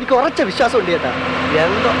ഉണ്ടാവുമെന്ന് എനിക്ക് ഉറച്ച വിശ്വാസം ഉണ്ട് ചേട്ടാ.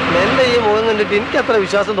 എന്തോ എന്റെ ഈ മുഖം കണ്ടിട്ട് എനിക്ക് അത്ര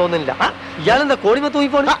വിശ്വാസം തോന്നുന്നില്ല. ഇയാളെന്താ കോടിമ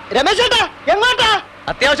തൂങ്ങിപ്പോണ? രമേശ് ചേട്ടാ എങ്ങോട്ടാ?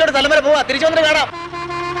 അത്യാവശ്യമായിട്ട് സ്ഥലം വരെ പോവാ, തിരിച്ചു വന്നിട്ട് കാണാം.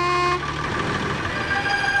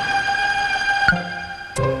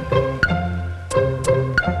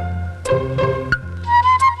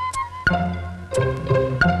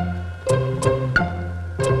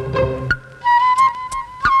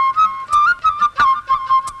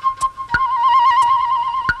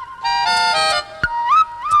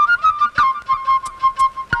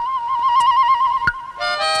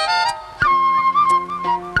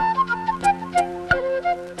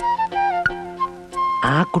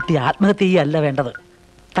 ആ കുട്ടി ആത്മഹത്യ ചെയ്യല്ല വേണ്ടത്,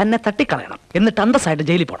 തന്നെ തട്ടിക്കളയണം, എന്നിട്ട് അന്തസ്സായിട്ട്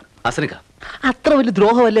ജയിലിൽ പോകണം. ഹസനിക്ക, അത്ര വലിയ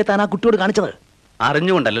ദ്രോഹമല്ലേ താൻ ആ കുട്ടിയോട് കാണിച്ചത്?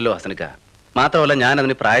 അറിഞ്ഞുകൊണ്ടല്ലോ ഹസനിക്ക. മാത്രമല്ല ഞാൻ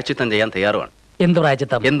അതിന് പ്രായച്ചിത്തം ചെയ്യാൻ തയ്യാറുമാണ്. എന്ത്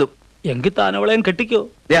പ്രായച്ചിത്തം? എന്തും. എങ്കിൽ താൻ അവളെ കെട്ടിക്കോ.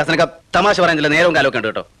 ഹസനിക്ക, തമാശ പറയാൻ നേരവും കാലമൊക്കെ ഉണ്ട്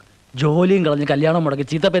കേട്ടോ. ജോലിയും കളഞ്ഞ് കല്യാണം മുടക്കി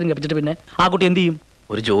ചീത്തപ്പേരും കപ്പിച്ചിട്ട് പിന്നെ ആ കുട്ടി എന്ത് ചെയ്യും?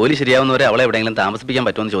 ഒരു ജോലി ശരിയാവുന്നവരെ അവളെ എവിടെയെങ്കിലും താമസിപ്പിക്കാൻ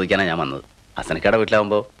പറ്റുമെന്ന് ചോദിക്കാനാണ് ഞാൻ വന്നത്. ഹസനിക്കയുടെ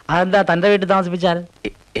വീട്ടിലാവുമ്പോ അതെന്താ തന്റെ വീട്ടിൽ താമസിപ്പിച്ചാൽ?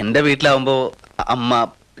 എന്റെ വീട്ടിലാവുമ്പോ അമ്മ,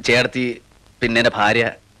 ചേട്ടത്തി, പിന്നെ എന്റെ ഭാര്യ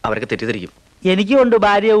അവരൊക്കെ തെറ്റിദ്ധരിക്കും. എനിക്കും ഉണ്ട്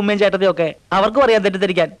ഭാര്യ, ഉമ്മയും ചേട്ടത്തിയും ഒക്കെ. അവർക്കും അറിയാൻ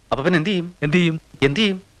തെറ്റിദ്ധരിക്കാൻ. അപ്പൊ പിന്നെ എന്ത് ചെയ്യും? എന്ത് ചെയ്യും? എന്ത്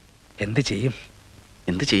ചെയ്യും? എന്ത് ചെയ്യും?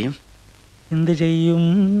 എന്ത് ചെയ്യും? എന്ത് ചെയ്യും?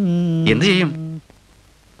 എന്ത് ചെയ്യും?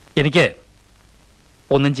 എനിക്ക്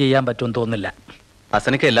ഒന്നും ചെയ്യാൻ പറ്റുമെന്ന് തോന്നുന്നില്ല.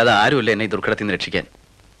 ഹസനിക്ക അല്ലാതെ ആരുമില്ല എന്നെ ഈ ദുർഘടത്തിൽ നിന്ന് രക്ഷിക്കാൻ.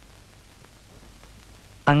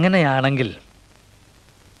 അങ്ങനെയാണെങ്കിൽ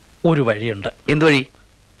ഒരു വഴിയുണ്ട്. എന്ത് വഴി?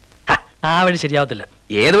 ആ വഴി ശരിയാവത്തില്ല.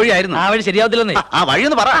 ഏത് വഴിയായിരുന്നു? ആ വഴി ശരിയാവത്തില്ലെന്നേ. ആ വഴി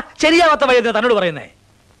ഒന്ന് പറ. ശരിയാവാത്ത വഴി തന്നോട് പറയുന്നേ.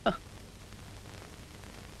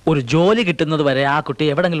 ഒരു ജോലി കിട്ടുന്നത് വരെ ആ കുട്ടി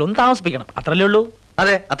എവിടെങ്കിലും ഒന്ന് താമസിപ്പിക്കണം. അത്രല്ലേ ഉള്ളൂ?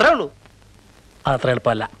 അതെ, അത്രേ ഉള്ളൂ. അതത്ര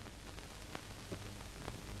എളുപ്പമല്ല.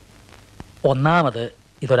 ഒന്നാമത്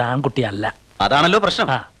ഇതൊരാൺകുട്ടിയല്ല. അതാണല്ലോ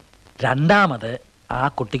പ്രശ്നം. രണ്ടാമത് ആ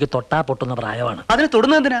കുട്ടിക്ക് തൊട്ടാ പൊട്ടുന്ന പ്രായമാണ്. അതിന്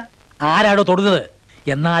തൊടുന്നത് എന്തിനാ? ആരാടോ തൊടുന്നത്?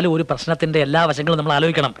 എന്നാലും ഒരു പ്രശ്നത്തിന്റെ എല്ലാ വശങ്ങളും നമ്മൾ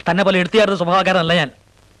ആലോചിക്കണം. തന്നെ പോലെ എടുത്തിയാടുന്ന സ്വഭാവക്കാരനല്ല ഞാൻ.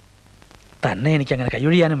 തന്നെ എനിക്ക് അങ്ങനെ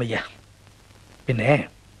കൈയൊഴിയാനും വയ്യ. പിന്നെ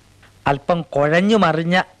അല്പം കുഴഞ്ഞു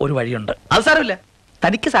മറിഞ്ഞ ഒരു വഴിയുണ്ട്. അത് സാരമില്ല.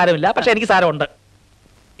 തനിക്ക് സാരമില്ല, പക്ഷെ എനിക്ക് സാരമുണ്ട്.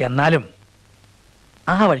 എന്നാലും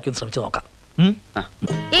ആ വഴിക്കൊന്ന് ശ്രമിച്ചു നോക്കാം.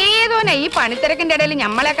 ഏതോനെ ഈ പണിത്തിരക്കിന്റെ ഇടയിൽ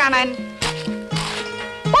ഞമ്മളെ കാണാൻ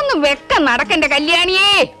ഒന്നും വെക്ക നടക്കണ്ട കല്യാണിയേ.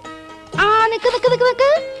 ആ നിക്ക് നിക്ക് നിക്ക് നിക്ക്.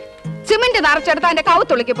 സിമന്റ് നിറച്ചെടുത്ത എന്റെ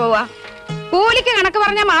കൗത്തുള്ളിക്ക് പോവാ. കൂലിക്ക് കണക്ക്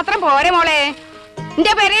പറഞ്ഞാൽ മാത്രം പോരെ മോളെ.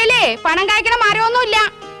 എന്റെ പെരയിലേ പണം കായ്ക്കണ മരമൊന്നുമില്ല.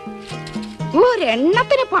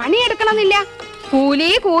 ഒരെണ്ണത്തിന് പണിയെടുക്കണമെന്നില്ല.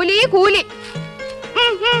 കൂലി കൂലി കൂലി.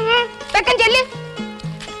 തെക്കൻ ചെല്ല്.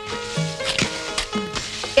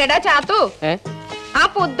 എടാ ചാത്തു, ആ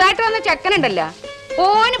പുതുതായിട്ട് വന്ന ചെക്കനുണ്ടല്ല,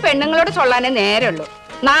 ഓന് പെണ്ണുങ്ങളോട് ചൊല്ലാനേ നേരമുള്ളൂ.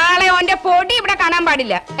 നാളെ ഓന്റെ പൊടി ഇവിടെ കാണാൻ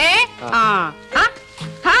പാടില്ല.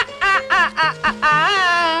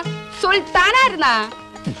 സുൽത്താനായിരുന്നാ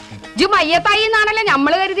ജു മയ്യത്തായി എന്നാണല്ലോ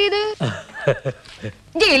ഞമ്മള് കരുതിയത്.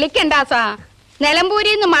 ജിളിക്കണ്ടാസാ.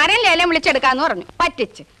 നിലമ്പൂരിന്ന് മരം ലേലം വിളിച്ചെടുക്കാന്ന് പറഞ്ഞു,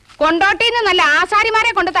 പറ്റിച്ച്. കൊണ്ടോട്ടിന്ന് നല്ല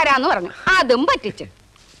ആശാരിമാരെ കൊണ്ട് തരാന്ന് പറഞ്ഞു, അതും പറ്റിച്ച്.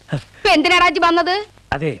 ഇപ്പൊ എന്തിനാ രാജി വന്നത്?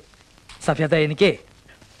 അതെ സഫ്യത, എനിക്ക്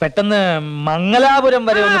പെട്ടെന്ന് മംഗലാപുരം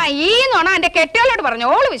വരെ ഈ നോണ എന്റെ കെട്ടിയോളോട് പറഞ്ഞു,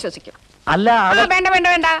 ഓള് വിശ്വസിക്കും. അല്ല വേണ്ട വേണ്ട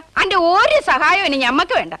വേണ്ട, അന്റെ ഒരു സഹായവും ഇനി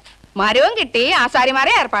ഞമ്മക്ക് വേണ്ട. മരവും കിട്ടി,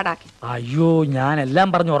 ആശാരിമാരെ ഏർപ്പാടാക്കി. അയ്യോ, ഞാൻ എല്ലാം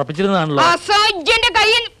പറഞ്ഞു ഉറപ്പിച്ചിരുന്നതാണല്ലോ. അസോജ്യന്റെ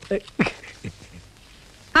കയ്യിൽ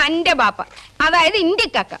അന്റെ ബാപ്പ, അതായത്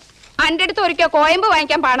ഇന്ത്യക്കാക്ക, അന്റെ അടുത്ത് ഒരിക്കൽ കോയമ്പ്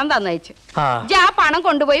വാങ്ങിക്കാൻ പണം തന്നയച്ച്. ആ പണം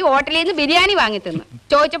കൊണ്ടുപോയി ഹോട്ടലിൽ നിന്ന് ബിരിയാണി വാങ്ങി തിന്നു.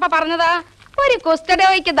 ചോദിച്ചപ്പോ പറഞ്ഞതാ ഒരു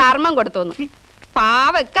കുസ്തഡോയ്ക്ക് ധർമ്മം കൊടുത്തു.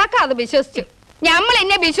 പാവക്കാക്ക അത് വിശ്വസിച്ചു. ഞമ്മൾ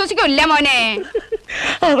എന്നെ വിശ്വസിക്കില്ല മോനെ.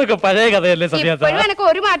 അതൊക്കെ പഴയ കഥയല്ലേ സത്യ? ഇപ്പോഴും എനക്ക്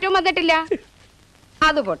ഒരു മാറ്റവും വന്നിട്ടില്ല.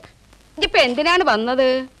 അത് പോട്ടെ, ഇപ്പൊ എന്തിനാണ് വന്നത്?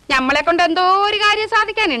 ഞമ്മളെ കൊണ്ട് എന്തോ ഒരു കാര്യം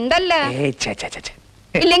സാധിക്കാനുണ്ടല്ലോ.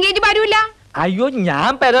 ഇല്ലെങ്കിൽ ഇത് വരൂല. അയ്യോ, ഞാൻ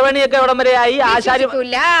പെരവണിയൊക്കെ എവിടം വരെ ആയി. ആശാരി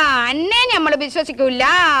അന്നെ ഞമ്മള് വിശ്വസിക്കൂല.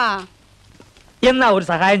 എന്നാ ഒരു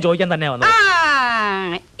സഹായം ചോദിക്കാൻ തന്നെ വന്നത്.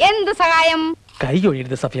 എന്ത് സഹായം? കൈ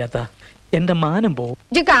ഒഴിയരുത് സഫിയാത്ത, എന്റെ മാനം പോവും.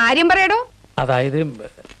 കാര്യം പറയടോ. അതായത്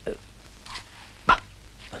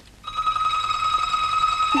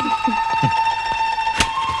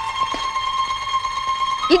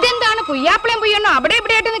ഇതെന്താണ് പുയ്യാപ്പിളയും പുയ്യണ്ണോ അവിടെ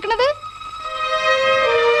ഇവിടെ ആയിട്ട് നിൽക്കുന്നത്?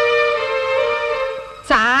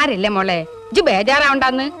 സാരില്ല മോളെ, ഇജ്ജ്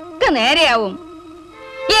ബേജാറാവണ്ടെന്ന് നേരെയാവും.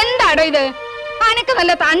 എന്താടോ ഇത്? അനക്ക്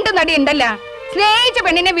നല്ല തണ്ട് നടി ഉണ്ടല്ല. സ്നേഹിച്ച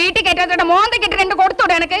പെണ്ണിനെ വീട്ടിൽ കയറ്റാത്തോടെ മോന്ത കെട്ടി രണ്ട്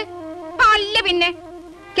കൊടുത്തോടെ എനക്ക്. അല്ല പിന്നെ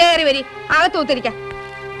കേറി വരി, അകത്തൂത്തിരിക്കാം.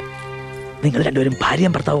 നിങ്ങൾ രണ്ടുപേരും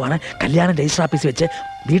ഭാര്യയും ഭർത്താവുമാണ്. കല്യാണം രജിസ്റ്റർ ഓഫീസിൽ വെച്ച്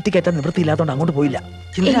വീട്ടിൽ കയറ്റാൻ നിവൃത്തിയില്ലാത്തോണ്ട് അങ്ങോട്ട് പോയില്ല.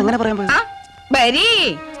 അങ്ങനെ പറയാൻ വരി,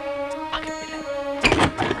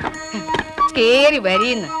 കേറി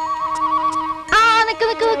വരീന്ന്. ആ നിക്ക്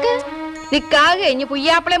നിക്ക് നിക്ക്. നിക്കാതെ കഴിഞ്ഞ്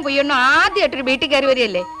പുയ്യാപ്പിളയും പുയ്യണ്ണും ആദ്യമായിട്ടൊരു വീട്ടിൽ കയറി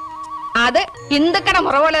വരികയല്ലേ. അത് ഹിന്ദുക്കട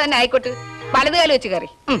മുറ പോലെ തന്നെ ആയിക്കോട്ടെ. വലതുകാലം വെച്ച് കയറി.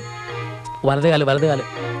 വലതുകാല് വലതുകാല്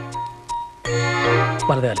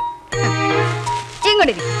വലതുകാല്.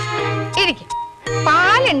 ഇങ്ങോട്ട് ഇരിക്കും.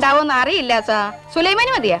 പാലുണ്ടാവോന്ന് അറിയില്ല സാ.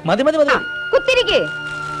 സുലൈമാനി മതിയാ? മതി മതി മതി. കുത്തിരിക്കേ.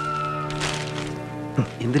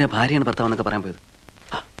 എന്തിനാ ഭാര്യയാണ് ഭർത്താവെന്നൊക്കെ പറയാൻ പോയത്?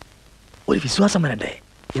 ഒരു വിശ്വാസം വരണ്ടേ?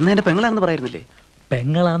 ഇന്ന് എന്റെ പെങ്ങളാണെന്ന് പറയായിരുന്നില്ലേ?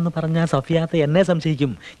 പെങ്ങളാന്ന് പറഞ്ഞാൽ സഫിയാത്ത എന്നെ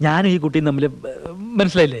സംശയിക്കും. ഞാനും ഈ കുട്ടിയും തമ്മിൽ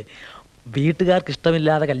മനസ്സിലായില്ലേ? വീട്ടുകാർക്ക്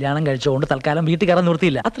ഇഷ്ടമില്ലാതെ കല്യാണം കഴിച്ചുകൊണ്ട് തൽക്കാലം വീട്ടിൽ കയറാൻ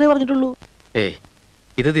നിർത്തിയില്ല, അത്രേ പറഞ്ഞിട്ടുള്ളൂ. ഏയ്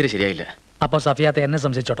ഇത് തീരെ ശരിയായില്ല. അപ്പൊ സഫിയാത്ത എന്നെ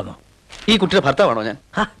സംശയിച്ചോട്ടെന്നോ? ഈ കുട്ടിയുടെ ഭർത്താവാണോ ഞാൻ?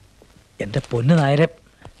 എന്റെ പൊന്നു നായരെ,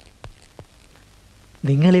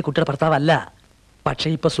 നിങ്ങൾ ഈ കുട്ടിയുടെ ഭർത്താവല്ല. പക്ഷെ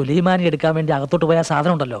ഇപ്പൊ സുലൈമാനി എടുക്കാൻ വേണ്ടി അകത്തോട്ട് പോയ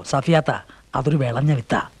സാധനം ഉണ്ടല്ലോ സഫിയാത്ത, അതൊരു വിളഞ്ഞ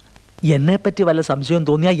വിത്ത. എന്നെ പറ്റി വല്ല സംശയം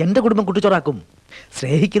തോന്നിയാൽ എന്റെ കുടുംബം കുട്ടിച്ചോറാക്കും.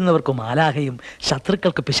 സ്നേഹിക്കുന്നവർക്ക് മാലാഹയും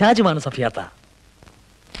ശത്രുക്കൾക്ക് പിശാചുമാണ് സഫിയാത്ത.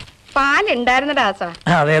 പാലുണ്ടായിരുന്നടാ സാ.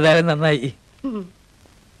 അതേതായാലും നന്നായി.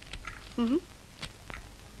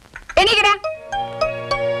 എണീക്കടാ.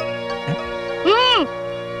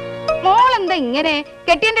 മോളെന്താ ഇങ്ങനെ?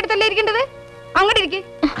 കെട്ടിയന്റെ അടുത്തല്ലേ ഇരിക്കേണ്ടത്? അങ്ങോട്ട് ഇരിക്കേ.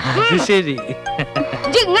 ശരി,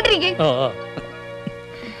 ഇങ്ങോട്ടിരിക്കേ.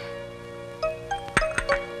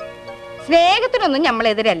 സ്നേഹത്തിനൊന്നും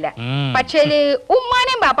നമ്മളെതിരല്ല. പക്ഷേ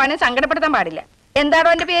ഉമ്മാനെയും ബാപ്പാനെയും സങ്കടപ്പെടുത്താൻ പാടില്ല. എന്താണോ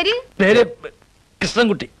എന്റെ പേര്? പേര്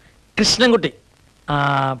കൃഷ്ണൻകുട്ടി. കൃഷ്ണൻകുട്ടി.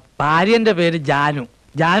 ഭാര്യന്റെ പേര് ജാനു.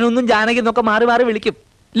 ജാനൊന്നും ജാനകി എന്നൊക്കെ മാറി മാറി വിളിക്കും.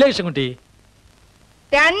 ഇല്ല കൃഷ്ണൻകുട്ടി?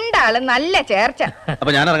 രണ്ടാളും നല്ല ചേർച്ച.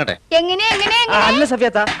 അപ്പൊ ഞാൻ ഇറങ്ങട്ടെ? എങ്ങനെ എങ്ങനെ അല്ല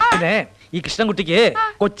സഫിയാത്ത, പിന്നെ ഈ കൃഷ്ണൻകുട്ടിക്ക്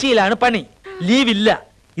കൊച്ചിയിലാണ് പണി, ലീവില്ല.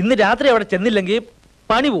 ഇന്ന് രാത്രി അവിടെ ചെന്നില്ലെങ്കിൽ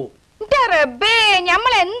പണി പോവും. റബ്ബേ,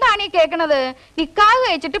 ഞമ്മൾ എന്താണ് ഈ കേക്കണത്? നിക്കാഹ്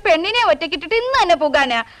കഴിച്ചിട്ട് പെണ്ണിനെ ഒറ്റക്കിട്ടിട്ട് ഇന്ന് തന്നെ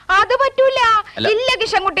പോകാനാ? അത് പറ്റൂല. ഇല്ല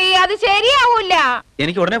കൃഷ്ണൻകുട്ടി, അത് ശരിയാവൂല.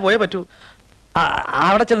 എനിക്ക് ഉടനെ പോയേ പറ്റൂ.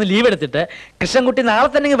 അവിടെ ചെന്ന് ലീവ് എടുത്തിട്ട് കൃഷ്ണൻകുട്ടി നാളെ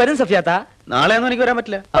തന്നെ വരും സഫിയാത്ത. നാളെയൊന്നും എനിക്ക് വരാൻ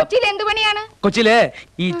പറ്റില്ല. കൊച്ചിയിൽ എന്ത് പണിയാണ്? കൊച്ചിയില്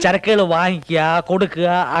ഈ ചരക്കുകൾ വാങ്ങിക്കുക, കൊടുക്കുക,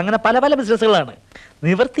 അങ്ങനെ പല പല ബിസിനസ്സുകളാണ്.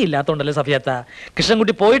 നിവൃത്തിയില്ലാത്തോണ്ടല്ലേ സഫിയാത്ത.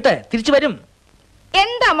 കൃഷ്ണൻകുട്ടി പോയിട്ട് തിരിച്ചു വരും.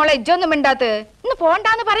 എന്താ മോളെ ഇജ്ജൊന്നും മിണ്ടാത്ത്? ഇന്ന്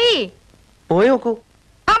പോണ്ടാന്ന് പറയ്. പോയി നോക്കൂ.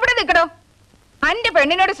 അവിടെ നിക്കടോ. അന്റെ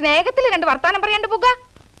പെണ്ണിനോട് സ്നേഹത്തിൽ രണ്ട് വർത്താനം പറയാണ്ട് പോക.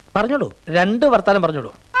 പറഞ്ഞോളൂ, രണ്ട് വർത്താനം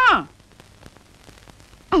പറഞ്ഞോളൂ.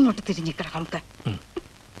 അങ്ങോട്ട് തിരിഞ്ഞിക്കട നമുക്ക്.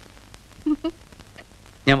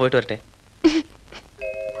 ഞാൻ പോയിട്ട് വരട്ടെ?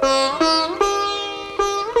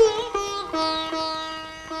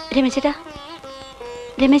 രമേശേട്ടാ,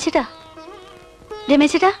 രമേശേട്ടാ,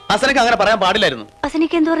 രമേശേട്ടാ. അസനക്ക് അങ്ങനെ പറയാൻ പാടില്ലായിരുന്നു.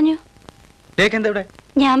 അസനിക്ക് എന്ത് പറഞ്ഞു? എന്താ ഇവിടെ?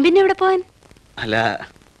 ഞാൻ പിന്നെ ഇവിടെ പോവാൻ? അല്ല,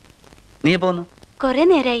 നീ പോന്നു? കൊറേ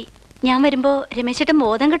നേരായി. ഞാൻ വരുമ്പോ രമേശേട്ടൻ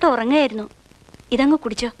ബോധം കെട്ട് ഉറങ്ങായിരുന്നു. ഇതങ്ങ്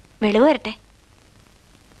കുടിച്ചോ, വെളിവ് വരട്ടെ.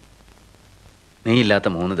 നീ ഇല്ലാത്ത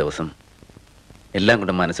 3 ദിവസം എല്ലാം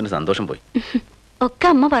കൊണ്ട് മനസ്സിന് സന്തോഷം പോയി. ഒക്കെ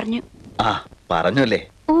അമ്മ പറഞ്ഞു. പറഞ്ഞല്ലേ?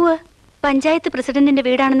 ഊവ്, പഞ്ചായത്ത് പ്രസിഡന്റിന്റെ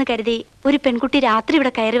വീടാണെന്ന് കരുതി ഒരു പെൺകുട്ടി രാത്രി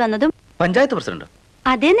ഇവിടെ കയറി വന്നതും. പഞ്ചായത്ത് പ്രസിഡന്റ്?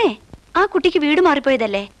 അതേന്നെ, ആ കുട്ടിക്ക് വീട്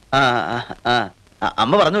മാറിപ്പോയതല്ലേ?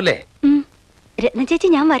 അമ്മ പറഞ്ഞല്ലേ? രത്ന ചേച്ചി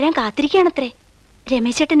ഞാൻ വരാൻ കാത്തിരിക്കുകയാണത്രേ.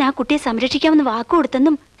 രമേശേട്ടൻ ആ കുട്ടിയെ സംരക്ഷിക്കാമെന്ന് വാക്കു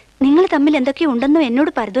കൊടുത്തെന്നും നിങ്ങൾ തമ്മിൽ എന്തൊക്കെയോ ഉണ്ടെന്നും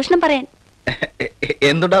എന്നോട് പരിദോഷണം പറയാൻ.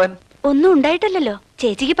 എന്തുണ്ടാവൻ? ഒന്നും ഉണ്ടായിട്ടല്ലോ,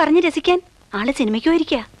 ചേച്ചിക്ക് പറഞ്ഞ് രസിക്കാൻ. ആള് സിനിമയ്ക്ക്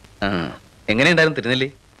പോയിരിക്കാ. എങ്ങനെയുണ്ടായിരുന്നു തിരുനെല്ലി?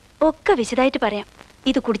 ഒക്കെ വിശദമായിട്ട് പറയാം.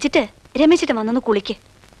 ഇത് കുടിച്ചിട്ട് രമേശേട്ടൻ വന്നൊന്ന് കുളിക്ക്.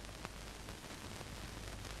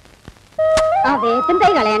 വേഗം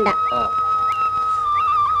തൈ കളയണ്ട.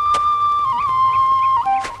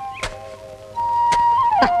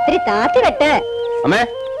 താത്തി വെട്ട്. അമ്മേ,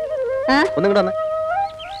 ഒന്നും കൂടെ വന്നേ.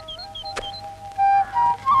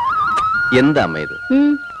 എന്താ അമ്മ ഇത്?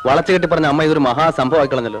 വളച്ചു കെട്ടി പറഞ്ഞ അമ്മ ഇതൊരു മഹാസംഭവമായി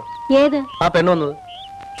കളഞ്ഞല്ലോ. ഏത്? ആ പെണ്ണ് വന്നത്.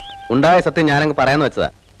 ഉണ്ടായ സത്യം ഞാനങ്ങ് പറയാന്ന് വെച്ചതാ.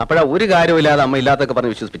 അപ്പോഴാ ഒരു കാര്യവും ഇല്ലാതെ അമ്മ ഇല്ലാത്തൊക്കെ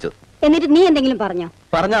പറഞ്ഞ് വിശ്വസിപ്പിച്ചത്. എന്നിട്ട് നീ എന്തെങ്കിലും പറഞ്ഞോ?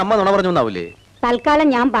 പറഞ്ഞ അമ്മ നുണ പറഞ്ഞു എന്നാവൂലേ? തൽക്കാലം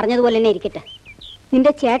ഞാൻ പറഞ്ഞതുപോലെ തന്നെ ഇരിക്കട്ടെ.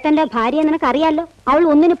 നിന്റെ ചേട്ടന്റെ ഭാര്യ നിനക്ക് അറിയാലോ. അവൾ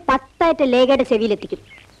 1-ന് 10 ലേഖയുടെ ചെവിയിലെത്തിക്കും.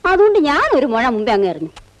 അതുകൊണ്ട് ഞാൻ ഒരു മുഴ മുമ്പേ അങ്ങ്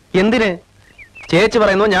എറിഞ്ഞു. എന്തിന്? ചേച്ചി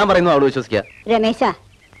പറയുന്നു, ഞാൻ പറയുന്നു, അവള് വിശ്വസിക്ക. രമേശ,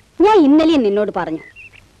 ഞാൻ ഇന്നലെയും നിന്നോട് പറഞ്ഞു,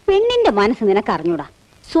 പെണ്ണിന്റെ മനസ്സ് നിനക്ക് അറിഞ്ഞൂടാ.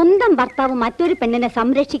 സ്വന്തം ഭർത്താവ് മറ്റൊരു പെണ്ണിനെ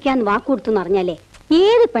സംരക്ഷിക്കാൻ വാക്കുകൊടുത്തു അറിഞ്ഞാലേ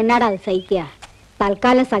ഏത് പെണ്ണാടാ അത് സഹിക്കുക?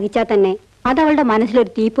 തൽക്കാലം സഹിച്ചാൽ തന്നെ അതവളുടെ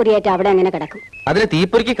മനസ്സിലൊരു തീപ്പൊരിയായിട്ട് അവിടെ അങ്ങനെ കിടക്കും. അതിന്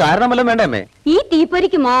തീപ്പൊരിക്ക് കാരണമല്ലോ വേണ്ട അമ്മേ? ഈ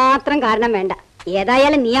തീപ്പൊരിക്ക് മാത്രം കാരണം വേണ്ട.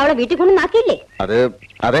 ഏതായാലും നീ അവളെ വീട്ടിൽ കൊണ്ട് നാക്കിയില്ലേ?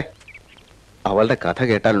 അതെ, അവളുടെ കഥ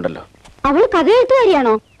കേട്ടാലുണ്ടല്ലോ. അവൾ കഥ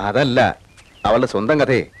എഴുത്തുകാരിയാണോ? അതല്ല, അവളുടെ സ്വന്തം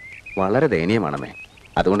കഥയെ വളരെ ദയനീയമാണമ്മേ.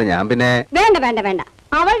 അതുകൊണ്ട് ഞാൻ പിന്നെ വേണ്ട വേണ്ട വേണ്ട,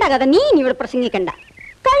 അവളുടെ കഥ നീ ഇനി ഇവിടെ പ്രസംഗിക്കണ്ട.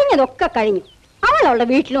 കഴിഞ്ഞതൊക്കെ കഴിഞ്ഞു. അവൾ അവളുടെ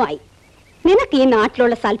വീട്ടിലുമായി. നിനക്ക് ഈ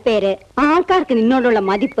നാട്ടിലുള്ള സൽപ്പേര്, ആൾക്കാർക്ക് നിന്നോടുള്ള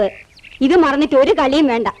മതിപ്പ്, ഇത് മറന്നിട്ട് ഒരു കളിയും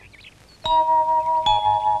വേണ്ട.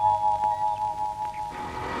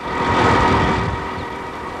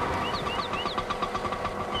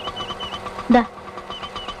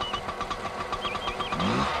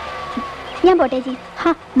 ഞാൻ പോട്ടെ ചേച്ചി.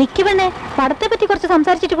 നിക്ക് പെണ്ണേ, പടത്തെ പറ്റി കുറച്ച്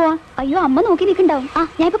സംസാരിച്ചിട്ട് പോവാം. അയ്യോ, അമ്മ നോക്കി നിൽക്കണ്ടാവും.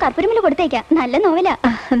 ഞാൻ ഇപ്പൊ കർപ്പൂരമില്ല കൊടുത്തേക്കാം. നല്ല നോവലാ.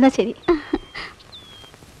 എന്നാ ശരി.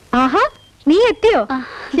 ആഹാ, നീ എത്തിയോ?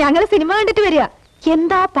 ഞങ്ങള് സിനിമ കണ്ടിട്ട് വരിക.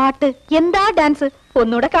 എന്താ പാട്ട്, എന്താ ഡാൻസ്,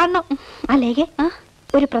 ഒന്നുകൂടെ കാണണം. അല്ലേകെ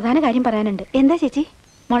ഒരു പ്രധാന കാര്യം പറയാനുണ്ട്. എന്താ ചേച്ചി?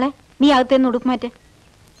 മോളെ, നീ അകത്തേന്ന് ഉടുക്കുമാറ്റ്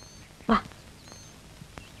വാ,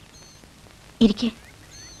 ഇരിക്കേ.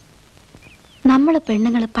 നമ്മള്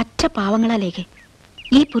പെണ്ണുങ്ങള് പച്ച പാവങ്ങളാലേകെ.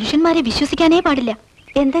 ഈ പുരുഷന്മാരെ വിശ്വസിക്കാനേ പാടില്ല.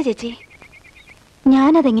 എന്താ ചേച്ചി?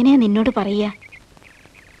 ഞാനതെങ്ങനെയാ നിന്നോട് പറയുക?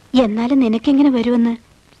 എന്നാലും നിനക്കെങ്ങനെ വരുമെന്ന്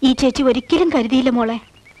ഈ ചേച്ചി ഒരിക്കലും കരുതിയില്ല മോളെ.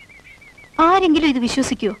 ആരെങ്കിലും ഇത്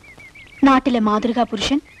വിശ്വസിക്കുവോ? നാട്ടിലെ മാതൃകാ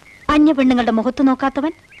പുരുഷൻ, അന്യ പെണ്ണുങ്ങളുടെ മുഖത്ത്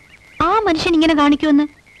നോക്കാത്തവൻ, ആ മനുഷ്യൻ ഇങ്ങനെ കാണിക്കുമെന്ന്,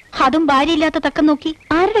 അതും ഭാര്യയില്ലാത്ത തക്കം നോക്കി.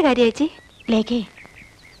 ആരുടെ കാര്യം ചേച്ചി? ലേഖേ,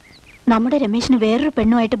 നമ്മുടെ രമേശിന് വേറൊരു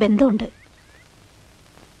പെണ്ണുമായിട്ട് ബന്ധമുണ്ട്.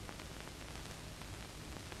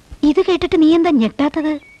 ഇത് കേട്ടിട്ട് നീ എന്താ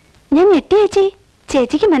ഞെട്ടാത്തത്? ഞാൻ ഞെട്ടി ചേച്ചി.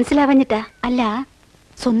 ചേച്ചിക്ക് മനസ്സിലാവഞ്ഞിട്ടാ. അല്ല,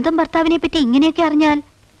 സ്വന്തം ഭർത്താവിനെ പറ്റി ഇങ്ങനെയൊക്കെ അറിഞ്ഞാൽ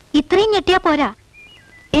ഇത്രയും ഞെട്ടിയാ പോരാ.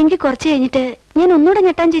 എനിക്ക് കുറച്ച് കഴിഞ്ഞിട്ട് ഞാൻ ഒന്നുകൂടെ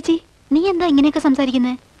ഞെട്ടാൻ ചേച്ചി. നീ എന്താ ഇങ്ങനെയൊക്കെ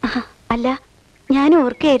സംസാരിക്കുന്നേ? അല്ല, ഞാൻ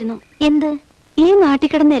ഓർക്കായിരുന്നു. എന്ത്? ഈ നാട്ടിൽ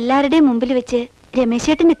കിടന്ന് എല്ലാവരുടെയും മുമ്പിൽ വെച്ച്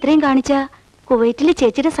രമേശേട്ടൻ ഇത്രയും കാണിച്ച കുവൈറ്റിലെ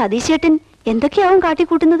ചേച്ചിയുടെ സതീശേട്ടൻ എന്തൊക്കെയാവും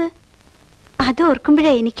കാട്ടിക്കൂട്ടുന്നത്? അത്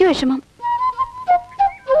ഓർക്കുമ്പോഴേ എനിക്ക് വിഷമം.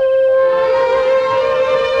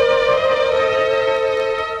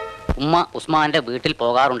 ഉമ്മ ഉസ്മാന്റെ വീട്ടിൽ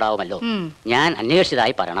പോകാറുണ്ടാവുമല്ലോ. ഞാൻ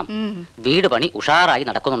അന്വേഷിച്ചതായി പറയണം. വീട് പണി ഉഷാറായി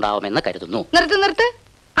നടക്കുന്നുണ്ടാവുമെന്ന് കരുതുന്നു. നിർത്ത്.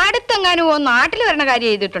 അടുത്തെങ്ങാനും നാട്ടിൽ വരണ കാര്യം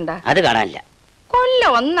ചെയ്തിട്ടുണ്ടോ? അത് കാണാനില്ല. കൊല്ല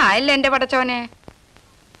ഒന്നായല്ലേ എന്റെ പടച്ചോനെ.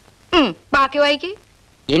 ബാക്കി വായിക്ക്.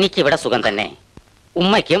 എനിക്കിവിടെ സുഖം തന്നെ,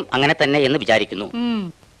 ഉമ്മയ്ക്കും അങ്ങനെ തന്നെ എന്ന് വിചാരിക്കുന്നു.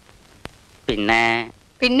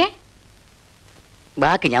 പിന്നെ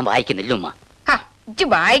ബാക്കി ഞാൻ വായിക്കുന്നില്ല ഉമ്മ.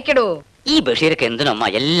 വായിക്കടോ. ഈ ബഷീർക്ക് എന്തിനമ്മ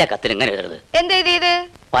എല്ലാ കത്തിലും ഇങ്ങനെ എഴുതരുത്? എന്ത്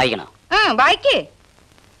വായിക്കണോ? വായിക്കേ.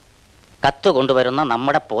 കത്ത് കൊണ്ടുവരുന്ന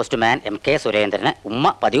നമ്മുടെ പോസ്റ്റ്മാൻ MK സുരേന്ദ്രന് ഉമ്മ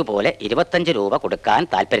പതിവ് പോലെ 25 രൂപ കൊടുക്കാൻ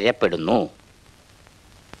താല്പര്യപ്പെടുന്നു.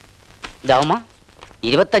 ദാമ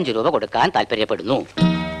 25 രൂപ കൊടുക്കാൻ താല്പര്യപ്പെടുന്നു.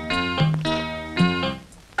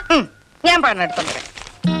 ഞാൻ പറഞ്ഞെടുത്തോ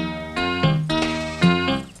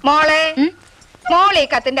മോളെ. മോളെ ഈ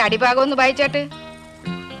കത്തിന്റെ അടിഭാഗം ഒന്ന് വായിച്ചാട്ട്.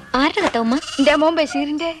 ആരുടെ കഥ ഉമ്മ? എന്റെ മോൻ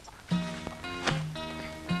ബഷീറിന്റെ.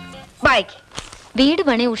 വായിക്ക്. വീട്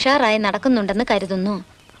പണി ഉഷാറായി നടക്കുന്നുണ്ടെന്ന് കരുതുന്നു.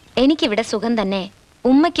 എനിക്കിവിടെ സുഖം തന്നെ,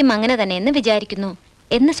 ഉമ്മയ്ക്കും അങ്ങനെ തന്നെ എന്ന് വിചാരിക്കുന്നു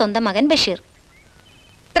എന്ന് സ്വന്തം മകൻ ബഷീർ.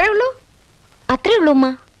 അത്രേ ഉള്ളൂ ഉമ്മ.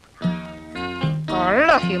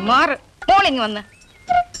 മോളിങ് വന്ന്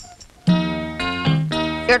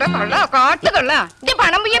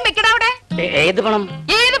പണം വെക്കടാ അവിടെ. ഏത് പണം?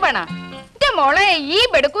 ഏത് പണം? മോളെ, ഈ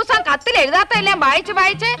ബെടുക്കൂസാൻ കത്തിൽ എഴുതാത്തെല്ലാം വായിച്ച്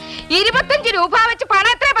 25 രൂപ വെച്ച്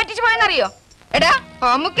പണം എത്ര പറ്റിച്ചു പോയെന്നറിയോ? എടാ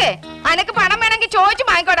അമ്മുക്കേ, അനക്ക് പണം വേണമെങ്കിൽ ചോദിച്ചു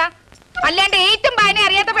വാങ്ങിക്കോടാ. അല്ലാണ്ട് ഏറ്റവും പാനെ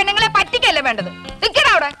അറിയാത്ത പെണ്ണുങ്ങളെ പറ്റിക്കല്ലേ വേണ്ടത്.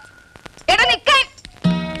 നിക്കടാ അവിടെ. എടാ നിക്കാൻ.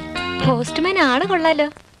 പോസ്റ്റ്മാൻ ആള് കൊള്ളാലോ.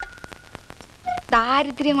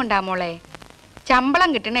 ദാരിദ്ര്യം കൊണ്ടാ മോളെ. ശമ്പളം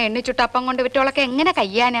കിട്ടണ എണ്ണിച്ചുട്ടപ്പം കൊണ്ട് വിറ്റോളൊക്കെ എങ്ങനെ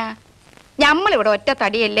കയ്യാനാ? ഞമ്മളിവിടെ ഒറ്റ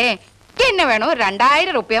തടിയല്ലേ. എന്നെ വേണോ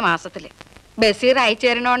 2000 രൂപ മാസത്തില്. ബഷീർ അയച്ചു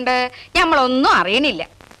തരണോണ്ട് ഞമ്മളൊന്നും അറിയണില്ല.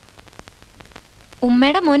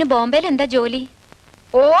 ഉമ്മയുടെ മോന് ബോംബെയിൽ എന്താ ജോലി?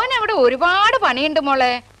 ഓനവിടെ ഒരുപാട് പണിയുണ്ട്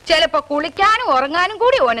മോളെ. ചിലപ്പോ കുളിക്കാനും ഉറങ്ങാനും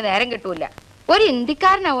കൂടി ഓന് നേരം കിട്ടൂല. ഒരു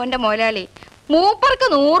ഇന്ത്യക്കാരനാ ഓന്റെ മോലാളി. മൂപ്പർക്ക്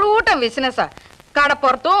 100 കൂട്ടം ബിസിനസ്സാ,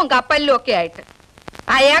 കടപ്പുറത്തും കപ്പലിലും ഒക്കെ ആയിട്ട്.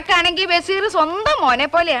 അയാൾക്കാണെങ്കിൽ ബഷീർ സ്വന്തം മോനെ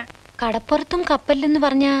പോലെയാ. കടപ്പുറത്തും കപ്പലിലെന്ന്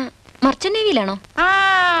പറഞ്ഞ മർച്ചന്റ് നേവിയിലാണോ?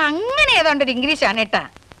 അങ്ങനെ ഏതാണ്ടൊരു ഇംഗ്ലീഷാണ് കേട്ടാ.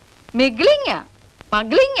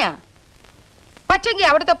 മഗ്ലിങ്ങ. പക്ഷെങ്കിൽ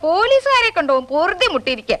അവിടുത്തെ പോലീസുകാരെ കണ്ടോവും പൊറുതി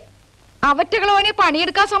മുട്ടിയിരിക്ക. അവറ്റകളോനെ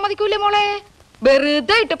പണിയെടുക്കാൻ സമ്മതിക്കൂലേ മോളെ.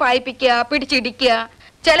 വെറുതെ ഇട്ട് പായിപ്പിക്കുക, പിടിച്ചിടിക്കുക.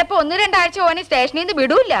 ചിലപ്പോ 1-2 ആഴ്ച ഓനെ സ്റ്റേഷനിൽ നിന്ന്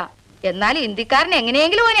വിടൂല്ല. എന്നാൽ ഇന്ത്യക്കാരൻ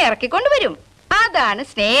എങ്ങനെയെങ്കിലും ഓനെ ഇറക്കിക്കൊണ്ടുവരും. അതാണ്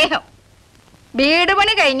സ്നേഹം. വീട്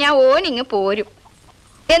പണി കഴിഞ്ഞാ ഓനിങ് പോരും.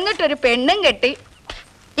 എന്നിട്ടൊരു പെണ്ണും കെട്ടി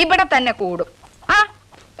ഇവിടെ തന്നെ കൂടും.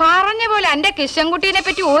 പറഞ്ഞ പോലെ എന്റെ കിഷൻകുട്ടീനെ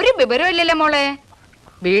പറ്റി ഒരു വിവരവും ഇല്ലല്ലോ മോളെ.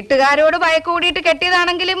 വീട്ടുകാരോട് ഭയക്ക് കൂടിയിട്ട്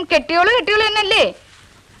കെട്ടിയതാണെങ്കിലും കെട്ടിയോളൂ എന്നല്ലേ.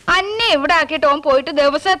 അന്നെ ഇവിടെ ആക്കിയിട്ട് ഓൻ പോയിട്ട്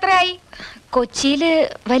ദിവസം എത്രയായി? കൊച്ചിയില്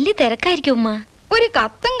വലിയ തിരക്കായിരിക്കും ഉമ്മ. ഒരു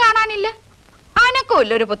കത്തും കാണാനില്ല.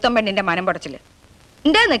 അനക്കുമില്ല ഒരു പുത്തൻ പെണ്ണിന്റെ മനം പടച്ചില്.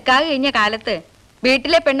 എന്റെ നിക്കാതെ കഴിഞ്ഞ കാലത്ത്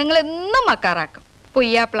വീട്ടിലെ പെണ്ണുങ്ങൾ എന്നും മക്കാറാക്കും.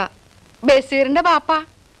 പുയ്യാപ്ല ബഷീറിന്റെ ബാപ്പ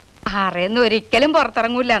ആറേന്ന് ഒരിക്കലും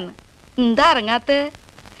പുറത്തിറങ്ങൂലെന്ന്. എന്താ ഇറങ്ങാത്ത?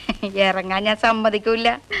 ഇറങ്ങാൻ ഞാൻ സമ്മതിക്കൂല.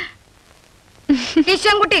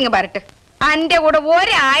 കിഷൻകുട്ടി ഇങ്ങ് വരട്ടെ. അന്റെ കൂടെ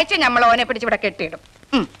ഒരാഴ്ച നമ്മൾ ഓനെ പിടിച്ച് ഇവിടെ കെട്ടിയിടും.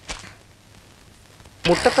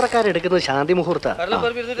 മുട്ടത്തറക്കാരെടുക്കുന്നത് ശാന്തി മുഹൂർത്ത.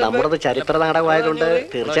 നമ്മുടേത് ചരിത്ര നാടകമായതുകൊണ്ട്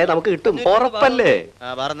തീർച്ചയായും നമുക്ക് കിട്ടും. ഉറപ്പല്ലേ?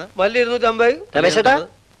 രമേശേട്ടാ,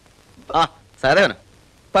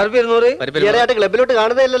 ഈയിടെയായിട്ട് ക്ലബിലോട്ട്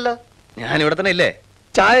കാണുന്നേ ഇല്ലല്ലോ. ഞാൻ ഇവിടെ തന്നെ ഇല്ലേ?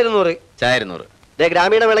 ചായ 200. ചായ 200.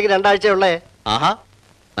 ഗ്രാമീണ വിളക്ക് 2 ആഴ്ചയുള്ളേ. ആഹാ,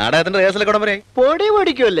 നാടകത്തിന്റെ റിഹേഴ്സൽ ഉടൻ വരെയായി. പൊടി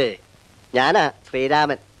പൊടിക്കുമല്ലേ? ഞാനാ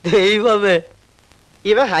ശ്രീരാമൻ. ദൈവമേ,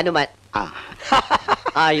 ഇവ ഹനുമാൻ.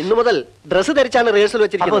 ഇന്നു മുതൽ ഡ്രസ് ധരിച്ചാണ് റിഹേഴ്സൽ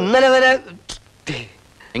വെച്ചിരിക്കുന്നത്. ഇന്നലെ വരെ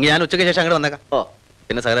എങ്കിൽ ഞാൻ ഉച്ചയ്ക്ക് ശേഷം അങ്ങോട്ട് വന്നേക്കാം.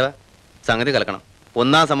 പിന്നെ സഹദേവ, സംഗതി കലക്കണം.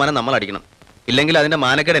 1ാം സമ്മാനം നമ്മൾ അടിക്കണം. ഇല്ലെങ്കിൽ അതിന്റെ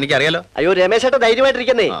മാനക്കേട് എനിക്ക് അറിയാലോ. അയ്യോ രമേശേട്ട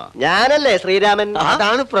ധൈര്യമായിട്ടിരിക്കുന്നേ. ഞാനല്ലേ ശ്രീരാമൻ.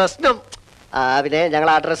 അതാണ് പ്രശ്നം. പിന്നെ ഞങ്ങൾ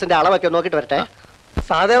ആ ഡ്രസ്സിന്റെ അളവൊക്കെ നോക്കിട്ട് വരട്ടെ.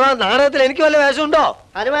 സഹദേവ, നാടകത്തിൽ എനിക്ക് വല്ല വേഷമുണ്ടോ?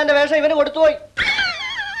 ഹനുമാന്റെ വേഷം ഇവന് കൊടുത്തുപോയി.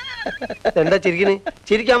 എന്താ ചിരിക്കുന്നു?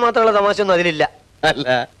 ചിരിക്കാൻ മാത്രമുള്ള തമാശ ഒന്നും അതിലില്ല. അല്ല,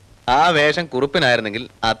 ആ വേഷം കുറുപ്പിനായിരുന്നെങ്കിൽ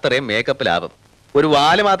അത്രയും മേക്കപ്പ് ലാഭം. ഒരു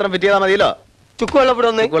വാല് മാത്രം ഫിറ്റ് ചെയ്താൽ മതിയല്ലോ.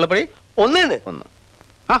 ചുക്കുവെള്ളപ്പൊടി ഒന്നേന്ന്.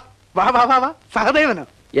 സഹദേവനോ?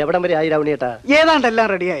 എവിടം വരെ ആയി രാവണിയേട്ടാ? ഏതാണ്ട് എല്ലാം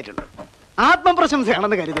റെഡി ആയിട്ടുണ്ട്.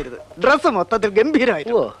 ആത്മപ്രശംസയാണെന്ന് കരുതരുത്. ഡ്രസ്സ് മൊത്തത്തിൽ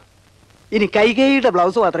ഗംഭീരമായിട്ടോ. ഇനി കൈകൈയുടെ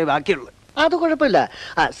ബ്ലൗസ് മാത്രമേ ബാക്കിയുള്ളൂ. അത് കുഴപ്പമില്ല.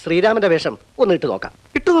 ശ്രീരാമന്റെ വേഷം ഒന്ന് ഇട്ട് നോക്കാം.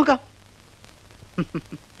 ഇട്ടു നോക്കാം.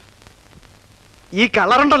 ഈ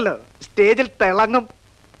കളറുണ്ടല്ലോ, സ്റ്റേജിൽ തിളങ്ങും.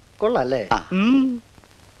 കൊള്ളാല്ലേ?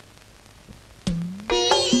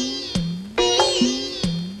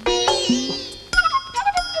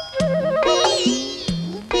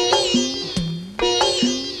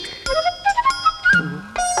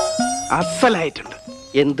 അസലായിട്ടുണ്ട്.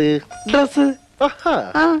 എന്ത് ഡ്രസ്?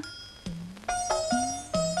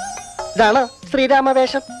 ഇതാണ് ശ്രീരാമ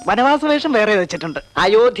വേഷം. വനവാസ വേഷം വേറെ വെച്ചിട്ടുണ്ട്.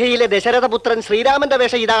 അയോധ്യയിലെ ദശരഥപുത്രൻ ശ്രീരാമന്റെ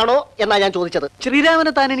വേഷം ഇതാണോ എന്നാ ഞാൻ ചോദിച്ചത്.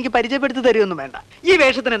 ശ്രീരാമനെ താൻ എനിക്ക് പരിചയപ്പെടുത്തി തരുമൊന്നും വേണ്ട. ഈ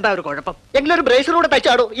വേഷത്തിന് എന്താ ഒരു കുഴപ്പം? എങ്കിലും ഒരു ബ്രേസറൂടെ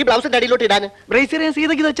തയ്ച്ചാടോ ഈ ബ്ലൗസിന്റെ അടിയിലോട്ട് ഇടാൻ. ബ്രേസർ ഞാൻ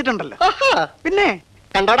സീതയ്ക്ക് വെച്ചിട്ടുണ്ടല്ലോ. പിന്നെ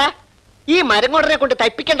കണ്ടോടാ, ഈ മരങ്ങോടനെ കൊണ്ട്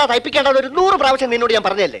തയ്പ്പിക്കേണ്ട ഒരു 100 പ്രാവശ്യം നിന്നോട് ഞാൻ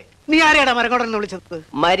പറഞ്ഞല്ലേ. നീ ആരെയാടാ മരങ്ങോടൻ എന്ന് വിളിച്ചത്?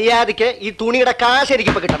 മര്യാദയ്ക്ക് ഈ തുണിയുടെ കാശ്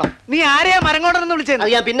എനിക്ക് ഇപ്പൊ കിട്ടണം. നീ ആരെയാ മരങ്ങോടൻ എന്ന് വിളിച്ചത്?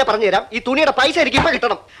 അത് ഞാൻ പിന്നെ പറഞ്ഞുതരാം. ഈ തുണിയുടെ പൈസ എനിക്ക് ഇപ്പൊ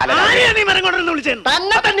കിട്ടണം. നീ മരങ്ങോടൻ എന്ന് വിളിച്ചത്?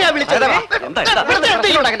 തന്നെ തന്നെയാ വിളിച്ചത്.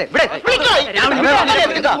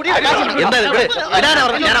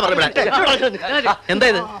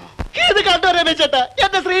 ഇത് കണ്ടോ രമേശേട്ടാ,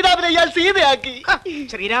 എന്റെ ശ്രീരാമനെ ഇയാൾ സീതയാക്കി.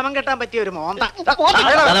 ശ്രീരാമൻ കെട്ടാൻ പറ്റിയ ഒരു മോന്ത.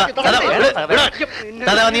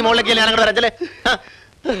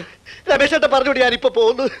 രമേശേട്ട പറഞ്ഞോട് ഞാൻ ഇപ്പൊ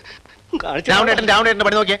പോകുന്നു.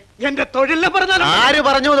 എന്റെ തൊഴിലിനെ പറഞ്ഞാൽ ആര്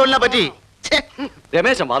പറഞ്ഞു തൊഴിലിനെ പറ്റി?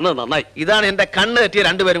 രമേശൻ വന്നത് നന്നായി. ഇതാണ് എന്റെ കണ്ണ് തെറ്റിയ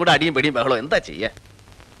രണ്ടുപേരും കൂടെ അടിയും പിടിയും ബഹളം. എന്താ ചെയ്യാ?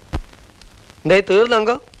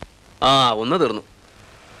 തീർന്നോ? ഒന്ന് തീർന്നു.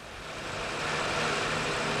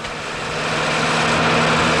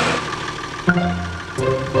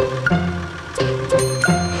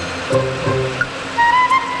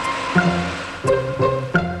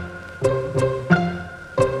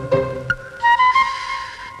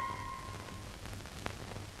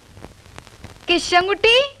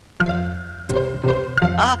 കിഷൻകുട്ടി,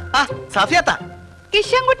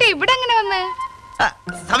 കിഷൻകുട്ടി ഇവിടെ എങ്ങനെ വന്ന്?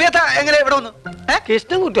 സവ്യത്ത എങ്ങനെ ഇവിടെ വന്നു?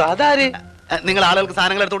 കൃഷ്ണൻകുട്ടി അതാര്? നിങ്ങൾ ആളുകൾക്ക്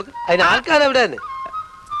സാധനങ്ങൾ എടുത്തു കൊടുക്കും. അതിന് ആൾക്കാരെവിടെ?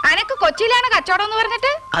 അനക്ക് കൊച്ചിയിലാണ് കച്ചവടം എന്ന്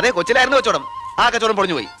പറഞ്ഞിട്ട്? അതെ, കൊച്ചിയിലായിരുന്നു കച്ചവടം. ആ കച്ചവടം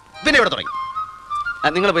പൊളിഞ്ഞു പോയി. പിന്നെ ഇവിടെ തുടങ്ങി.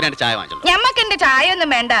 നിങ്ങൾ പോയി 2 ചായ വാങ്ങിച്ചോളൂ. ഞമ്മക്ക് എന്റെ ചായ ഒന്നും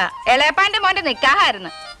വേണ്ട. എളയപ്പാന്റെ മോന്റെ നിക്കാഹായിരുന്നു.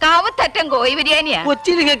 കാവത്തറ്റം കോഴി ബിരിയാണിയാ.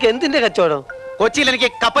 കൊച്ചിയിൽ നിങ്ങൾക്ക് എന്തിന്റെ കച്ചവടം? കൊച്ചിയിൽ എനിക്ക്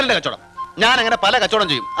കപ്പലിന്റെ കച്ചവടം. ഞാൻ അങ്ങനെ പല കച്ചവടം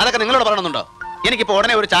ചെയ്യും. അതൊക്കെ നിങ്ങളോട് പറയണമെന്നുണ്ടോ? എനിക്കിപ്പോ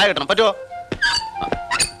ഉടനെ ഒരു ചായ കിട്ടണം. പറ്റുമോ?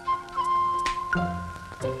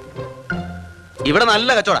 ഇവിടെ നല്ല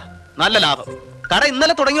കച്ചവടം, നല്ല ലാഭം. കട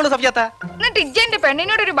ഇന്നലെ തുടങ്ങിയുള്ളൂ സഫ്യാത്ത. എന്നിട്ട് ഇജ്ജന്റെ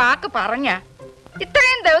പെണ്ണിനോട് ഒരു വാക്ക് പറഞ്ഞ?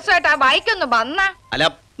 ഇത്രയും ദിവസമായിട്ട് ആ ബൈക്കൊന്ന് വന്ന? അല്ല,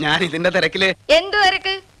 ഞാൻ ഇതിന്റെ തിരക്കില്. എന്ത്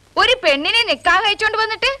തിരക്ക്? ഒരു പെണ്ണിനെ നിക്കാഹ് കഴിച്ചോണ്ട്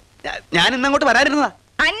വന്നിട്ട്? ഞാൻ ഇന്നങ്ങോട്ട് വരാനിരുന്നതാ.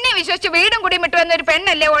 അന്നെ വിശ്വസിച്ച് വീടും കൂടിയും വിട്ടു വന്ന ഒരു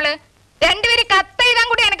പെണ്ണല്ലേ ഓള്. രണ്ടുപേര് കത്തെഴുതാൻ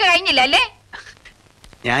കൂടി എനിക്ക് കഴിഞ്ഞില്ല അല്ലേ?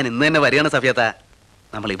 ഞാൻ ഇന്ന് തന്നെ വരികയാണ് സഫ്യാത്ത.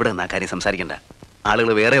 നമ്മൾ ഇവിടെ നിന്നാ കാര്യം സംസാരിക്കണ്ട.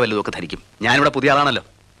 ആളുകൾ വേറെ വല്ലതും ധരിക്കും. ഞാനിവിടെ പുതിയ ആളാണല്ലോ.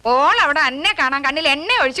 ഓൾ അവിടെ അന്നെ കാണാൻ കണ്ണിൽ എണ്ണ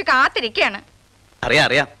ഒഴിച്ച് കാത്തിരിക്കുകയാണ്. അറിയാം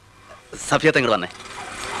അറിയാം. സഫ്യാത്ത ഇങ്ങോട്ട് വന്നേ.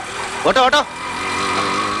 ഓട്ടോ ഓട്ടോ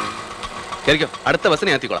കേറിക്കോ. അടുത്ത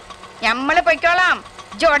ബസ്സിന് എത്തിക്കോളാം. ഞമ്മള് പൊയ്ക്കോളാം.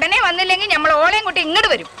 ഉടനെ വന്നില്ലെങ്കിൽ നമ്മൾ ഓളെയും കൂട്ടി ഇങ്ങോട്ട്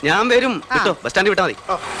വരും. ഞാൻ വരും. കിട്ടോ, ബസ് സ്റ്റാൻഡിൽ വിട്ടാ മതി.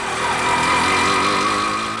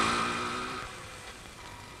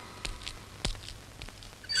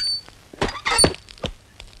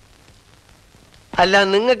 അല്ല,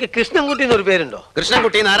 നിങ്ങൾക്ക് കൃഷ്ണൻകുട്ടി എന്നൊരു പേരുണ്ടോ?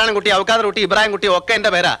 കൃഷ്ണൻകുട്ടി, നാരായണൻകുട്ടി, ഔക്കാദർ കുട്ടി, ഇബ്രാഹിം കുട്ടി ഒക്കെ എന്റെ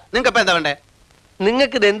പേരാ. നിങ്ങൾക്ക് ഇപ്പൊ എന്താ വേണ്ടേ?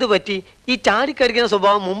 നിങ്ങൾക്ക് ഇത് എന്ത് പറ്റി? ഈ ചാടിക്കടിക്കുന്ന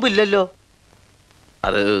സ്വഭാവം മുമ്പില്ലല്ലോ.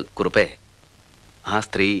 അത് കുറുപ്പേ, ആ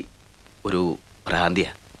സ്ത്രീ ഒരു ഭ്രാന്തിയ.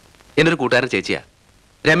 എന്റെ ഒരു കൂട്ടുകാരൻ ചേച്ചിയാ.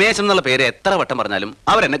 രമേശൻ എന്നുള്ള പേര് എത്ര വട്ടം പറഞ്ഞാലും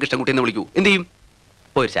അവരെന്നെ കൃഷ്ണൻകുട്ടി എന്ന് വിളിക്കൂ. എന്ത് ചെയ്യും?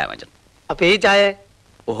 പോയി ചായ വാങ്ങിച്ചു. അപ്പൊ ഈ ചായ?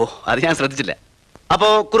 ഓഹോ, അത് ഞാൻ ശ്രദ്ധിച്ചില്ല. അപ്പോ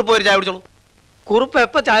കുറുപ്പ് ഒരു ചായ കുടിച്ചോളൂ. കുറുപ്പ്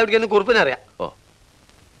എപ്പോ ചായ കുടിക്കുന്നു കുറുപ്പിനറിയാം. ഓ,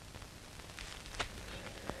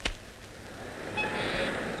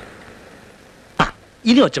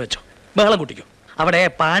 ഇനി ഒച്ച വെച്ചോ, ബഹളം കൂട്ടിക്കോ. അവിടെ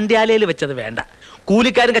പാണ്ഡ്യാലയിൽ വെച്ചത് വേണ്ട.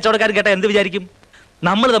 കൂലിക്കാരും കച്ചവടക്കാരും കേട്ടാ എന്ത് വിചാരിക്കും?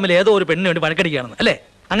 നമ്മൾ തമ്മിൽ ഏതോ ഒരു പെണ്ണിന് വേണ്ടി പണക്കടിക്കുകയാണെന്ന് അല്ലേ?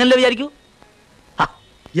 അങ്ങനല്ലേ വിചാരിക്കൂ?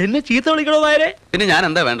 എന്നെ ചീത്ത വിളിക്കണോ നായരെ? പിന്നെ ഞാൻ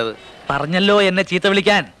എന്താ വേണ്ടത്? പറഞ്ഞല്ലോ എന്നെ ചീത്ത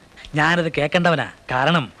വിളിക്കാൻ. ഞാനത് കേൾക്കേണ്ടവനാ.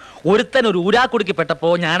 കാരണം ഒരുത്തൻ ഒരു ഊരാക്കുടുക്കിപ്പെട്ടപ്പോ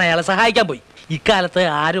ഞാൻ അയാളെ സഹായിക്കാൻ പോയി. ഇക്കാലത്ത്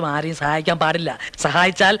ആരും ആരെയും സഹായിക്കാൻ പാടില്ല.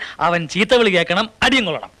 സഹായിച്ചാൽ അവൻ ചീത്ത വിളി കേൾക്കണം, അടിയും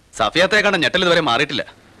കൊള്ളണം. സഫിയത്തെ കണ്ട ഞെട്ടൽ ഇതുവരെ മാറിയിട്ടില്ല.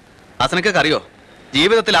 ഹസനക്കൊക്കെ അറിയോ,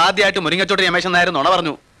 ജീവിതത്തിൽ ആദ്യമായിട്ട് മുരിങ്ങച്ചോട്ട് രമേശൻ നായർ നുണ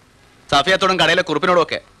പറഞ്ഞു. സഫിയത്തോടും കടയിലെ കുറിപ്പിനോടും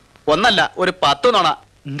ഒക്കെ ഒന്നല്ല ഒരു 10 നുണ.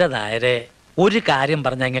 എന്റെ നായരെ, ഒരു കാര്യം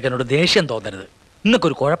പറഞ്ഞാൽ ഇങ്ങനെ എന്നോട് ദേഷ്യം തോന്നരുത്.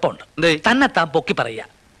 നിങ്ങൾക്കൊരു കുഴപ്പമുണ്ട്. തന്നെ താൻ പൊക്കി പറയുക,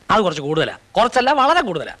 അത് കുറച്ച് കൂടുതലാ. കുറച്ചല്ല, വളരെ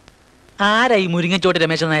കൂടുതലാ. ആരാ ഈ മുരിങ്ങച്ചോട്ട്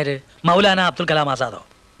രമേശൻ നായർ? മൗലാന അബ്ദുൽ കലാം ആസാദോ,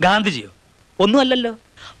 ഗാന്ധിജിയോ? ഒന്നുമല്ലല്ലോ.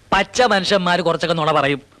 പച്ച മനുഷ്യന്മാര് കുറച്ചൊക്കെ നുണ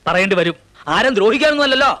പറയും, പറയേണ്ടി വരും. ആരും ദ്രോഹിക്കാനൊന്നും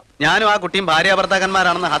അല്ലല്ലോ. ഞാനും ആ കുട്ടിയും ഭാര്യ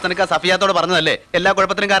ഭർത്താക്കന്മാരാണെന്ന് ഹസനക്ക സഫിയാത്തോട് പറഞ്ഞതല്ലേ എല്ലാ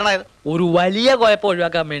കുഴപ്പത്തിനും കാരണമായത്. ഒരു വലിയ കുഴപ്പം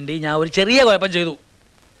ഒഴിവാക്കാൻ വേണ്ടി ഞാൻ ഒരു ചെറിയ കുഴപ്പം ചെയ്തു.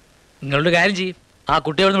 നിങ്ങളൊരു കാര്യം ചെയ്യും, ആ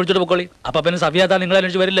കുട്ടിയെ വിളിച്ചിട്ട് പൊക്കോളി. അപ്പൊ പിന്നെ സഫിയാത്ത നിങ്ങളെ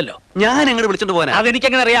അന്വേഷിച്ച് വരില്ലല്ലോ. ഞാൻ എങ്ങോട്ട് വിളിച്ചോണ്ട് പോകാനാ?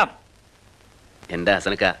 അതെനിക്കെങ്ങനെ അറിയാം? എന്റെ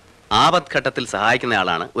ഹസനക്ക ആപത്ഘട്ടത്തിൽ സഹായിക്കുന്ന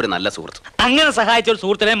ആളാണ് ഒരു നല്ല സുഹൃത്ത്. അങ്ങനെ സഹായിച്ച ഒരു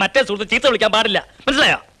സുഹൃത്തിനെ മറ്റേ സുഹൃത്ത് ചീത്ത വിളിക്കാൻ പാടില്ല,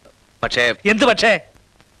 മനസ്സിലായോ? പക്ഷേ എന്ത് പക്ഷേ?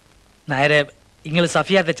 നേരെ നിങ്ങൾ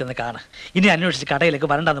സഫിയാത്തെ ചെന്ന് കാണ്. ഇനി അന്വേഷിച്ച് കടയിലേക്ക്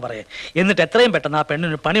വരണ്ടെന്ന് പറയേ. എന്നിട്ട് എത്രയും പെട്ടെന്ന് ആ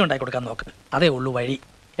പെണ്ണിന് പണി ഉണ്ടാക്കി കൊടുക്കാൻ നോക്ക്. അതേ ഉള്ളൂ വഴി.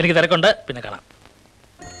 എനിക്ക് തിരക്കുണ്ട്, പിന്നെ കാണാം.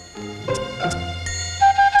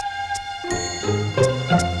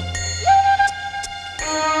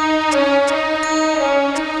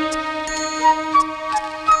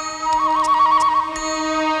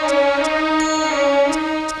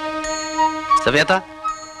 സഫിയത്ത,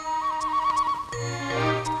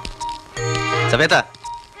 സഫിയത്ത.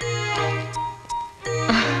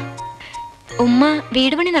 ഉമ്മ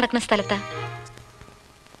വീട് പണി നടക്കുന്ന സ്ഥലത്താ.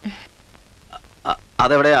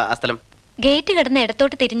 അതെവിടെയാ ആ സ്ഥലം? ഗേറ്റ് കിടന്ന്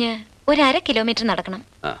ഇടത്തോട്ട് തിരിഞ്ഞ് ഒരു 1/2 കിലോമീറ്റർ നടക്കണം.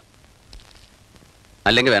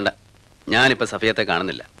 അല്ലെങ്കിൽ വേണ്ട, ഞാനിപ്പോ സഫിയത്തെ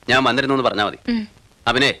കാണുന്നില്ല. ഞാൻ വന്നിരുന്നു എന്ന് പറഞ്ഞാൽ മതി.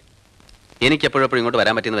 അവനെ എനിക്ക് എപ്പോഴും ഇങ്ങോട്ട്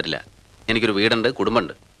വരാൻ പറ്റിയെന്ന് വരില്ല. എനിക്കൊരു വീടുണ്ട്,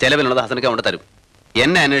 കുടുംബമുണ്ട്. ചെലവിനുള്ളത് ഹസനക്ക് അവിടെ തരും.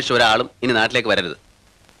 എന്നെ അന്വേഷിച്ച ഒരാളും ഇനി നാട്ടിലേക്ക് വരരുത്.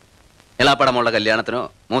 എളാപ്പടമുള്ള കല്യാണത്തിനോ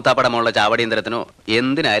മൂത്താപ്പടമുള്ള ചാവടിയന്തരത്തിനോ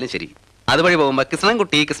എന്തിനായാലും ശരി, അതുവഴി പോകുമ്പോ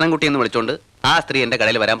കൃഷ്ണൻകുട്ടി കൃഷ്ണൻകുട്ടി എന്ന് വിളിച്ചോണ്ട് ആ സ്ത്രീ എന്റെ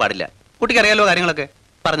കടയിൽ വരാൻ പാടില്ല. കുട്ടിക്ക് അറിയാലോ കാര്യങ്ങളൊക്കെ,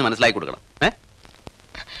 പറഞ്ഞ് മനസ്സിലാക്കി കൊടുക്കണം.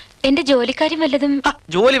 എന്റെ ജോലിക്കാരും വല്ലതും?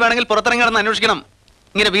 ജോലി വേണമെങ്കിൽ പുറത്തിറങ്ങി നടന്ന് അന്വേഷിക്കണം.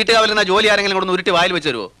 ഇങ്ങനെ വീട്ടുകാവിൽ നിന്ന ജോലി ആരെങ്കിലും കൂടെ ഉരുട്ടി വായിൽ വെച്ച്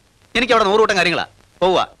തരുമോ? എനിക്ക് അവിടെ 100 കൂട്ടം കാര്യങ്ങളാ.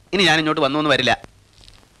 പോവാ, ഇനി ഞാൻ ഇങ്ങോട്ട് വന്നൊന്നും വരില്ല.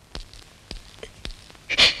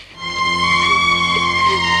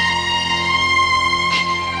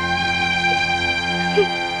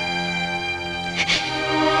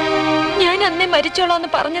 ഞാൻ അന്നേ മരിച്ചോളാന്ന്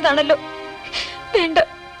പറഞ്ഞതാണല്ലോ. വേണ്ട,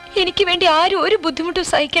 എനിക്ക് വേണ്ടി ആരും ഒരു ബുദ്ധിമുട്ടും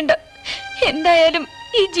സഹിക്കണ്ട. എന്തായാലും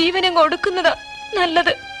ഈ ജീവനം കൊടുക്കുന്നതാ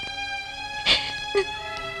നല്ലത്.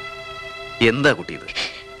 എന്താ കുട്ടി ഇത്?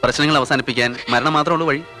 പ്രശ്നങ്ങൾ അവസാനിപ്പിക്കാൻ മരണം മാത്രമേ ഉള്ളൂ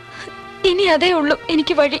വഴി? ഇനി അതേ ഉള്ളൂ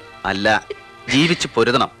എനിക്ക് വഴി. അല്ല, ജീവിച്ചു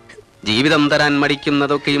പൊരുതണം. ജീവിതം തരാൻ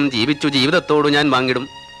മടിക്കുന്നതൊക്കെയും ജീവിച്ചു ജീവിതത്തോട് ഞാൻ വാങ്ങിടും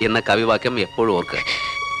എന്ന കവിവാക്യം എപ്പോഴും ഓർക്കുക.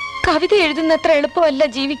 കവിത എഴുതുന്നത്ര എളുപ്പമല്ല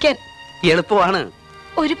ജീവിക്കാൻ. എളുപ്പമാണ്.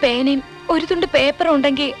 ഒരു പേനയും ഒരു തുണ്ട് പേപ്പറും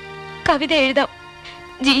ഉണ്ടെങ്കിൽ കവിത എഴുതാം.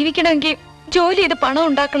 ജീവിക്കണമെങ്കിൽ ജോലി ചെയ്ത് പണം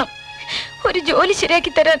ഉണ്ടാക്കണം. ഒരു ജോലി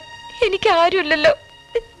ശരിയാക്കി തരാൻ എനിക്ക് ആരുമില്ലല്ലോ.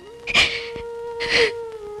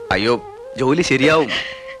 അയ്യോ, ജോലി ശരിയാവും,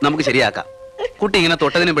 നമുക്ക് ശരിയാക്കാം. കുട്ടി ഇങ്ങനെ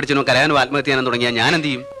തൊട്ടതിനും പിടിച്ചതിനോ കരയാനോ ആത്മഹത്യ ചെയ്യാനും തുടങ്ങിയാൽ ഞാൻ എന്ത്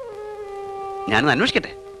ചെയ്യും? ഞാനൊന്ന്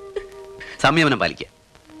അന്വേഷിക്കട്ടെ, സംയമനം പാലിക്കുക.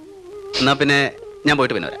 എന്നാ പിന്നെ ഞാൻ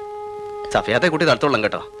പോയിട്ട് പിന്നെ വരാം. സഫിയാത്തെ കുട്ടി തടുത്തോളാം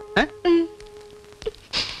കേട്ടോ.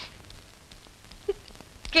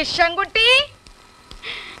 കിഷൻകുട്ടി,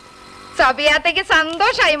 സഫിയാത്തേക്ക്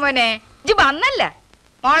സന്തോഷായി മോനെ. ഇജ്ജ് വന്നല്ല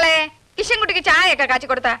മോളെ. കിഷൻകുട്ടിക്ക് ചായയൊക്കെ കാച്ചി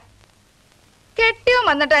കൊടുത്താ? കെട്ടിയോ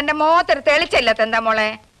വന്നിട്ട് എന്റെ മോത്തൊരു തെളിച്ചില്ലാത്ത എന്താ മോളെ?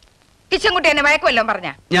 കിഷൻകുട്ടി എന്നെ വഴക്കുമല്ലോ പറഞ്ഞ?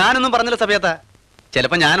 ഞാനൊന്നും പറഞ്ഞില്ല സഫിയാത്ത.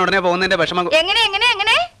 ചിലപ്പോ ഞാൻ ഉടനെ പോകുന്നതിന്റെ വിഷമം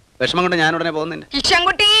വിഷമം കൊണ്ട് ഞാൻ ഉടനെ പോകുന്നതിന്റെ.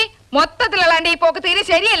 കിഷൻകുട്ടി, മൊത്തത്തിലുള്ളാണ്ട് ഈ പോക്ക് തീരെ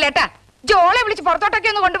ശരിയല്ലേട്ടാ. ജോളെ വിളിച്ച് പുറത്തോട്ടൊക്കെ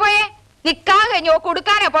ഒന്ന് കൊണ്ടുപോയേ. നിക്കാൻ കഴിഞ്ഞോ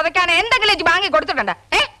കൊടുക്കാനോ പുതയ്ക്കാനോ എന്തെങ്കിലും വാങ്ങി കൊടുത്തിട്ടുണ്ട?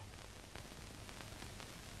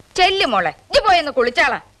 ചെല്ലു മോളെ, ഇജ്ജ് പോയെന്ന്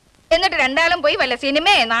കുളിച്ചാളാ. എന്നിട്ട് രണ്ടാളും പോയി വല്ല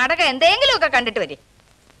സിനിമയെ നാടകം എന്തെങ്കിലും ഒക്കെ കണ്ടിട്ട് വരെ.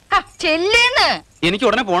 ചെല്ലേന്ന്. എനിക്ക്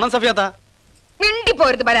ഉടനെ പോണം സഫിയാത്ത. മിണ്ടി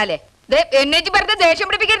പോരുത് ബലാലേ. എന്നെ വെറുതെ ദേഷ്യം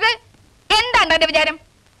പിടിപ്പിക്കരുത്. എന്താണ്ട് എന്റെ വിചാരം?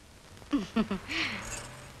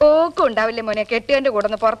 ഓക്കും ഉണ്ടാവില്ലേ മോനെ കെട്ടിയന്റെ കൂടെ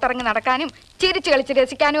ഒന്ന് പുറത്തിറങ്ങി നടക്കാനും ചിരിച്ചു കളിച്ച്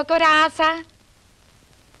രസിക്കാനും ഒക്കെ ഒരാസ.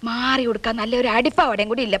 മാറി കൊടുക്കാൻ നല്ലൊരു അടിപ്പാവടയും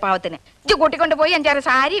കൂടി ഇല്ല പാവത്തിന്. ഇജ്ജ് കൂട്ടിക്കൊണ്ട് പോയി 5-6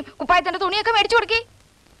 സാരിയും കുപ്പായത്തിന്റെ തുണിയൊക്കെ മേടിച്ചു കൊടുക്കി.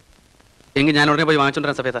 എങ്കിൽ ഞാൻ ഉടനെ പോയി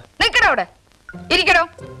വാങ്ങിച്ചോണ്ടിരാൻ സഫിയാത്ത. നിൽക്കടോ അവിടെ, ഇരിക്കടോ.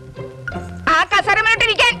 ആ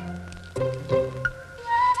കസരമിട്ടിരിക്കാൻ.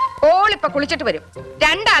 ഓളിപ്പൊ കുളിച്ചിട്ട് വരും.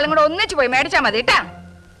 രണ്ടാളും കൂടെ ഒന്നിച്ചു പോയി മേടിച്ചാ മതി കേട്ടാ.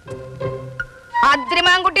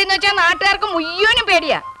 അദ്രിമാൻകുട്ടി എന്ന് വെച്ചാൽ നാട്ടുകാർക്ക് മുയ്യോനും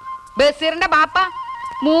പേടിയാ. ബസീറിന്റെ ബാപ്പ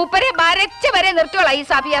മൂപ്പരെ വരച്ച് വരെ നിർത്തിയോളാം ഈ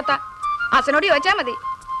സാഫിയാത്ത. അസനോട് ചോദിച്ചാ മതി.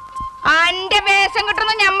 അന്റെ വേഷം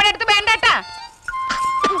കിട്ടുന്നു ഞമ്മടെ അടുത്ത് വേണ്ടട്ടാ.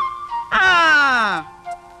 ആ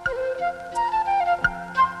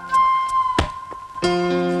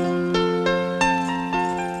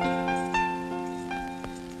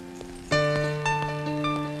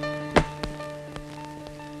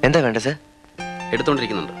എന്താ വേണ്ടത് സാർ?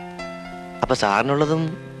 എടുത്തോണ്ടിരിക്കുന്നുണ്ട്. അപ്പൊ സാറിനുള്ളതും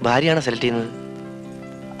ഭാര്യയാണ് സെലക്ട് ചെയ്യുന്നത്?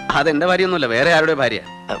 അതെന്റെ ഭാര്യയൊന്നുമല്ല, വേറെ ആരുടെ ഭാര്യ.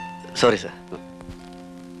 Sorry sir.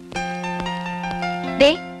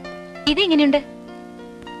 ഇതെങ്ങനെയുണ്ട്?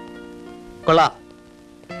 കൊള്ളാം.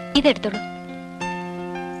 ഇതെടുത്തോളൂ.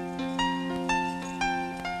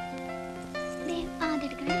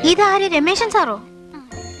 ഇതാര്? രമേശൻ സാറോ?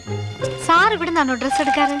 സാർ ഇവിടുന്നാണോ ഡ്രസ്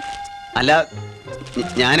എടുക്കാറ്? അല്ല,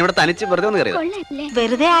 ഞാനിവിടെ തനിച്ച് വെറുതെ ഒന്ന് കയറിയത്.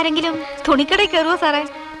 വെറുതെ ആരെങ്കിലും തുണിക്കടയിൽ കയറുവോ സാറേ?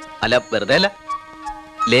 അല്ല, വെറുതെ അല്ല.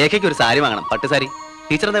 ലേഖയ്ക്ക് ഒരു സാരി വാങ്ങണം, പട്ട് സാരി.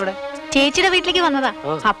 ടീച്ചർ എന്താ ഇവിടെ? ചേച്ചിയുടെ വീട്ടിലേക്ക് വന്നതാ.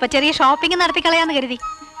 അപ്പൊ ചെറിയ ഷോപ്പിംഗ് നടത്തി കളയാന്ന് കരുതി.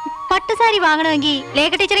 പട്ടുസാരി വാങ്ങണമെങ്കിൽ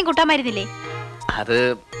ലേഖ ടീച്ചറേയും കൂട്ടാമായിരുന്നില്ലേ? അത്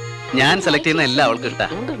ഞാൻ സെലക്ട് ചെയ്യുന്ന എല്ലാം അവൾക്ക് ഇഷ്ടാ.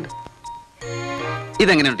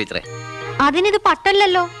 ഇതെങ്ങനെയാണ് ടീച്ചറെ? അതിനിത്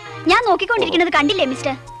പട്ടല്ലല്ലോ. ഞാൻ നോക്കിക്കൊണ്ടിരിക്കുന്നത് കണ്ടില്ലേ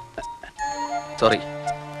മിസ്റ്റർ? സോറി.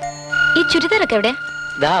 ഈ ചുരിദാറൊക്കെ എവിടെ?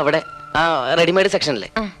 ദാ അവിടെ ആ റെഡിമെയ്ഡ് സെക്ഷനിലെ.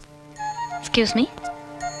 Excuse me.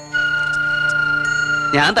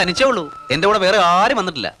 ഞാൻ തനിച്ചേ ഉള്ളൂ, എന്റെ കൂടെ വേറെ ആരും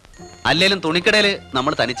വന്നിട്ടില്ല. അല്ലേലും തുണിക്കടയില്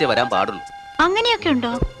നമ്മൾ തനിച്ചേ വരാൻ പാടുള്ളൂ. അങ്ങനെയൊക്കെ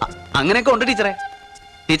ഉണ്ടോ? അങ്ങനെയൊക്കെ ഉണ്ട് ടീച്ചറെ.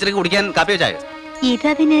 ടീച്ചർക്ക് കുടിക്കാൻ കാപ്പിയോ ചായോ?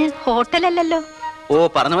 ഇതതിന് ഹോട്ടലല്ലല്ലോ. ഓ,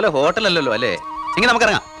 പറഞ്ഞ പോലെ ഹോട്ടലല്ലല്ലോ അല്ലേ? എങ്കിൽ നമുക്ക്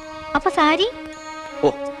ഇറങ്ങാം. അപ്പൊ സാരി? ഓ,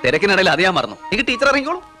 തിരക്കിനിടയിൽ അത് ഞാൻ മറന്നു. എനിക്ക് ടീച്ചർ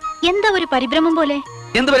ഇറങ്ങിക്കോളൂ. എന്താ ഒരു പരിഭ്രമം പോലെ?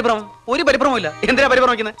 എന്ത് പരിഭ്രമം? ഒരു പരിഭ്രമവും ഇല്ല. എന്തിനാ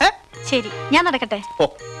പരിഭ്രമിക്കുന്നത്? ശരി, ഞാൻ നടക്കട്ടെ. ഓ,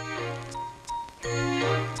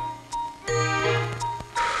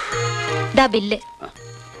 ബില്ല്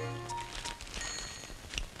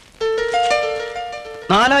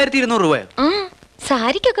 4200 രൂപയോ?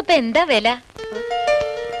 സാരിക്കൊക്കെ ഇപ്പൊ എന്താ വില?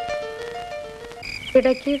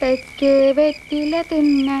 ഇടയ്ക്കിടയ്ക്ക് വെറ്റില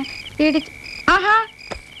തിന്നാൻ ആഹാ,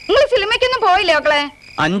 നിങ്ങൾ സിനിമയ്ക്കൊന്നും പോയില്ലേ മക്കളെ?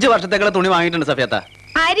 5 വർഷത്തേക്കുള്ള തുണി വാങ്ങിയിട്ടുണ്ട് സഫിയാത്ത.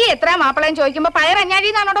 അരി എത്ര മാപ്പിളയും ചോദിക്കുമ്പോ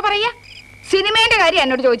പയറഞ്ഞാഴിന്നാണോടോ പറയാ? സിനിമേന്റെ കാര്യം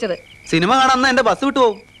എന്നോട് ചോദിച്ചത്. സിനിമ കാണാൻ എന്റെ ബസ് വിട്ടു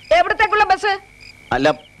പോകും. എവിടത്തേക്കുള്ള ബസ്? അല്ല,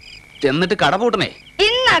 എന്നിട്ട് കട പൂട്ടണേ.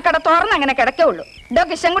 ഇന്ന് ആ കട തുറന്ന് അങ്ങനെ കിടക്കുള്ളൂ. ഡോ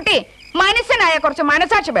കിഷൻകുട്ടി, മനുഷ്യനായ കുറച്ച്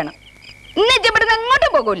മനസാക്ഷി വേണം. ഇന്ന് ഇവിടുന്ന്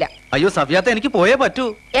എങ്ങോട്ടും പോകൂല. അയ്യോ സഫിയാത്ത, എനിക്ക് പോയേ പറ്റൂ.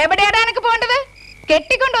 എവിടെയാടാ എനിക്ക് പോണ്ടത്?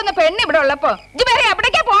 കെട്ടിക്കൊണ്ടുവന്ന പെണ്ണ് ഇവിടെ ഉള്ളപ്പോ ഇജ്ജ് വേറെ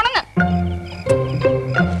എവിടേക്കാ പോണെന്ന്?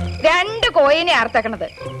 2 കോയിനെ അർത്ഥക്കണത്.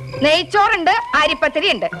 നെയ്ച്ചോറുണ്ട്, അരിപ്പത്തിരി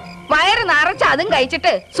ഉണ്ട്. വയറ് നിറച്ച് അതും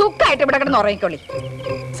കഴിച്ചിട്ട് സുഖമായിട്ട് ഇവിടെ കിടന്ന് ഉറങ്ങിക്കൊള്ളി.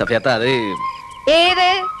 സഫിയാത്ത, അത് ഏത്?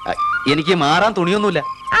 എനിക്ക് മാറാൻ തുണിയൊന്നുമില്ല.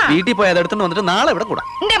 വീട്ടിൽ പോയി അതെടുത്തോണ്ട് വന്നിട്ട് നാളെ ഇവിടെ കൂടാ.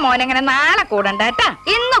 എന്റെ മോനെങ്ങനെ നാളെ കൂടണ്ട കേട്ടാ,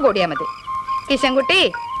 ഇന്ന് കൂടിയാ മതി. കിഷൻകുട്ടി,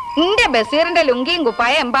 എന്റെ ബസീറിന്റെ ലുങ്കിയും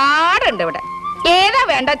കുപ്പായ എമ്പാടുണ്ട് ഇവിടെ. ഏതാ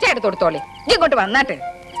വേണ്ടച്ച എടുത്തു കൊടുത്തോളി. ഇങ്ങോട്ട് വന്നാട്ട്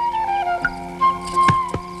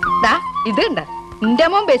ഇത് ഉണ്ട്. എന്റെ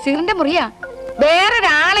മോൻ ബസീറിന്റെ മുറിയാ.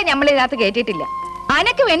 വേറൊരാളെ നമ്മൾ ഇതിനകത്ത് കേട്ടിട്ടില്ല.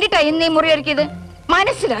 അനക്ക് വേണ്ടിട്ടാ ഇന്ന് ഈ മുറി ഒരുക്കിയത്.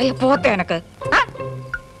 മനസ്സിലായ പോത്തെ എനക്ക്.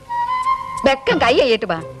 വെക്കം കൈ കയ്യിട്ട്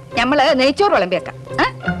വാ, ഞമ്മള് നെയ്ച്ചോറ് വിളമ്പിയേക്കാം.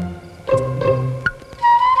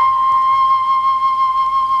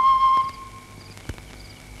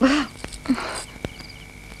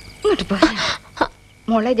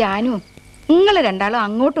 മോളെ ജാനു, നിങ്ങള് രണ്ടാളും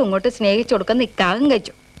അങ്ങോട്ടും ഇങ്ങോട്ടും സ്നേഹിച്ചു കൊടുക്കാൻ നിക്കാകും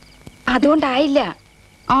കഴിച്ചു. അതുകൊണ്ടായില്ല.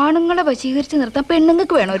 ആണുങ്ങളെ വശീകരിച്ച് നിർത്താൻ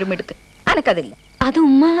പെണ്ണുങ്ങൾക്ക് വേണം ഒരു മിടുക്ക്. അനക്കതില്ല. അത്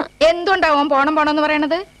ഉമ്മ എന്തുണ്ടാവും പോണം പോണെന്ന്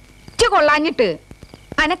പറയണത്? കൊള്ളാഞ്ഞിട്ട്.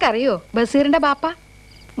 അനക്കറിയോ ബസീറിന്റെ ബാപ്പ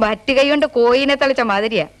വറ്റുകൈ കൊണ്ട് കോയിനെ തളിച്ച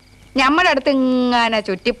മാതിരിയാ. ഞമ്മടെ അടുത്ത് ഇങ്ങനെ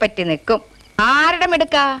ചുറ്റിപ്പറ്റി നിൽക്കും. ആരുടെ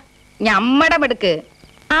മിടുക്കാ? ഞമ്മടെ മിടുക്ക്.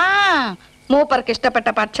 മൂപ്പർക്ക് ഇഷ്ടപ്പെട്ട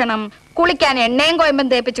ഭക്ഷണം, കുളിക്കാൻ എണ്ണയും കോയമ്പം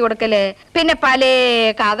തേപ്പിച്ചു കൊടുക്കല്, പിന്നെ പല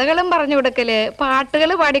കഥകളും പറഞ്ഞു കൊടുക്കല്, പാട്ടുകൾ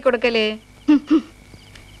പാടിക്കൊടുക്കല്.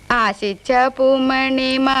 ആശിച്ച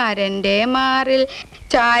പൂമണിമാരന്റെ മാറിൽ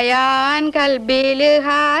ചായാൻ കൽബില്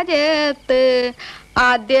ഹാജത്ത്,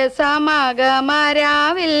 ആദ്യ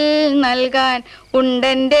സമാഗമരാവിൽ നൽകാൻ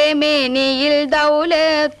ഉണ്ടന്റെ മേനിയിൽ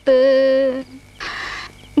ദൗലത്ത്.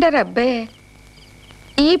 എന്റെ റബ്ബേ,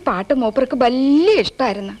 ഈ പാട്ട് മൂപ്പർക്ക് വലിയ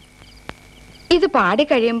ഇഷ്ടായിരുന്നു. ഇത് പാടി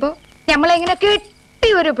കഴിയുമ്പോ നമ്മളെങ്ങനെ കെട്ടി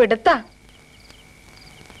ഒരു പിടുത്ത.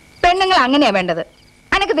 പെണ്ണുങ്ങൾ അങ്ങനെയാ വേണ്ടത്.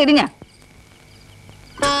 അനക്ക് തിരിഞ്ഞ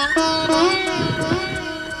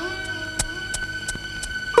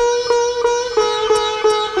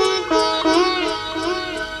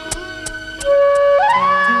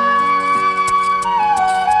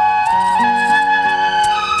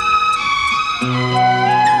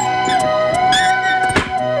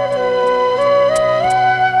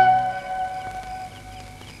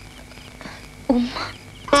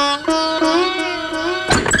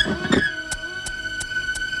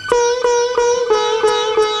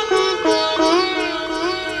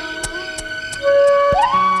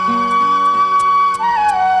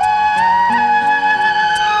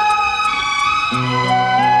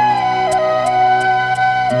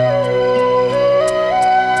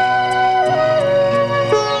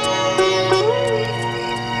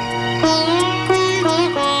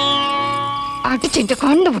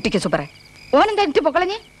മിണ്ടിക്ക് സൂപ്പറെ. ഓനെന്താ എനിക്ക്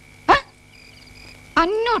പൊക്കളഞ്ഞ്?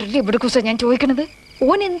 അന്നോടല്ലേ ഇവിടെ കുസ ഞാൻ ചോദിക്കണത്?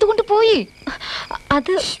 ഓൻ എന്തുകൊണ്ട് പോയി?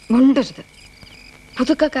 അത് മിണ്ടരുത്.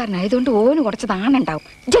 പുതുക്കക്കാരനായതുകൊണ്ട് ഓന് കുറച്ച് നാണുണ്ടാവും.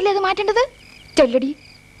 ജല്ലേ അത് മാറ്റേണ്ടത്? ചെല്ലടി,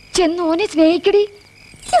 ചെന്ന് ഓനെ സ്നേഹിക്കടി.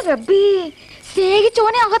 റബ്ബി,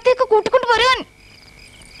 സ്നേഹിച്ചോനെ അകത്തേക്ക് കൂട്ടിക്കൊണ്ട് വരാൻ.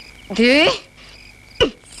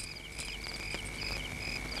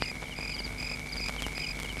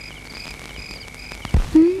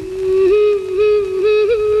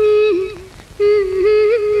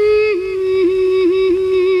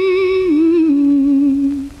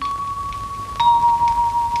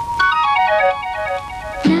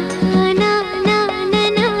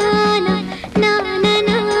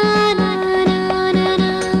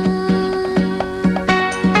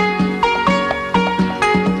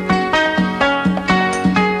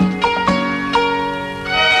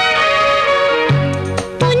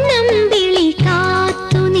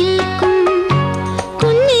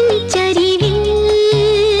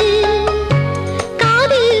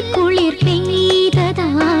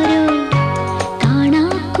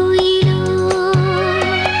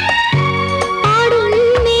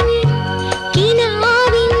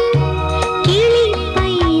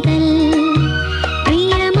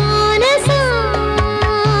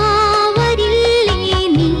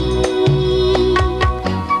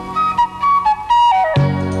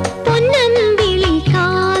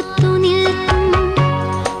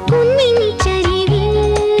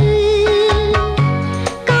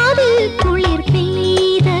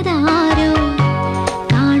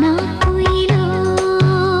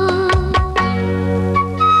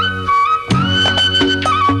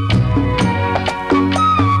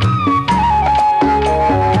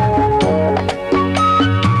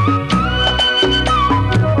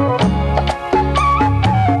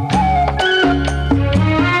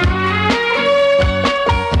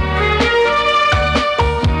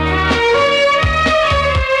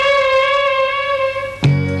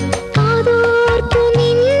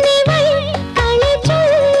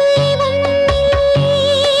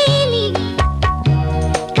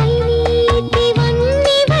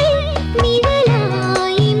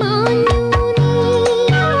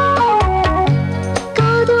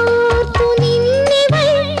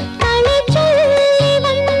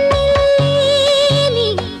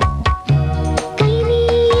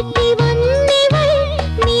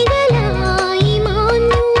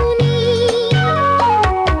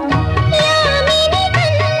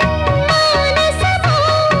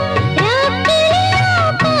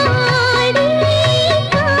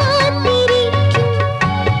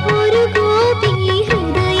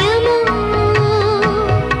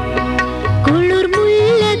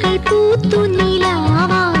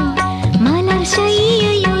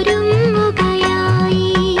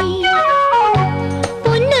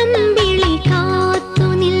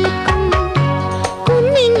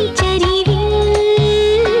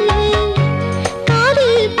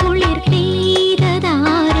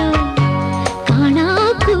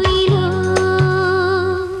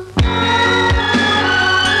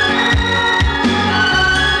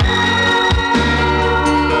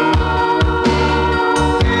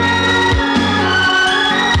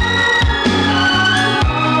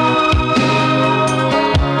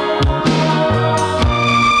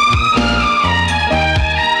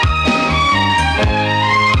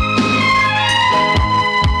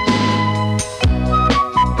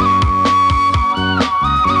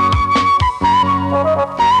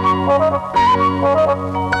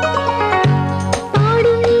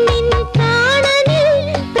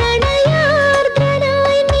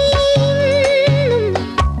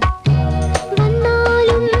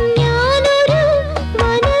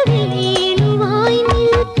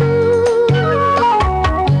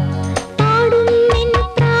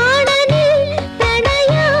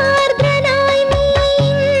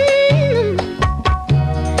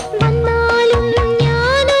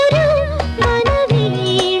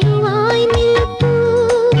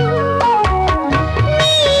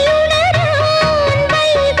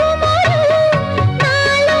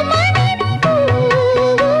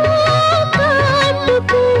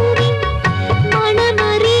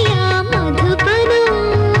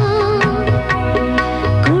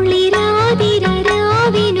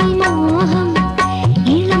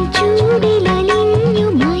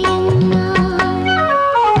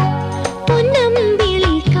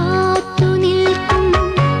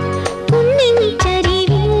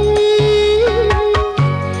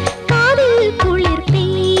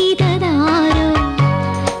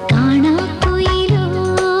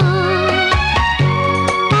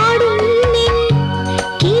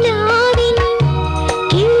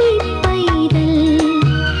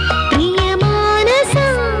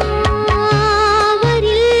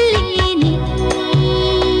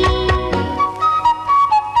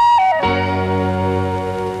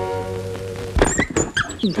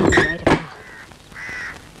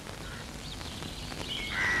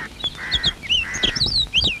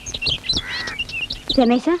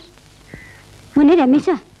 രമേശ, മുന്നേ രമേശ,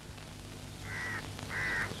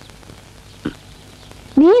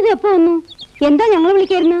 നീ ഇത് എപ്പോ വന്നു? എന്താ ഞങ്ങൾ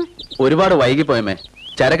വിളിക്കായിരുന്നു? ഒരുപാട് വൈകിപ്പോയമേ.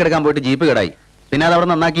 ചരക്കെടുക്കാൻ പോയിട്ട് ജീപ്പ് കേടായി. പിന്നെ അത് അവിടെ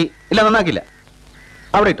നന്നാക്കില്ല.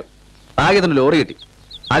 അവിടെ ഇട്ടു. ആകെ തന്നെ ലോറി കിട്ടി.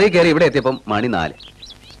 അതിൽ കയറി ഇവിടെ എത്തിയപ്പം മണി 4.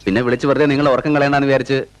 പിന്നെ വിളിച്ച് വെറുതെ നിങ്ങൾ ഉറക്കം കളയണ്ടെന്ന്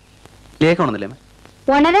വിചാരിച്ച് ലേഖണമെന്നില്ലേ?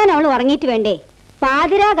 ഉണരാൻ അവൾ ഉറങ്ങിയിട്ട് വേണ്ടേ?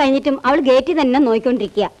 പാതിരാ കഴിഞ്ഞിട്ടും അവൾ ഗേറ്റിൽ തന്നെ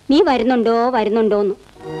നോയിക്കൊണ്ടിരിക്കുക, നീ വരുന്നുണ്ടോന്ന്.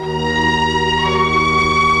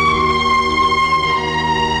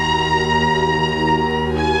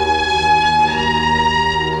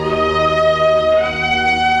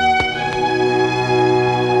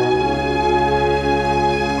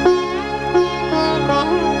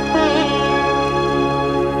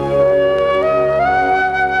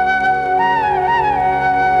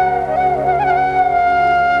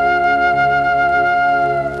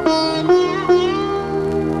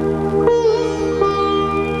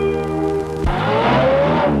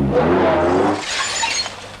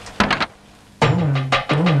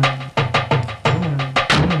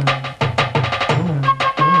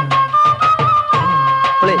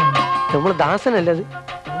 ദാസനല്ലത്?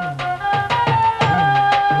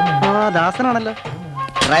 ദാസനാണല്ലോ.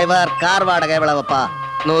 ഡ്രൈവർ, കാർ വാടക എവളവപ്പാ?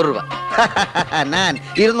 100 രൂപ. ഞാൻ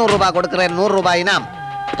 200 രൂപ കൊടുക്കറേ. 100 രൂപ ഇനാം.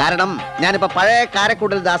 കാരണം ഞാനിപ്പോ പഴയ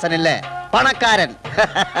കാരക്കൂട്ടൽ ദാസനല്ലേ, പണക്കാരൻ.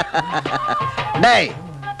 ഡേയ്,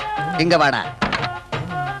 ഇങ്ങ വാടാ.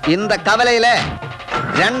 இந்த കവലയിലെ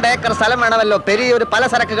 2 ഏക്കർ സ്ഥലം വേണമല്ലോ. പെരിയൊരു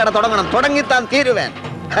പലചരക്ക് കട തുടങ്ങണം. തുടങ്ങിത്താൻ തീരുവേൻ.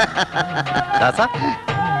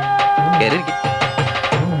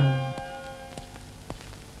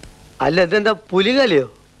 അല്ല, ഇതെന്താ പുലികലയോ?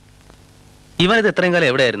 ഇവനിത് എത്രയും കാലം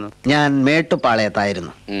എവിടെയായിരുന്നു? ഞാൻ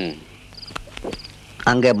മേട്ടുപാളയത്തായിരുന്നു.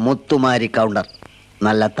 അങ്ങ് മുത്തുമാരി കൗണ്ടർ,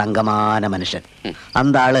 നല്ല തങ്കമാന മനുഷ്യൻ.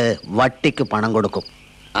 അന്താള് വട്ടിക്ക് പണം കൊടുക്കും.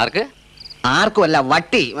 ആർക്ക്? ആർക്കുമല്ല,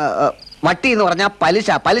 വട്ടി. വട്ടി എന്ന് പറഞ്ഞാൽ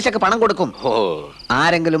പലിശക്ക് പണം കൊടുക്കും.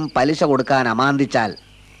 ആരെങ്കിലും പലിശ കൊടുക്കാൻ അമാന്തിച്ചാൽ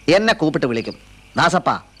എന്നെ കൂപ്പിട്ട് വിളിക്കും. ദാസപ്പ,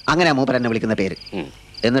 അങ്ങനെ മൂപ്പർ എന്നെ വിളിക്കുന്ന പേര്.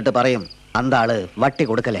 എന്നിട്ട് പറയും, അന്താള് വട്ടി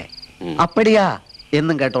കൊടുക്കലേ. അപ്പടിയാ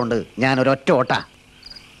എന്നും കേട്ടോണ്ട് ഞാൻ ഒരൊറ്റ ഓട്ട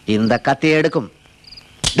ഇന്ത കത്തിയെടുക്കും.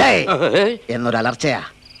 എന്നൊരലർച്ചയാ.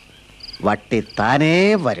 വട്ടി താനേ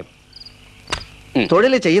വരും.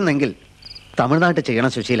 തൊഴിൽ ചെയ്യുന്നെങ്കിൽ തമിഴ്നാട്ടിൽ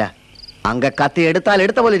ചെയ്യണം സുശീല. അങ്ക കത്തി എടുത്താൽ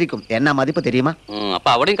എടുത്ത പോലെ ഇരിക്കും. എന്നാ മതിപ്പ് തെരിയുമാ? അപ്പൊ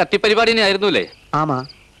അവിടെയും കത്തിപ്പരിപാടി ആയിരുന്നല്ലേ? ആമാ.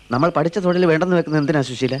 നമ്മൾ പഠിച്ച തൊഴിൽ വേണ്ടെന്ന് വെക്കുന്നത് എന്തിനാ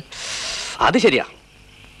സുശീല? അത് ശരിയാ.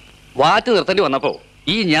 വാറ്റ് നിർത്തേണ്ടി വന്നപ്പോ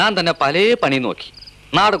ഞാൻ തന്നെ പല പണി നോക്കി.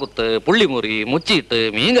 നാടകുത്ത്, പുള്ളിമുറി, മുച്ചിട്ട്,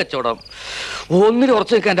 മീൻ കച്ചവടം. ഒന്നിനും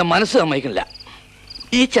ഉറച്ചു നിൽക്കാൻ എന്റെ മനസ്സ് സമ്മതിക്കില്ല.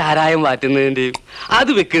 ഈ ചാരായം വാറ്റുന്നതിന്റെയും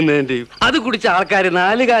അത് വെക്കുന്നതിന്റെയും അത് കുടിച്ച ആൾക്കാർ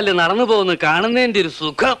 4 കാലിൽ നടന്നു പോകുന്നത് കാണുന്നതിന്റെ ഒരു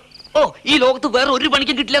സുഖം ഈ ലോകത്ത് വേറെ ഒരു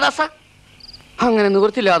പണിക്കും കിട്ടില്ല ദാസ. അങ്ങനെ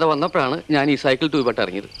നിവൃത്തില്ലാതെ വന്നപ്പോഴാണ് ഞാൻ ഈ സൈക്കിൾ ട്യൂബായിട്ട്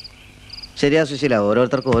ഇറങ്ങിയത്. ശരിയാ സുശീല,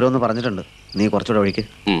 ഓരോരുത്തർക്കും ഓരോന്ന് പറഞ്ഞിട്ടുണ്ട്. നീ കുറച്ചുകൂടെ ഒഴിക്ക്.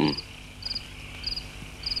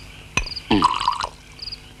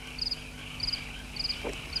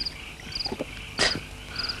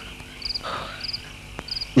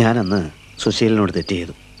 ഞാനന്ന് സുശീലനോട് തെറ്റ്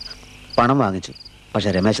ചെയ്തു. പണം വാങ്ങിച്ചു. പക്ഷെ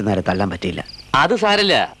രമേശൻ നേരെ തള്ളാൻ പറ്റിയില്ല. അത്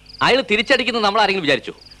സാരല്ല, അയാൾ തിരിച്ചടിക്കുന്നത് നമ്മൾ ആരെങ്കിലും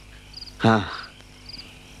വിചാരിച്ചു?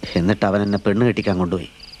 എന്നിട്ട് അവൻ എന്നെ പെണ്ണ് കെട്ടിക്കാൻ കൊണ്ടുപോയി.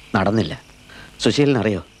 നടന്നില്ല.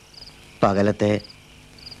 സുശീലനറിയോ, പകലത്തെ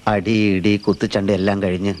അടി ഇടി കുത്തുചണ്ട എല്ലാം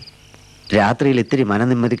കഴിഞ്ഞ് രാത്രിയിൽ ഇത്തിരി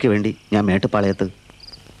മനനിമ്മതിക്ക് വേണ്ടി ഞാൻ മേട്ടുപാളയത്ത്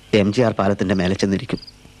MGR പാലത്തിൻ്റെ മേലെ ചെന്നിരിക്കും.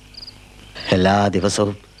 എല്ലാ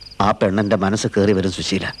ദിവസവും ആ പെണ്ണെൻ്റെ മനസ്സ് കയറി വരും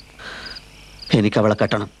സുശീല. എനിക്കവളെ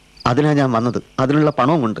കെട്ടണം. അതിനാ ഞാൻ വന്നത്. അതിനുള്ള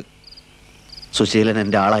പണവും ഉണ്ട്. സുശീലൻ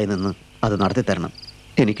എൻ്റെ ആളായി നിന്ന് അത് നടത്തി തരണം.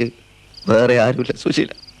 എനിക്ക് വേറെ ആരുമില്ല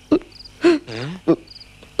സുശീല.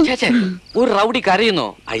 ഒരു റൗഡി കരയുന്നോ?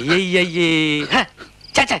 അയ്യയ്യേ.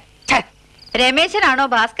 രമേശനാണോ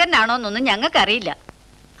ഭാസ്കരനാണോ എന്നൊന്നും ഞങ്ങൾക്കറിയില്ല.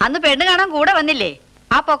 അന്ന് പെണ്ണ് കാണാൻ കൂടെ വന്നില്ലേ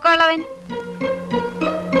ആ പൊക്കമുള്ളവൻ?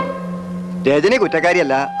 രജനി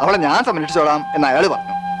കുറ്റക്കാരിയല്ല, അവളെ ഞാൻ സംരക്ഷിച്ചോളാം എന്ന് അയാൾ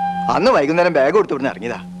പറഞ്ഞു. അന്ന് വൈകുന്നേരം ബാഗ് കൊടുത്തു വിടുന്ന്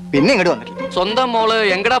ഇറങ്ങിയതാ. പിന്നെ ഇങ്ങോട്ട് വന്നിട്ടില്ല. സ്വന്തം മോള്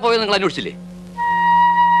എങ്ങടാ പോയത് നിങ്ങൾ അന്വേഷിച്ചില്ലേ?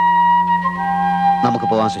 നമുക്ക്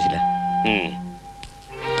പോവാൻ സുശീല.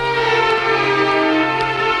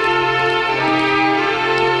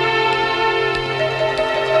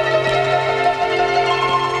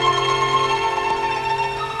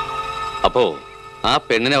 അപ്പോ ആ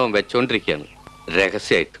പെണ്ണിനെ അവൻ വെച്ചോണ്ടിരിക്കുകയാണ്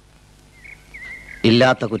രഹസ്യമായിട്ട്.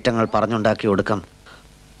 ഇല്ലാത്ത കുറ്റങ്ങൾ പറഞ്ഞുണ്ടാക്കി ഒടുക്കം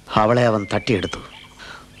അവളെ അവൻ തട്ടിയെടുത്തു.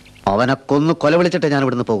 അവനെ കൊന്നു കൊല വിളിച്ചിട്ട് ഞാൻ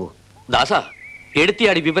ഇവിടുന്ന് പോകൂ. ദാസ,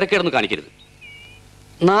 എടുത്തിയാടി വിവരക്കേടൊന്നും കാണിക്കരുത്.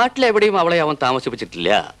 നാട്ടിലെവിടെയും അവളെ അവൻ താമസിപ്പിച്ചിട്ടില്ല.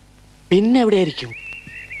 പിന്നെ എവിടെയായിരിക്കും?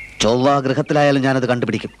 ചൊവ്വ ഗൃഹത്തിലായാലും ഞാനത്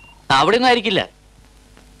കണ്ടുപിടിക്കും. അവിടെ ഒന്നും ആയിരിക്കില്ല.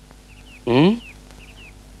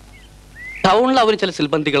 ടൗണിൽ അവന് ചില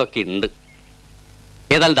സിൽബന്ധികളൊക്കെ ഉണ്ട്.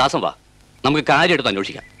 ഏതായാലും ദാസം വാ, നമുക്ക് കാര്യം എടുത്ത്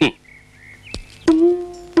അന്വേഷിക്കാം. ஐயா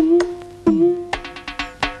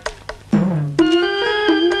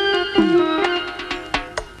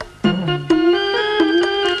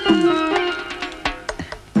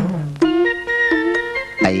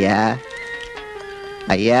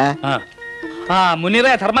ஐயா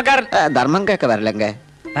முனிറേ ധർമ്മക്കാരൻ தர்மம் கேட்க வரலங்க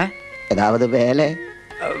ஏதாவது வேலை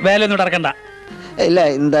வேலைയൊന്നും നടക്കണ്ട இல்ல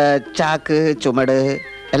இந்த சாக்கு சுமடு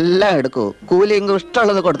എല്ലാം എടുക്കൂ കൂലി ഇങ്ങ്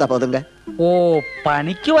ഇഷ്ടമുള്ളത് കൊടുത്താ പോതുങ്ക ഓ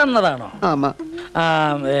പണിക്ക് വന്നതാണോ ആമാ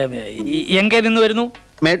എங்கே നിന്ന് വരുന്നു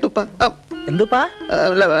മേട്ടുപ്പ എന്തുപ്പാ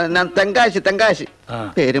ഞാൻ തെങ്കാശി തെങ്കാശി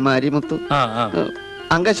പേര് മാരിമുത്തു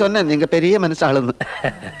അങ്ക சொன்ன நீங்க பெரிய மனசாளுன்னு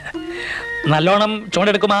നല്ലോണം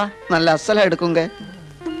ചുമടെടുക്കുമാ നല്ല അസല എടുക്കുങ്ക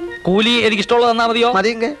കൂലി എനിക്ക് ഇഷ്ടമുള്ളത് തന്നാ മതിയോ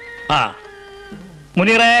മതിങ്ക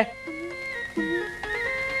മുനീറേ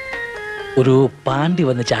ഒരു പാണ്ടി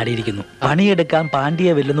വന്ന് ചാടിയിരിക്കുന്നു പണിയെടുക്കാൻ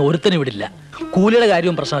പാണ്ടിയെ വെല്ലുന്ന ഒരുത്തനും വിടില്ല കൂലിയുടെ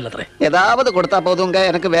കാര്യവും പ്രശ്നമല്ലത്രേ ഏതാവത് കൊടുത്താ പോതുങ്ക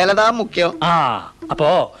എനിക്ക് വേലതാ മുഖ്യം അപ്പോ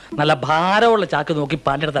നല്ല ഭാരമുള്ള ചാക്ക് നോക്കി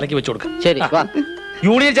പാണ്ടിയുടെ തലയ്ക്ക് വെച്ചു കൊടുക്കും ശരി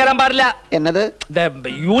യൂണിയൻ ചേരാൻ പാടില്ല എന്നത്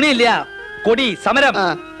യൂണിയൻ ഇല്ല കൊടി സമരം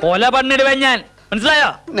കൊല പണിടുവേ ഞാൻ മനസ്സിലായോ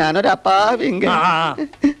ഞാനൊരു അപ്പാവിങ്ക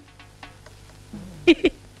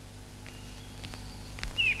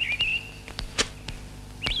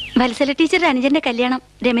വത്സല ടീച്ചറുടെ അനുജന്റെ കല്യാണം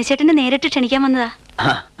രമേശ് ചേട്ടനെ നേരിട്ട് ക്ഷണിക്കാൻ വന്നതാ.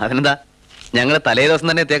 അതിനെന്താ, ഞങ്ങള് തലേ ദിവസം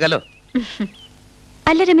തന്നെ എത്തിയേക്കാലോ.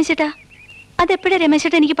 അല്ല രമേശ് ചേട്ടാ, അതെപ്പോഴാ രമേശ്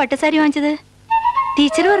ചേട്ടാ എനിക്ക് പട്ടുസാരി വാങ്ങിച്ചത്?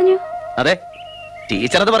 ടീച്ചർ പറഞ്ഞു. അതെ,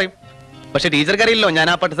 ടീച്ചർ അത് പറയും. പക്ഷെ ടീച്ചർക്ക് അറിയില്ലോ ഞാൻ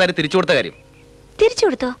ആ പട്ടുസാരി തിരിച്ചു കൊടുത്ത കാര്യം. തിരിച്ചു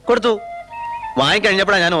കൊടുത്തോ? കൊടുത്തു.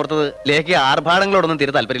 വാങ്ങിക്കഴിഞ്ഞപ്പോഴാണ് ഞാൻ ഓർത്തത് ലേഖയ്ക്ക് ആർഭാടങ്ങളോടൊന്നും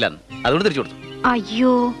തീരെ താല്പര്യമില്ലാന്ന്. അതുകൊണ്ട് തിരിച്ചു കൊടുത്തു.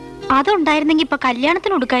 അയ്യോ, അതുണ്ടായിരുന്നെങ്കി ഇപ്പൊ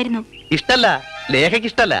കല്യാണത്തിന് കൊടുക്കായിരുന്നു. ഇഷ്ടല്ല, ലേഖയ്ക്ക്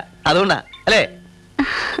ഇഷ്ടല്ല, അതുകൊണ്ടാ അല്ലേ?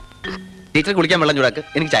 ടീച്ചർ കുളിക്കാൻ വെള്ളം ചൂടാക്ക്,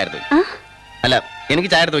 എനിക്ക് ചായ എടുത്ത് വെക്ക്. അല്ല, എനിക്ക്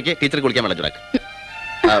ചായ എടുത്ത് വെക്ക്, ടീച്ചർ കുളിക്കാൻ വെള്ളം ചൂടാക്ക്.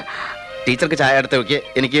 ടീച്ചർക്ക് ചായ എടുത്ത് വെക്ക്,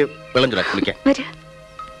 എനിക്ക് വെള്ളം ചൂടാക്ക് കുളിക്കാൻ.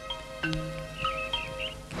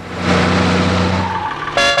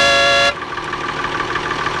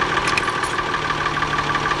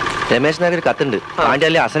 രമേശ് നായർ കത്തുണ്ട്,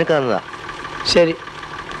 പാണ്ഡ്യാലി അസനക്ക് തന്നതാ. ശരി.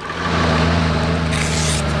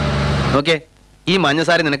 ഓക്കെ, ഈ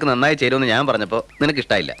മഞ്ഞസാരി നിനക്ക് നന്നായി ചേരുമെന്ന് ഞാൻ പറഞ്ഞപ്പോ നിനക്ക്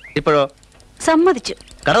ഇഷ്ടായില്ല. ഇപ്പോഴോ? സമ്മതിച്ചു.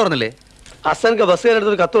 കട തുറന്നില്ലേ? അസനക്ക്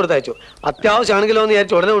ബസ്സുകാരെടുത്ത് കത്ത് കൊടുത്തയച്ചു. അത്യാവശ്യമാണെങ്കിലോ എന്ന്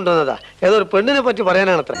വിചാരിച്ചു ഉടനെ കൊണ്ടുവന്നതാ. ഏതോ ഒരു പെണ്ണിനെ പറ്റി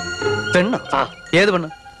പറയാനാണ് അത്ര. പെണ്ണോ? ഏത് പെണ്ണ്?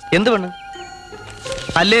 എന്ത് പെണ്ണ്?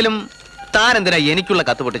 അല്ലേലും താൻ എന്തിനാ എനിക്കുള്ള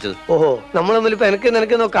കത്ത് പൊട്ടിച്ചത്? ഓഹോ, നമ്മൾ തമ്മിൽ ഇപ്പൊ എനിക്ക്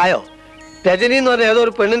നിനക്ക് ആയോ? രജനി എന്ന് പറഞ്ഞ ഏതോ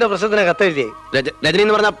ഒരു പെണ്ണിന്റെ പ്രശ്നത്തിനെ കത്തെഴുതിയേ. രജനി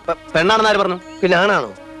എന്ന് പറഞ്ഞ പെണ്ണാണെന്ന് ആര് പറഞ്ഞു? പിന്നെ ആണാണോ?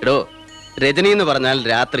 എടോ, രജനി എന്ന് പറഞ്ഞാൽ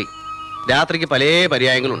രാത്രി. രാത്രിക്ക് പല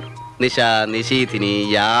പര്യായങ്ങളുണ്ട്. നിശ, നിശീഥിനി,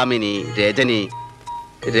 യാമിനി, രജനി.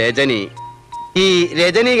 രജനി, ഈ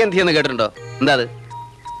രജനീഗന്ധി എന്ന് കേട്ടിട്ടുണ്ടോ? എന്താ അത്?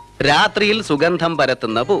 രാത്രിയിൽ സുഗന്ധം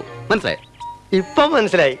പരത്തുന്ന പൂ. മനസ്സിലായോ? ഇപ്പം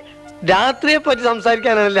മനസ്സിലായി. രാത്രിയെ പറ്റി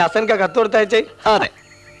സംസാരിക്കാനാണല്ലേ അസനക്ക കത്ത് കൊടുത്തയച്ചേ? അതെ.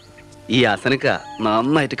 ഈ അസനക്ക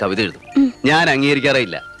നന്നായിട്ട് കവിത എഴുതും. ഞാൻ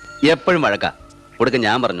അംഗീകരിക്കാറില്ല, എപ്പോഴും വഴക്ക. കൊടുക്ക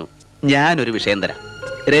ഞാൻ പറഞ്ഞു, ഞാനൊരു വിഷയം തരാം.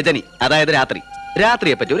 രജനി, അതായത് രാത്രി.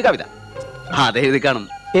 രാത്രിയെ പറ്റി ഒരു കവിത. അതെ, എഴുതി കാണും.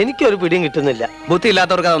 എനിക്കൊരു പിടിയും കിട്ടുന്നില്ല. ബുദ്ധി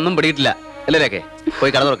ഇല്ലാത്തവർക്ക് അതൊന്നും പിടിയിട്ടില്ല. അല്ലേ?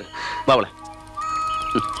 പോയി കട തുറക്ക്. ബാവളെ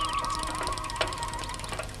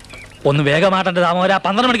ഒന്ന് വേഗമാട്ടെ താമോര,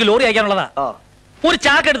 12 മണിക്ക് ലോറി അയക്കാനുള്ളതാ. ഒരു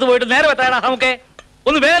ചാക്ക് എടുത്ത് പോയിട്ട് നേരെ വെത്താടാ. നമുക്ക്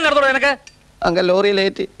ഒന്ന് വേഗം നടത്തോളൂ. എനക്ക് അങ്ക ലോറി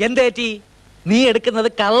ലേറ്റ്. എന്തേറ്റി? നീ എടുക്കുന്നത്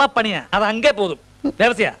കള്ളപ്പണിയാ, അത് അങ്കേ പോതും.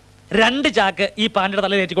 ദേവസ്യ, 2 ചാക്ക് ഈ പാണ്ടിയുടെ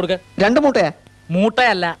തലയിൽ ഏറ്റി കൊടുക്ക. 2 മൂട്ടയാ?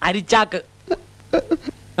 മൂട്ടയല്ല, അരിച്ചാക്ക്.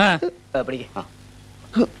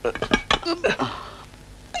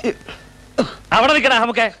 അവിടെ നിൽക്കടാ.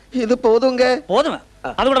 നമുക്ക് ഇത് പോതുങ്ക. പോതുമ,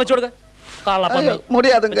 അതുകൂടെ വെച്ചു കൊടുക്ക. കള്ളപ്പണി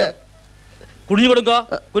മുടിയാതുങ്ക. കുനിഞ്ഞു കൊടുക്കോ,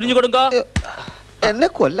 കുനിഞ്ഞു കൊടുക്കോ. എന്നെ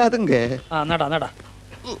കൊല്ലാതുങ്ക. നടാ നടാ.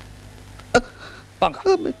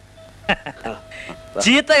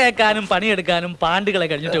 ചീത്ത കേൾക്കാനും പണിയെടുക്കാനും പാണ്ടികളെ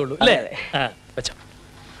കഴിഞ്ഞിട്ടേ ഉള്ളൂ അല്ലേ? വെച്ചോ.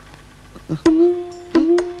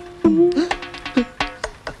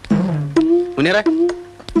 മുനീറേ,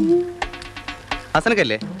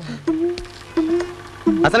 ഹസനക്കല്ലേ?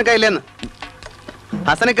 ഹസനക്ക ഇല്ലേന്ന്?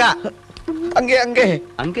 ഹസനക്ക അങ്ങേ അങ്ങേ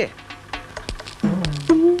അങ്ങേ.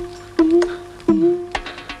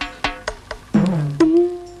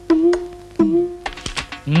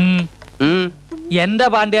 എന്റെ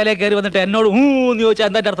പാണ്ഡ്യാലേ കയറി വന്നിട്ട് എന്നോട് ഊന്ന് ചോദിച്ചാ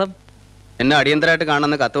എന്താ അർത്ഥം? എന്നെ അടിയന്തരമായിട്ട്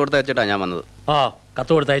കാണാന്ന് കത്ത് കൊടുത്ത് വെച്ചിട്ടാ ഞാൻ വന്നത്.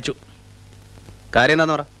 കത്ത് കൊടുത്തയച്ചു. കാര്യം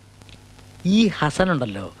എന്താന്ന് പറ. ഈ ഹസൻ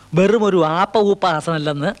ഉണ്ടല്ലോ, വെറും ഒരു ആപ്പ ഊപ്പ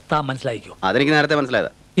ഹസനല്ലെന്ന് താൻ മനസ്സിലാക്കിയോ? അതെനിക്ക് നേരത്തെ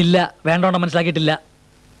മനസ്സിലായതാ. ഇല്ല, വേണ്ടോണ്ട് മനസ്സിലാക്കിയിട്ടില്ല.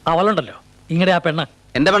 അവളുണ്ടല്ലോ, ഇങ്ങടെ ആ പെണ്ണ്.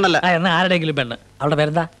 എന്റെ പെണ്ണല്ല. എന്നാ ആരുടെയെങ്കിലും പെണ്ണ്. അവളുടെ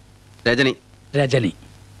പേരെന്താ? രജനി. രജനി.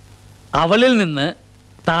 അവളിൽ നിന്ന്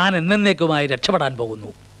താൻ എന്നേക്കുമായി രക്ഷപ്പെടാൻ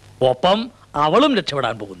പോകുന്നു. ഒപ്പം അവളും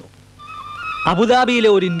രക്ഷപ്പെടാൻ പോകുന്നു. അബുദാബിയിലെ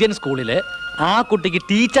ഒരു ഇന്ത്യൻ സ്കൂളില് ആ കുട്ടിക്ക്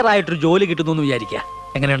ടീച്ചറായിട്ടൊരു ജോലി കിട്ടുന്നു എന്ന് വിചാരിക്കുക.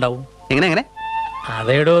 എങ്ങനെ ഉണ്ടാവും? എങ്ങനെ എങ്ങനെ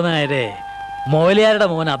അതേടോ നായരെ, മോലിയാരുടെ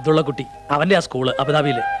മോൻ അബ്ദുള്ളക്കുട്ടി, അവന്റെ ആ സ്കൂള്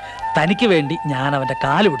അബുദാബിയില്. തനിക്ക് വേണ്ടി ഞാൻ അവന്റെ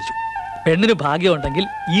കാല് പിടിച്ചു. പെണ്ണിന് ഭാഗ്യമുണ്ടെങ്കിൽ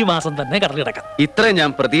ഈ മാസം തന്നെ കടലിടക്കാം. ഇത്രയും ഞാൻ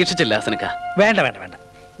പ്രതീക്ഷിച്ചില്ല സനക്ക. വേണ്ട വേണ്ട വേണ്ട,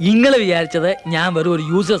 നിങ്ങൾ വിചാരിച്ചത് ഞാൻ വെറും ഒരു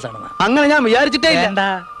യൂസേഴ്സ് ആണെന്ന്. അങ്ങനെ ഞാൻ വിചാരിച്ചിട്ടേ വേണ്ട,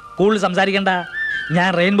 കൂടുതൽ സംസാരിക്കണ്ട. ഞാൻ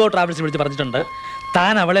റെയിൻബോ ട്രാവൽസ് വിളിച്ച് പറഞ്ഞിട്ടുണ്ട്,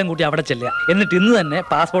 താൻ അവളെയും കൂട്ടി അവിടെ ചെല്ലുക. എന്നിട്ട് ഇന്ന് തന്നെ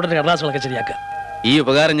പാസ്പോർട്ടിന്റെ കടലാസുകളൊക്കെ ശരിയാക്കുക. ഈ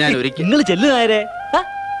ഉപകാരം ഞാൻ ഒരിക്കൽ. നിങ്ങൾ ചെല്ലുകാരെ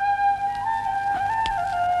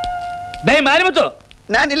മാരിമത്തോ?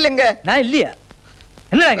 ഞാൻ ഇല്ലെങ്ക ഞാൻ ഇല്ല.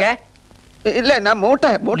 എന്നാ ഇല്ല, ഞാൻ മൂട്ട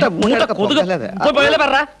പോയല്ലേ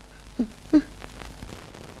പറ.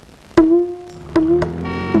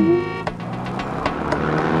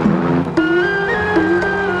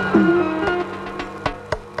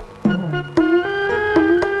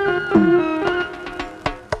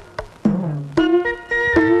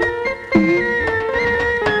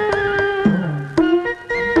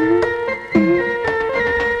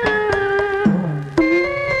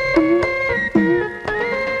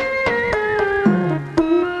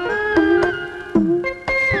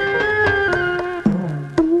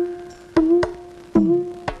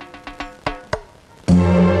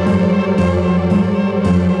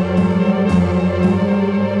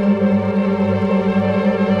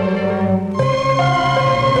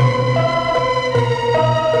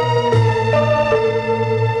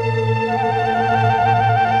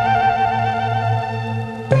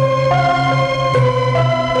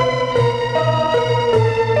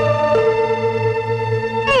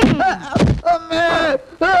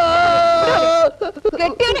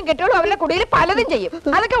 കെട്ടിയോളും അവരുടെ കുടിയിൽ പലതും ചെയ്യും.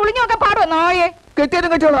 അതൊക്കെ ഒളിഞ്ഞു നോക്കാൻ പാടോ നായെ? കെട്ടിയാലും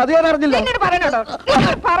കെട്ടിയോളൂ, അത് ഞാൻ അറിഞ്ഞില്ല. പറയണോ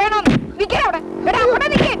പറയണോ? നിക്കടാ അവിടെ, അവിടെ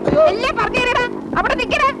നിക്കേ, എല്ലാം പറഞ്ഞു തരടാ, അവിടെ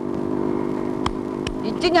നിക്കടാ.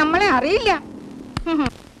 ഇച്ച് ഞമ്മളെ അറിയില്ല.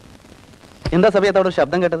 എന്താ സമയത്ത് അവിടെ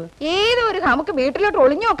ശബ്ദം കേട്ടത്? ഏതോ ഒരു നമുക്ക് വീട്ടിലോട്ട്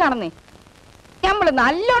ഒളിഞ്ഞു നോക്കാണെന്നേ. നമ്മള്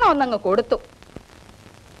നല്ലോണം ഒന്നങ്ങ് കൊടുത്തു.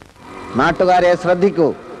 നാട്ടുകാരെ ശ്രദ്ധിക്കൂ,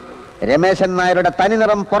 രമേശൻ നായരുടെ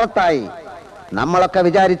തനിനിറം പുറത്തായി. നമ്മളൊക്കെ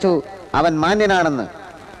വിചാരിച്ചു അവൻ മാന്യനാണെന്ന്.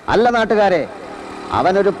 അല്ല നാട്ടുകാരെ,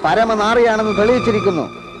 അവനൊരു പരമനാറിയാണെന്ന് തെളിയിച്ചിരിക്കുന്നു.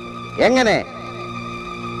 എങ്ങനെ?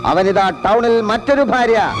 അവനിതാ ടൗണിൽ മറ്റൊരു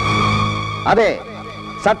ഭാര്യ. അതെ,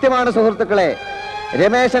 സത്യമാണ് സുഹൃത്തുക്കളെ,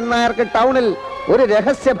 രമേശൻ നായർക്ക് ടൗണിൽ ഒരു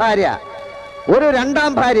രഹസ്യ ഭാര്യ, ഒരു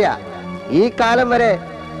രണ്ടാം ഭാര്യ. ഈ കാലം വരെ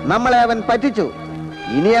നമ്മളെ അവൻ പറ്റിച്ചു.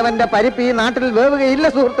 ഇനി അവന്റെ പരിപ്പ് ഈ നാട്ടിൽ വേവുകയില്ല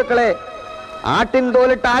സുഹൃത്തുക്കളെ. ആട്ടിൻ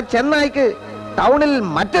തോലിട്ട ആ ചെന്നായ്ക്ക് ടൗണിൽ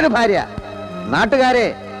മറ്റൊരു ഭാര്യ. നാട്ടുകാരെ,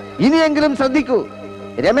 ഇനിയെങ്കിലും ശ്രദ്ധിക്കൂ,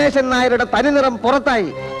 രമേശൻ നായരുടെ തനിനിറം പുറത്തായി.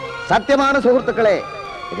 സത്യമാണ് സുഹൃത്തുക്കളെ,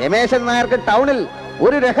 രമേശൻ നായർക്ക് ടൗണിൽ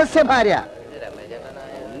ഒരു രഹസ്യ ഭാര്യ.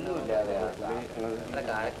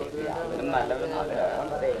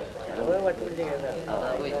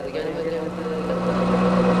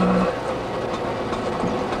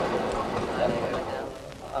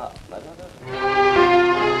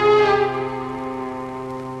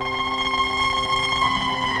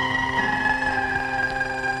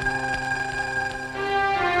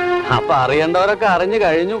 അപ്പൊ അറിയേണ്ടവരൊക്കെ അറിഞ്ഞു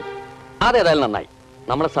കഴിഞ്ഞു. അതേതായാലും നന്നായി.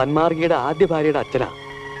 നമ്മുടെ സന്മാർഗിയുടെ ആദ്യ ഭാര്യയുടെ അച്ഛനാ.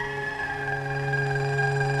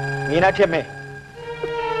 മീനാക്ഷി അമ്മേ,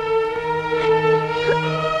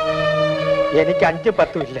 എനിക്ക് 5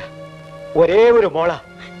 10 ഇല്ല, ഒരേ ഒരു മോളാ.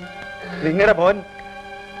 നിങ്ങളുടെ മോൻ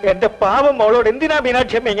എന്റെ പാവം മോളോട് എന്തിനാ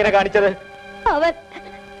മീനാക്ഷി അമ്മ ഇങ്ങനെ കാണിച്ചത്? അവൻ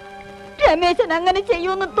രമേശൻ അങ്ങനെ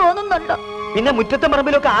ചെയ്യുമെന്ന് തോന്നുന്നുണ്ടോ? പിന്നെ മുറ്റത്തെ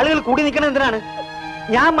പറമ്പിലൊക്കെ ആളുകൾ കൂടി നിൽക്കണം എന്തിനാണ്?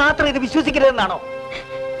 ഞാൻ മാത്രം ഇത് വിശ്വസിക്കരുതെന്നാണോ?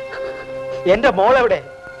 എന്റെ മോളെവിടെ?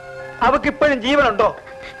 അവക്ക് ഇപ്പോഴും ജീവനുണ്ടോ?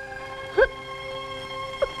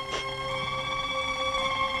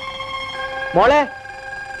 മോളെ,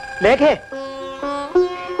 ലേഖേ,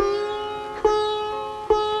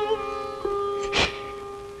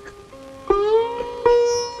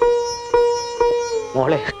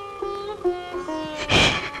 മോളെ,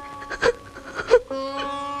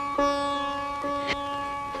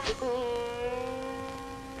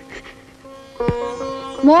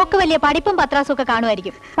 മോക്ക് വലിയ പഠിപ്പും പത്രാസും ഒക്കെ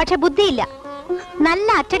കാണുമായിരിക്കും, പക്ഷെ ബുദ്ധിയില്ല. നല്ല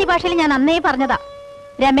അച്ചടി ഭാഷയിൽ ഞാൻ അന്നേ പറഞ്ഞതാ,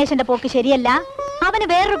 രമേശന്റെ പോക്ക് ശരിയല്ല, അവന്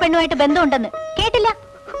വേറൊരു പെണ്ണുമായിട്ട് ബന്ധമുണ്ടെന്ന്. കേട്ടില്ല?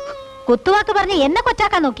 കുത്തുവാക്ക് പറഞ്ഞ് എന്നെ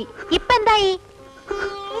കൊച്ചാക്കാൻ നോക്കി. ഇപ്പൊ എന്തായി?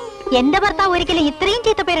 എന്റെ ഭർത്താവ് ഒരിക്കലും ഇത്രയും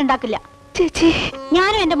ചീത്തപ്പേരുണ്ടാക്കില്ല. ചേച്ചി,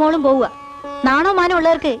 ഞാനും എന്റെ മോളും പോവുക. നാണോ മാനോ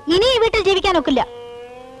ഉള്ളവർക്ക് ഇനി ഈ വീട്ടിൽ ജീവിക്കാൻ ഒക്കില്ല.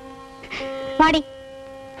 പാടി.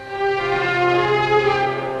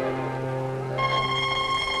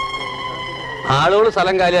 ആളുകൾ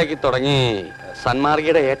സ്ഥലം കാലിയാക്കി തുടങ്ങി.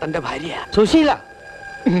 സന്മാർഗിയുടെ ഏട്ടന്റെ ഭാര്യ സുശീല.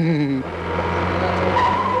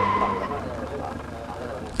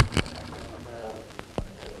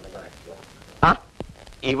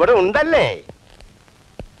 ഇവിടെ ഉണ്ടല്ലേ.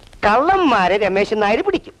 കള്ളന്മാരെ രമേശൻ നായർ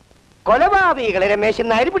പിടിക്കും, കൊലപാതകികളെ രമേശൻ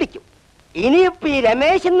നായർ പിടിക്കും, ഇനിയിപ്പോ ഈ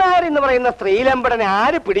രമേശൻ നായർ എന്ന് പറയുന്ന സ്ത്രീലമ്പടനെ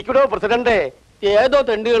ആര് പിടിക്കണോ പ്രസിഡന്റ്? ഏതോ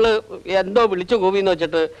തെണ്ടികള് എന്തോ വിളിച്ചു കൂവിന്ന്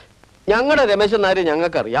വെച്ചിട്ട് ഞങ്ങളുടെ രമേശൻ നായർ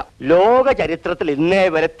ഞങ്ങൾക്കറിയാം. ലോക ചരിത്രത്തിൽ ഇന്നേ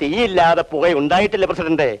വരെ തീയില്ലാതെ പുക ഉണ്ടായിട്ടില്ല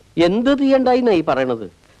പ്രസിഡന്റ്. എന്ത് തീയണ്ടായിന്നാ ഈ പറയണത്?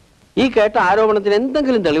 ഈ കേട്ട ആരോപണത്തിന്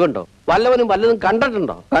എന്തെങ്കിലും തെളിവുണ്ടോ? വല്ലവനും വല്ലതും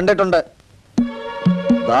കണ്ടിട്ടുണ്ടോ? കണ്ടിട്ടുണ്ട്.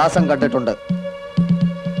 ദാസൻ കണ്ടിട്ടുണ്ട്.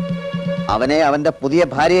 അവനെ അവന്റെ പുതിയ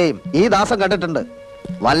ഭാര്യയെയും ഈ ദാസൻ കണ്ടിട്ടുണ്ട്.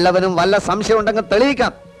 വല്ലവനും വല്ല സംശയം ഉണ്ടെങ്കിൽ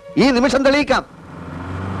തെളിയിക്കാം. ഈ നിമിഷം തെളിയിക്കാം.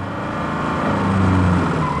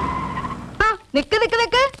 നിക്ക് നിക്ക്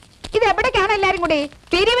നിക്ക്, ഇത് എവിടേക്കാണ് എല്ലാരും കൂടി?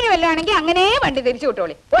 പിരിവിന് വല്ലാണെങ്കിൽ അങ്ങനെ വണ്ടി തിരിച്ചു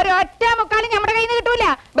വിട്ടോളി. ഒരൊറ്റ മുക്കാലും നമ്മുടെ കയ്യിൽ നിന്ന് കിട്ടൂല.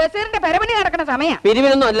 ബസീറിന്റെ പെരപണി നടക്കുന്ന സമയം.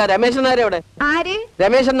 പിരിവിനൊന്നും അല്ല. രമേശൻ നായർ എവിടെ? ആര്?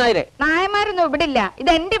 രമേശൻ നായരെ. നായന്മാരൊന്നും ഇവിടെ ഇല്ല.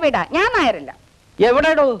 ഇത് എന്റെ വീടാ, ഞാൻ നായരല്ല.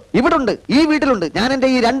 എവിടെയോ? ഇവിടെ ഉണ്ട്, ഈ വീട്ടിലുണ്ട്. ഞാൻ എന്റെ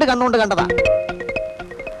ഈ 2 കണ്ണുകൊണ്ട് കണ്ടതാ.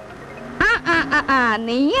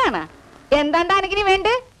 നീയാണ്. എന്താണ്ടാ എനിക്കിനി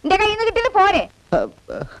വേണ്ടേ? എന്റെ കയ്യിൽ നിന്ന് കിട്ടിയത് പോരെ?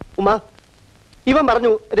 ഉമ്മ, ഇവൻ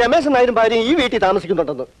പറഞ്ഞു രമേശൻ നായരും ഭാര്യയും ഈ വീട്ടിൽ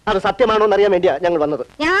താമസിക്കുന്നുണ്ടെന്ന്. അത് സത്യമാണോ എന്നറിയാൻ വേണ്ടിയാ ഞങ്ങൾ വന്നത്.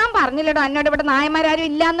 ഞാൻ പറഞ്ഞില്ലടോ എന്നോട് ഇവിടെ നായന്മാരും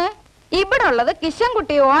ഇല്ലാന്ന്. ഇവിടെ ഉള്ളത്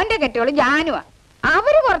കിഷൻകുട്ടിയോ ഓന്റെ കെട്ടിയോളൂ ജാനുവാ.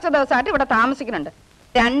 അവര് കുറച്ച് ദിവസമായിട്ട് ഇവിടെ താമസിക്കുന്നുണ്ട്.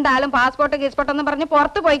 രണ്ടാളും പാസ്പോർട്ട് ഗീസ്പോർട്ട് എന്ന് പറഞ്ഞ്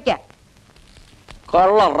പുറത്ത് പോയിക്കാ.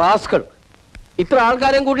 കൊള്ള റാസ്കൾ. ഇത്ര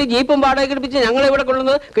ആൾക്കാരെയും കൂടി ജീപ്പും വാടകയ്ക്ക് എടുപ്പിച്ച് ഞങ്ങളെ ഇവിടെ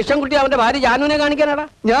കൊള്ളുന്നത് കൃഷ്ണൻകുട്ടി അവന്റെ ഭാര്യ ജാനുവിനെ കാണിക്കാനാടാ.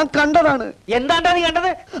 ഞാൻ കണ്ടതാണ്. എന്താണ്ടാ നീ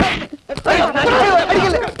കണ്ടത്?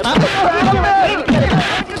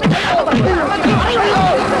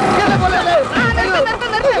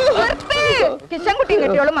 കിഷൻകുട്ടിയും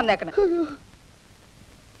കെട്ടിയോളും വന്നേക്കണം.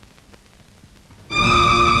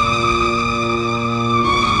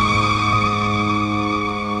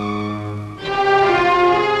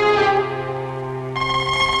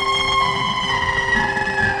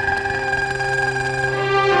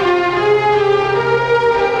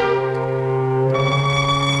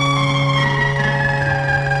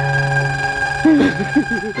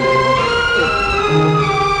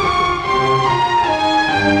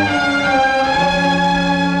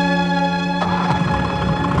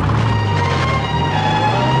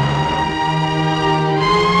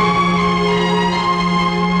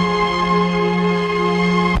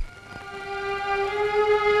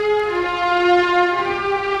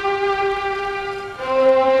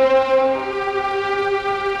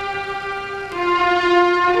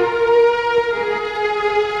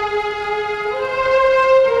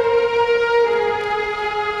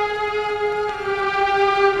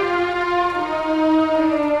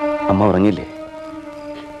 അമ്മ ഉറങ്ങിയില്ലേ?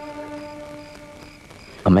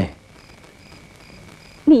 അമ്മേ,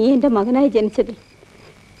 നീ എന്റെ മകനായി ജനിച്ചതിൽ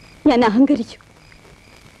ഞാൻ അഹങ്കരിച്ചു.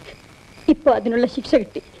 ഇപ്പൊ അതിനുള്ള ശിക്ഷ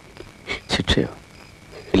കിട്ടി. ശിക്ഷയോ?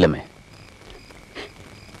 ഇല്ലമ്മേ,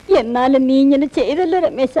 എന്നാലും നീ ഇങ്ങനെ ചെയ്തല്ലോ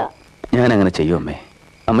രമേശ. ഞാൻ അങ്ങനെ ചെയ്യും അമ്മേ.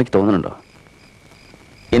 അമ്മയ്ക്ക് തോന്നുന്നുണ്ടോ?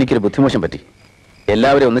 എനിക്കൊരു ബുദ്ധിമോശം പറ്റി.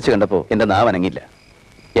 എല്ലാവരും ഒന്നിച്ച് കണ്ടപ്പോൾ എന്റെ നാവ് അനങ്ങില്ല.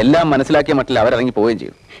 എല്ലാം മനസ്സിലാക്കിയ മട്ടിൽ അവരിറങ്ങി പോവുകയും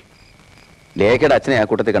ചെയ്തു. ലേഖയുടെ അച്ഛനെ ആ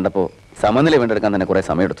കൂട്ടത്തിൽ കണ്ടപ്പോൾ സമനില വീണ്ടെടുക്കാൻ തന്നെ കുറെ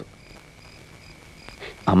സമയമെടുത്തു.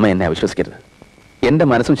 അമ്മ എന്നെ അവിശ്വസിക്കരുത്. എന്റെ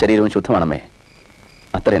മനസ്സും ശരീരവും ശുദ്ധമാണമ്മേ.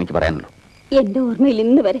 അത്ര എനിക്ക് പറയാനുള്ളൂ. എന്റെ ഓർമ്മയിൽ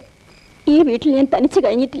ഇന്ന് വരെ ഈ വീട്ടിൽ ഞാൻ തനിച്ചു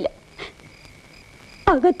കഴിഞ്ഞിട്ടില്ല.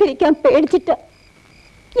 അകത്തിരിക്കാൻ പേടിച്ചിട്ടാ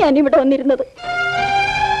ഞാൻ ഇവിടെ വന്നിരുന്നത്.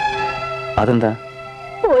 അതെന്താ?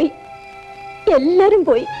 പോയി, എല്ലാരും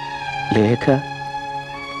പോയി.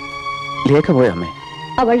 ലേഖ പോയ അമ്മേ?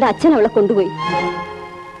 അവളുടെ അച്ഛൻ അവളെ കൊണ്ടുപോയി.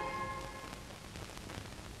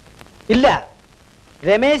 ഇല്ല,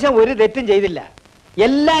 രമേശൻ ഒരു തെറ്റും ചെയ്തില്ല.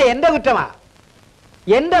 എല്ലാം എന്റെ കുറ്റമാ.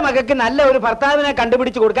 എന്റെ മകൾക്ക് നല്ല ഒരു ഭർത്താവിനെ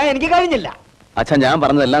കണ്ടുപിടിച്ചു കൊടുക്കാൻ എനിക്ക് കഴിഞ്ഞില്ല. അച്ഛൻ, ഞാൻ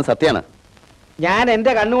പറഞ്ഞതെല്ലാം സത്യമാണ്. ഞാൻ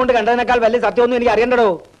എന്റെ കണ്ണുകൊണ്ട് കണ്ടതിനേക്കാൾ വലിയ സത്യമൊന്നും എനിക്ക് അറിയണ്ടോ.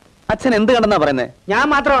 അച്ഛൻ എന്ത് കണ്ടെന്നാ പറയുന്നേ? ഞാൻ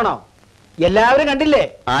മാത്രമാണോ? എല്ലാവരും കണ്ടില്ലേ?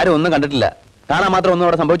 ആരും ഒന്നും കണ്ടിട്ടില്ല. കാണാൻ മാത്രം ഒന്നും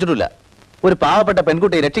അവിടെ സംഭവിച്ചിട്ടില്ല. ഒരു പാവപ്പെട്ട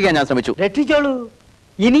പെൺകുട്ടിയെ രക്ഷിക്കാൻ ഞാൻ ശ്രമിച്ചു. രക്ഷിച്ചോളൂ,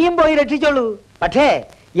 ഇനിയും പോയി രക്ഷിച്ചോളൂ. പക്ഷേ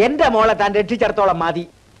എന്റെ മോളെ താൻ രക്ഷിച്ചിടത്തോളം മതി.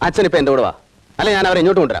 അച്ഛൻ ഇപ്പൊ എന്റെ കൂടെ വാ, അല്ല ഞാൻ അവരെ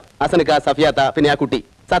ഇങ്ങോട്ട് കൊണ്ടുവരാം. അസനിക്ക, സഫിയാത്ത, പിന്നെ ആ കുട്ടി.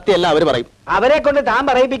 സത്യം എല്ലാം അവര് പറയും. അവരെ കൊണ്ട് താൻ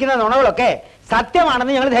പറയിപ്പിക്കുന്ന നുണകളൊക്കെ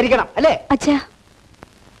സത്യമാണെന്ന് ഞങ്ങൾ ധരിക്കണം, അല്ലേ? അച്ഛാ,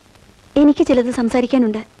 എനിക്ക് ചിലത്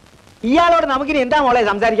സംസാരിക്കാനുണ്ട്. ഇയാളോട് നമുക്കിനി എന്താ മോളെ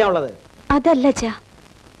സംസാരിക്കാനുള്ളത്? അതല്ല അച്ഛാ,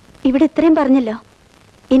 ഇവിടെ ഇത്രയും പറഞ്ഞല്ലോ.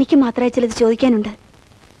 എനിക്ക് മാത്രമേ ചിലത് ചോദിക്കാനുണ്ട്.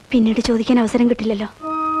 പിന്നീട് ചോദിക്കാൻ അവസരം കിട്ടില്ലല്ലോ.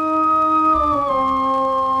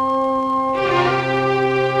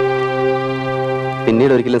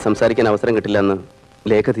 പിന്നീട് ഒരിക്കലും സംസാരിക്കാൻ അവസരം കിട്ടില്ല എന്ന്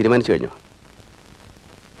ലേഖ തീരുമാനിച്ചു കഴിഞ്ഞു.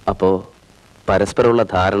 അപ്പോ പരസ്പരമുള്ള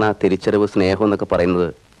ധാരണ, തിരിച്ചറിവ്, സ്നേഹം എന്നൊക്കെ പറയുന്നത്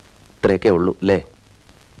ഇത്രയൊക്കെ ഉള്ളൂ അല്ലേ?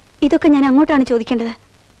 ഇതൊക്കെ ഞാൻ അങ്ങോട്ടാണ് ചോദിക്കേണ്ടത്.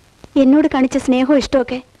 എന്നോട് കാണിച്ച സ്നേഹവും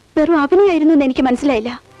ഇഷ്ടമൊക്കെ വെറും അഭിനയായിരുന്നു എന്ന് എനിക്ക്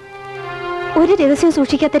മനസ്സിലായില്ല. ഒരു രഹസ്യം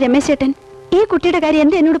സൂക്ഷിക്കാത്ത രമേശ് ചേട്ടൻ ഈ കുട്ടിയുടെ കാര്യം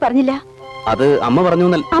എന്താ എന്നോട് പറഞ്ഞില്ല? അത് അമ്മ പറഞ്ഞു.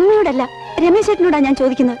 അമ്മയോടല്ല, രമേശ് ചേട്ടനോടാ ഞാൻ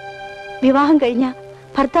ചോദിക്കുന്നത്. വിവാഹം കഴിഞ്ഞ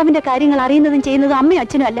ഭർത്താവിന്റെ കാര്യങ്ങൾ അറിയുന്നതും ചെയ്യുന്നതും അമ്മയും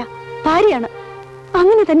അച്ഛനും അല്ല, ഭാര്യയാണ്.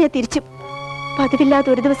 അങ്ങനെ തന്നെ തിരിച്ചും. പതിവില്ലാത്ത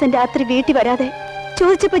ഒരു ദിവസം രാത്രി വീട്ടിൽ വരാതെ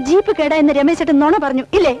ചോദിച്ചപ്പോ ജീപ്പ് കേടാ എന്ന് രമേശേട്ടൻ നുണ പറഞ്ഞു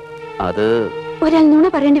ഇല്ലേ? അത് ഒരാൾ നുണ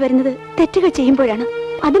പറയേണ്ടി വരുന്നത് തെറ്റുകൾ ചെയ്യുമ്പോഴാണ്.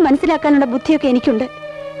 അത് മനസ്സിലാക്കാനുള്ള ബുദ്ധിയൊക്കെ എനിക്കുണ്ട്.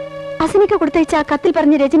 അസനിക്ക കൊടുത്തയച്ച ആ കത്തിൽ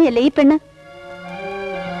പറഞ്ഞ രജനിയല്ലേ ഈ പെണ്ണ്?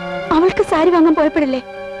 അവൾക്ക് സാരി വാങ്ങാൻ പോയപ്പോഴല്ലേ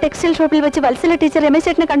ടെക്സ്റ്റൈൽ ഷോപ്പിൽ വെച്ച് വത്സല ടീച്ചർ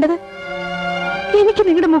രമേശേട്ടനെ കണ്ടത്? എനിക്ക്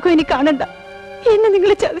നിങ്ങളുടെ മുഖം ഇനി കാണണ്ട. എന്നെ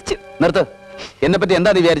നിങ്ങൾ ചതിച്ചു. നിർത്ത്. എന്നെ പറ്റി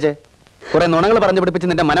എന്താ നീ വിചാരിച്ചേ? കുറെ നുണകൾ പറഞ്ഞു പിടിപ്പിച്ച്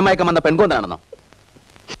നിന്റെ മനമയക്കം വന്ന പെൺകൊന്നാണെന്നോ?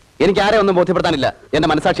 എനിക്ക് ആരെ ഒന്നും ബോധ്യപ്പെടുത്താനില്ല, എന്റെ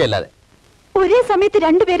മനസാക്ഷി അല്ലാതെ. ഒരേ സമയത്ത്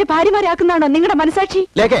രണ്ടുപേരെ ഭാര്യമാരാക്കുന്നതാണോ നിങ്ങളുടെ മനസാക്ഷി?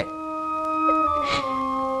 ലേഖേ,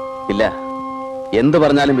 ഇല്ല. എന്ത്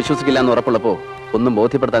പറഞ്ഞാലും വിശ്വസിക്കില്ല എന്ന് ഉറപ്പുള്ളപ്പോ ഒന്നും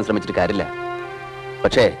ബോധ്യപ്പെടുത്താൻ ശ്രമിച്ചിട്ട് കാര്യമില്ല.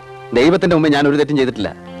 പക്ഷേ ദൈവത്തിന്റെ മുമ്പ് ഞാൻ ഒരു തെറ്റും ചെയ്തിട്ടില്ല.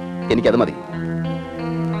 എനിക്കത് മതി.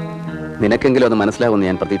 നിനക്കെങ്കിലും അത് മനസ്സിലാവുമെന്ന്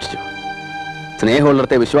ഞാൻ പ്രതീക്ഷിച്ചു.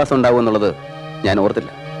 സ്നേഹമുള്ളിടത്തെ വിശ്വാസം ഉണ്ടാവുമെന്നുള്ളത് ഞാൻ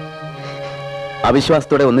ഓർത്തില്ല.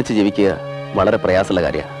 അവിശ്വാസത്തോടെ ഒന്നിച്ച് ജീവിക്കുക വളരെ പ്രയാസമുള്ള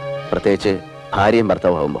കാര്യമാണ്, പ്രത്യേകിച്ച് ഭാര്യയും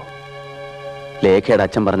ഭർത്താവും ആവുമ്പോൾ. ലേഖയുടെ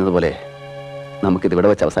അച്ഛൻ പറഞ്ഞതുപോലെ നമുക്കിതിവിടെ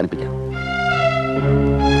വെച്ച് അവസാനിപ്പിക്കാം.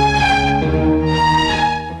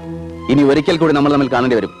 ഇനി ഒരിക്കൽ കൂടി നമ്മൾ തമ്മിൽ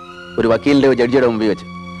കാണേണ്ടി വരും, ഒരു വക്കീലിന്റെയോ ജഡ്ജിയുടെ മുമ്പിൽ വെച്ച്.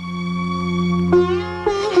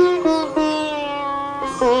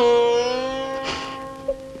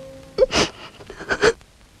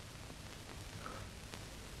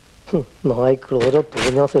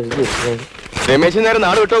 രമേശൻ നേരം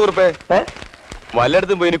നാട് വിട്ടോ കുറുപ്പേ?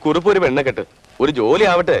 വല്ലയിടത്തും പോയി ഇനി കുറുപ്പ് ഒരു പെണ്ണെ കെട്ട്. ഒരു ജോലി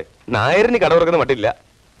ആവട്ടെ. നായരിന് കട തുറക്കുന്ന മട്ടില്ല.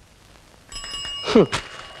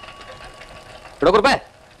 കുറുപ്പേ,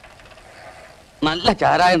 നല്ല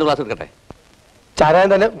ചാരായം ഗ്ലാസ് എടുക്കട്ടെ. ചാരായം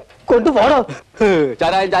തന്നെ കൊണ്ടുപോണോ?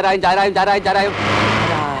 ചാരായം ചാരായം ചാരായം ചാരായം ചാരായം.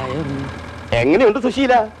 എങ്ങനെയുണ്ട്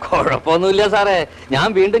സുശീല? കുഴപ്പമൊന്നുമില്ല സാറേ. ഞാൻ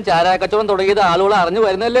വീണ്ടും ചാരായ കച്ചവടം തുടങ്ങിയത് ആളുകൾ അറിഞ്ഞു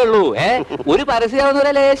വരുന്നല്ലേ ഉള്ളൂ. ഒരു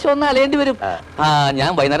പരസ്യമാവുന്ന ലേശം ഒന്ന് അലയേണ്ടി വരും.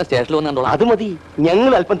 ഞാൻ വൈകുന്നേരം സ്റ്റേഷനിൽ വന്ന് കണ്ടോളാം. അത് മതി.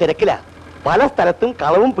 ഞങ്ങൾ അല്പം തിരക്കില്ല. പല സ്ഥലത്തും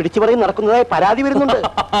കളവും പിടിച്ചുപറിയും നടക്കുന്നതായി പരാതി വരുന്നുണ്ട്.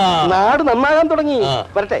 നാട് നന്നാകാൻ തുടങ്ങി.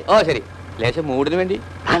 വരട്ടെ. ഓ ശരി. ലേശം മൂടിന് വേണ്ടി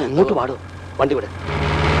അങ്ങോട്ട് പാടൂ. വണ്ടി വിട്.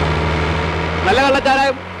 നല്ല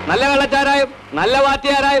കള്ളച്ചാരായം, നല്ല കള്ളച്ചാരായം, നല്ല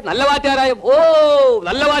വാറ്റിയാരായം, നല്ല വാറ്റിയാരായം. ഓ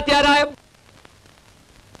നല്ല വാറ്റിയാരായം.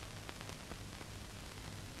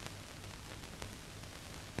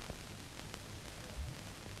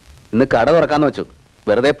 ഇന്ന് കട തുറക്കാന്ന് വെച്ചു.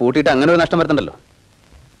 വെറുതെ പൂട്ടിയിട്ട് അങ്ങനെ ഒരു നഷ്ടം വരുന്നുണ്ടല്ലോ.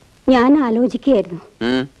 ഞാൻ ആലോചിക്കുകയായിരുന്നു,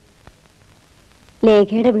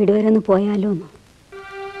 ലേഖയുടെ വീട് വരെ ഒന്ന് പോയാലോ എന്ന്.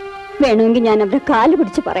 വേണമെങ്കിൽ ഞാൻ അവരുടെ കാല്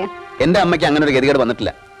പിടിച്ച് പറയാം. എന്റെ അമ്മയ്ക്ക് അങ്ങനെ ഒരു ഗതികേട്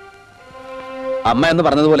വന്നിട്ടില്ല. അമ്മ എന്ന്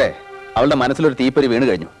പറഞ്ഞതുപോലെ അവളുടെ മനസ്സിലൊരു തീപ്പൊരി വീണ്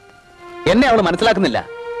കഴിഞ്ഞു. എന്നെ അവൾ മനസ്സിലാക്കുന്നില്ല.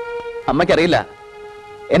 അമ്മയ്ക്കറിയില്ല,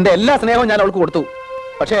 എന്റെ എല്ലാ സ്നേഹവും ഞാൻ അവൾക്ക് കൊടുത്തു.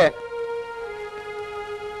 പക്ഷേ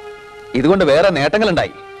ഇതുകൊണ്ട് വേറെ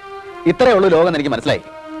നേട്ടങ്ങളുണ്ടായി. ഇത്രയേ ഉള്ളൂ ലോകം എനിക്ക് മനസ്സിലായി.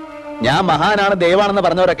 ഞാൻ മഹാനാണ്, ദൈവാണെന്ന്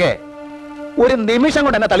പറഞ്ഞവരൊക്കെ ഒരു നിമിഷം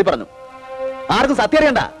കൊണ്ട് എന്നെ തള്ളി പറഞ്ഞു. ആർക്കും സത്യം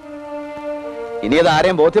അറിയണ്ട. ഇനി അത്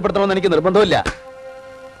ആരെയും ബോധ്യപ്പെടുത്തണമെന്ന് എനിക്ക് നിർബന്ധമില്ല.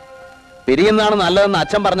 പിരിയുന്നതാണ് നല്ലതെന്ന്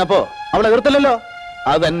അച്ഛൻ പറഞ്ഞപ്പോ അവൾ എതിർത്തില്ലല്ലോ.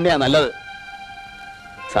 അത് തന്നെയാ നല്ലത്.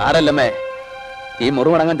 സാരല്ലമ്മേ, ഈ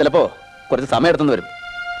മുറിവടങ്ങാൻ ചിലപ്പോ കുറച്ച് സമയം എടുത്തെന്ന് വരും.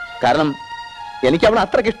 കാരണം എനിക്ക് അവൾ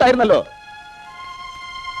അത്രയ്ക്ക് ഇഷ്ടമായിരുന്നല്ലോ.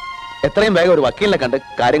 എത്രയും വേഗം ഒരു വക്കീലിനെ കണ്ട്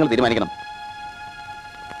കാര്യങ്ങൾ തീരുമാനിക്കണം.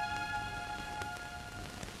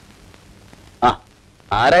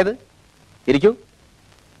 ആരായത്? ഇരിക്കൂ.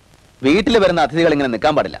 വീട്ടിൽ വരുന്ന അതിഥികൾ ഇങ്ങനെ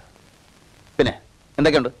നിൽക്കാൻ പാടില്ല. പിന്നെ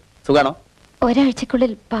എന്തൊക്കെയുണ്ട്? സുഖാണോ?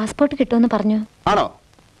 ഒരാഴ്ചക്കുള്ളിൽ പാസ്പോർട്ട് കിട്ടുമെന്ന് പറഞ്ഞു. ആണോ?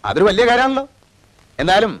 അതൊരു വലിയ കാര്യമാണല്ലോ.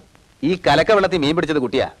 എന്നാലും ഈ കലക്ക വെള്ളത്തിൽ മീൻ പിടിച്ചത്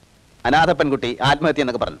കുട്ടിയാ. അനാഥ പെൺകുട്ടി, ആത്മഹത്യ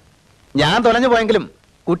എന്നൊക്കെ പറഞ്ഞു. ഞാൻ തൊലഞ്ഞു പോയെങ്കിലും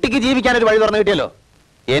കുട്ടിക്ക് ജീവിക്കാൻ ഒരു വഴി തുറന്നു കിട്ടിയല്ലോ.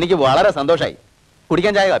 എനിക്ക് വളരെ സന്തോഷമായി.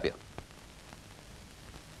 കുടിക്കാൻ ചായ കാപ്പിയോ?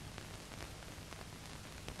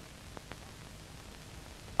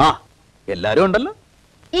 ആ, എല്ലാരും ഉണ്ടല്ലോ.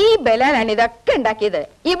 ഈ ബലാലാണ് ഇതൊക്കെ ഉണ്ടാക്കിയത്.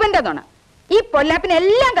 ഇവന്റെ നുണ. ഈ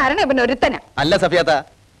പൊല്ലാപ്പിനെല്ലാം കാരണം ഇവൻ ഒരുത്തന. അല്ല സഫിയാത്ത,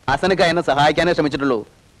 അസനക്ക എന്നെ സഹായിക്കാനേ ശ്രമിച്ചിട്ടുള്ളൂ.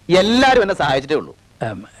 എല്ലാരും എന്നെ സഹായിച്ചിട്ടേ ഉള്ളൂ.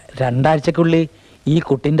 2 ആഴ്ചക്കുള്ളിൽ ഈ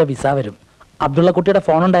കുട്ടിന്റെ വിസ വരും. അബ്ദുള്ള കുട്ടിയുടെ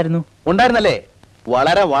ഫോൺ ഉണ്ടായിരുന്നു. ഉണ്ടായിരുന്നല്ലേ?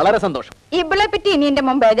 വളരെ വളരെ സന്തോഷം. ഇവളെ പറ്റി ഇനി എന്റെ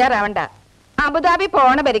മുമ്പ് ബേജാറാവണ്ട. അബുദാബി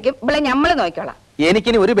പോണ വരയ്ക്കും ഇവളെ ഞമ്മള് നോക്കിക്കോളാം.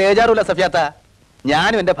 എനിക്കിനി ഒരു ബേജാറുമില്ല സഫിയാത്ത.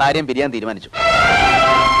 ഞാനും എന്റെ ഭാര്യയും പിരിയാൻ തീരുമാനിച്ചു.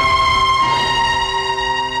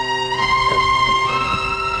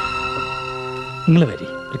 നിങ്ങൾ വരി,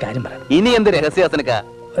 ഒരു കാര്യം പറയാം. ഇനി എന്ത് രഹസ്യാസനക്ക?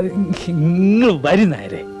 നിങ്ങൾ വരി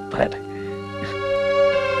നേരെ പറയട്ടെ.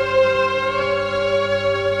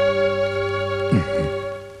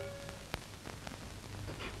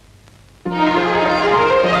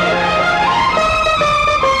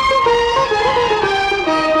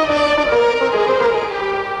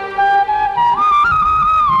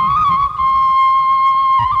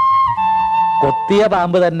 കൊത്തിയ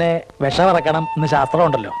പാമ്പ് തന്നെ വിഷമിറക്കണം എന്ന്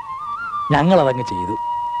ശാസ്ത്രമുണ്ടല്ലോ. ഞങ്ങളതങ്ങ് ചെയ്തു.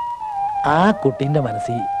 ആ കുട്ടീൻ്റെ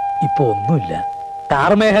മനസ്സിൽ ഇപ്പൊ ഒന്നുമില്ല.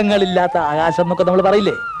 കാർമേഘങ്ങളില്ലാത്ത ആകാശം എന്നൊക്കെ നമ്മൾ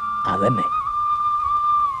പറയില്ലേ, അതന്നെ.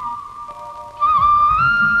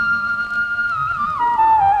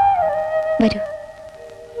 വരൂ.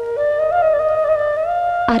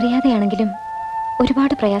 അറിയാതെയാണെങ്കിലും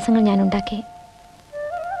ഒരുപാട് പ്രയാസങ്ങൾ ഞാൻ ഉണ്ടാക്കി.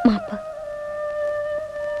 മാപ്പ്.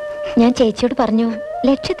 ഞാൻ ചേച്ചിയോട് പറഞ്ഞു,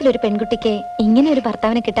 ലക്ഷ്യത്തിലൊരു പെൺകുട്ടിക്ക് ഇങ്ങനെ ഒരു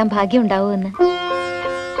ഭർത്താവിനെ കിട്ടാൻ ഭാഗ്യം ഉണ്ടാവുമെന്ന്.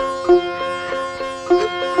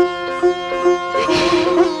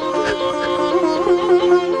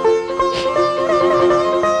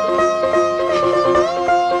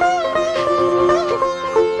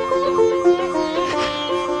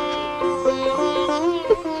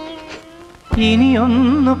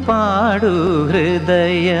 ഇനിയൊന്നു പാടൂ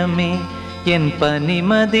ഹൃദയമേ, എൻ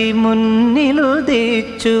പനിമതി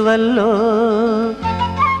മുന്നിലുദിച്ചുവല്ലോ.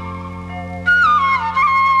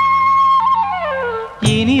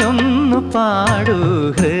 ഇനിയൊന്നു പാടൂ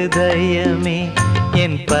ഹൃദയമേ,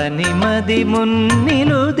 എൻ പനിമതി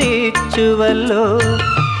മുന്നിലുദിച്ചുവല്ലോ.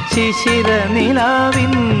 ശിശിര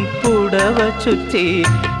നിലാവിൻ പുടവ ചുറ്റി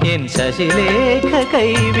എൻ ശശിലേഖ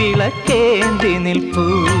കൈവിളക്കേന്തി നിൽപ്പൂ.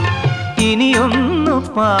 ഇനിയൊന്നു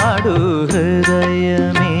പാടൂ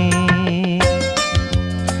ഹൃദയമേ.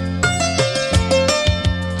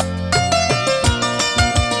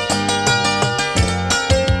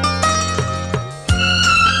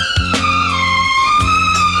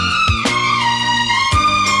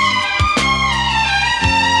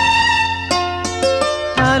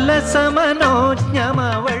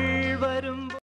 അലസമനോജ്ഞമവൾ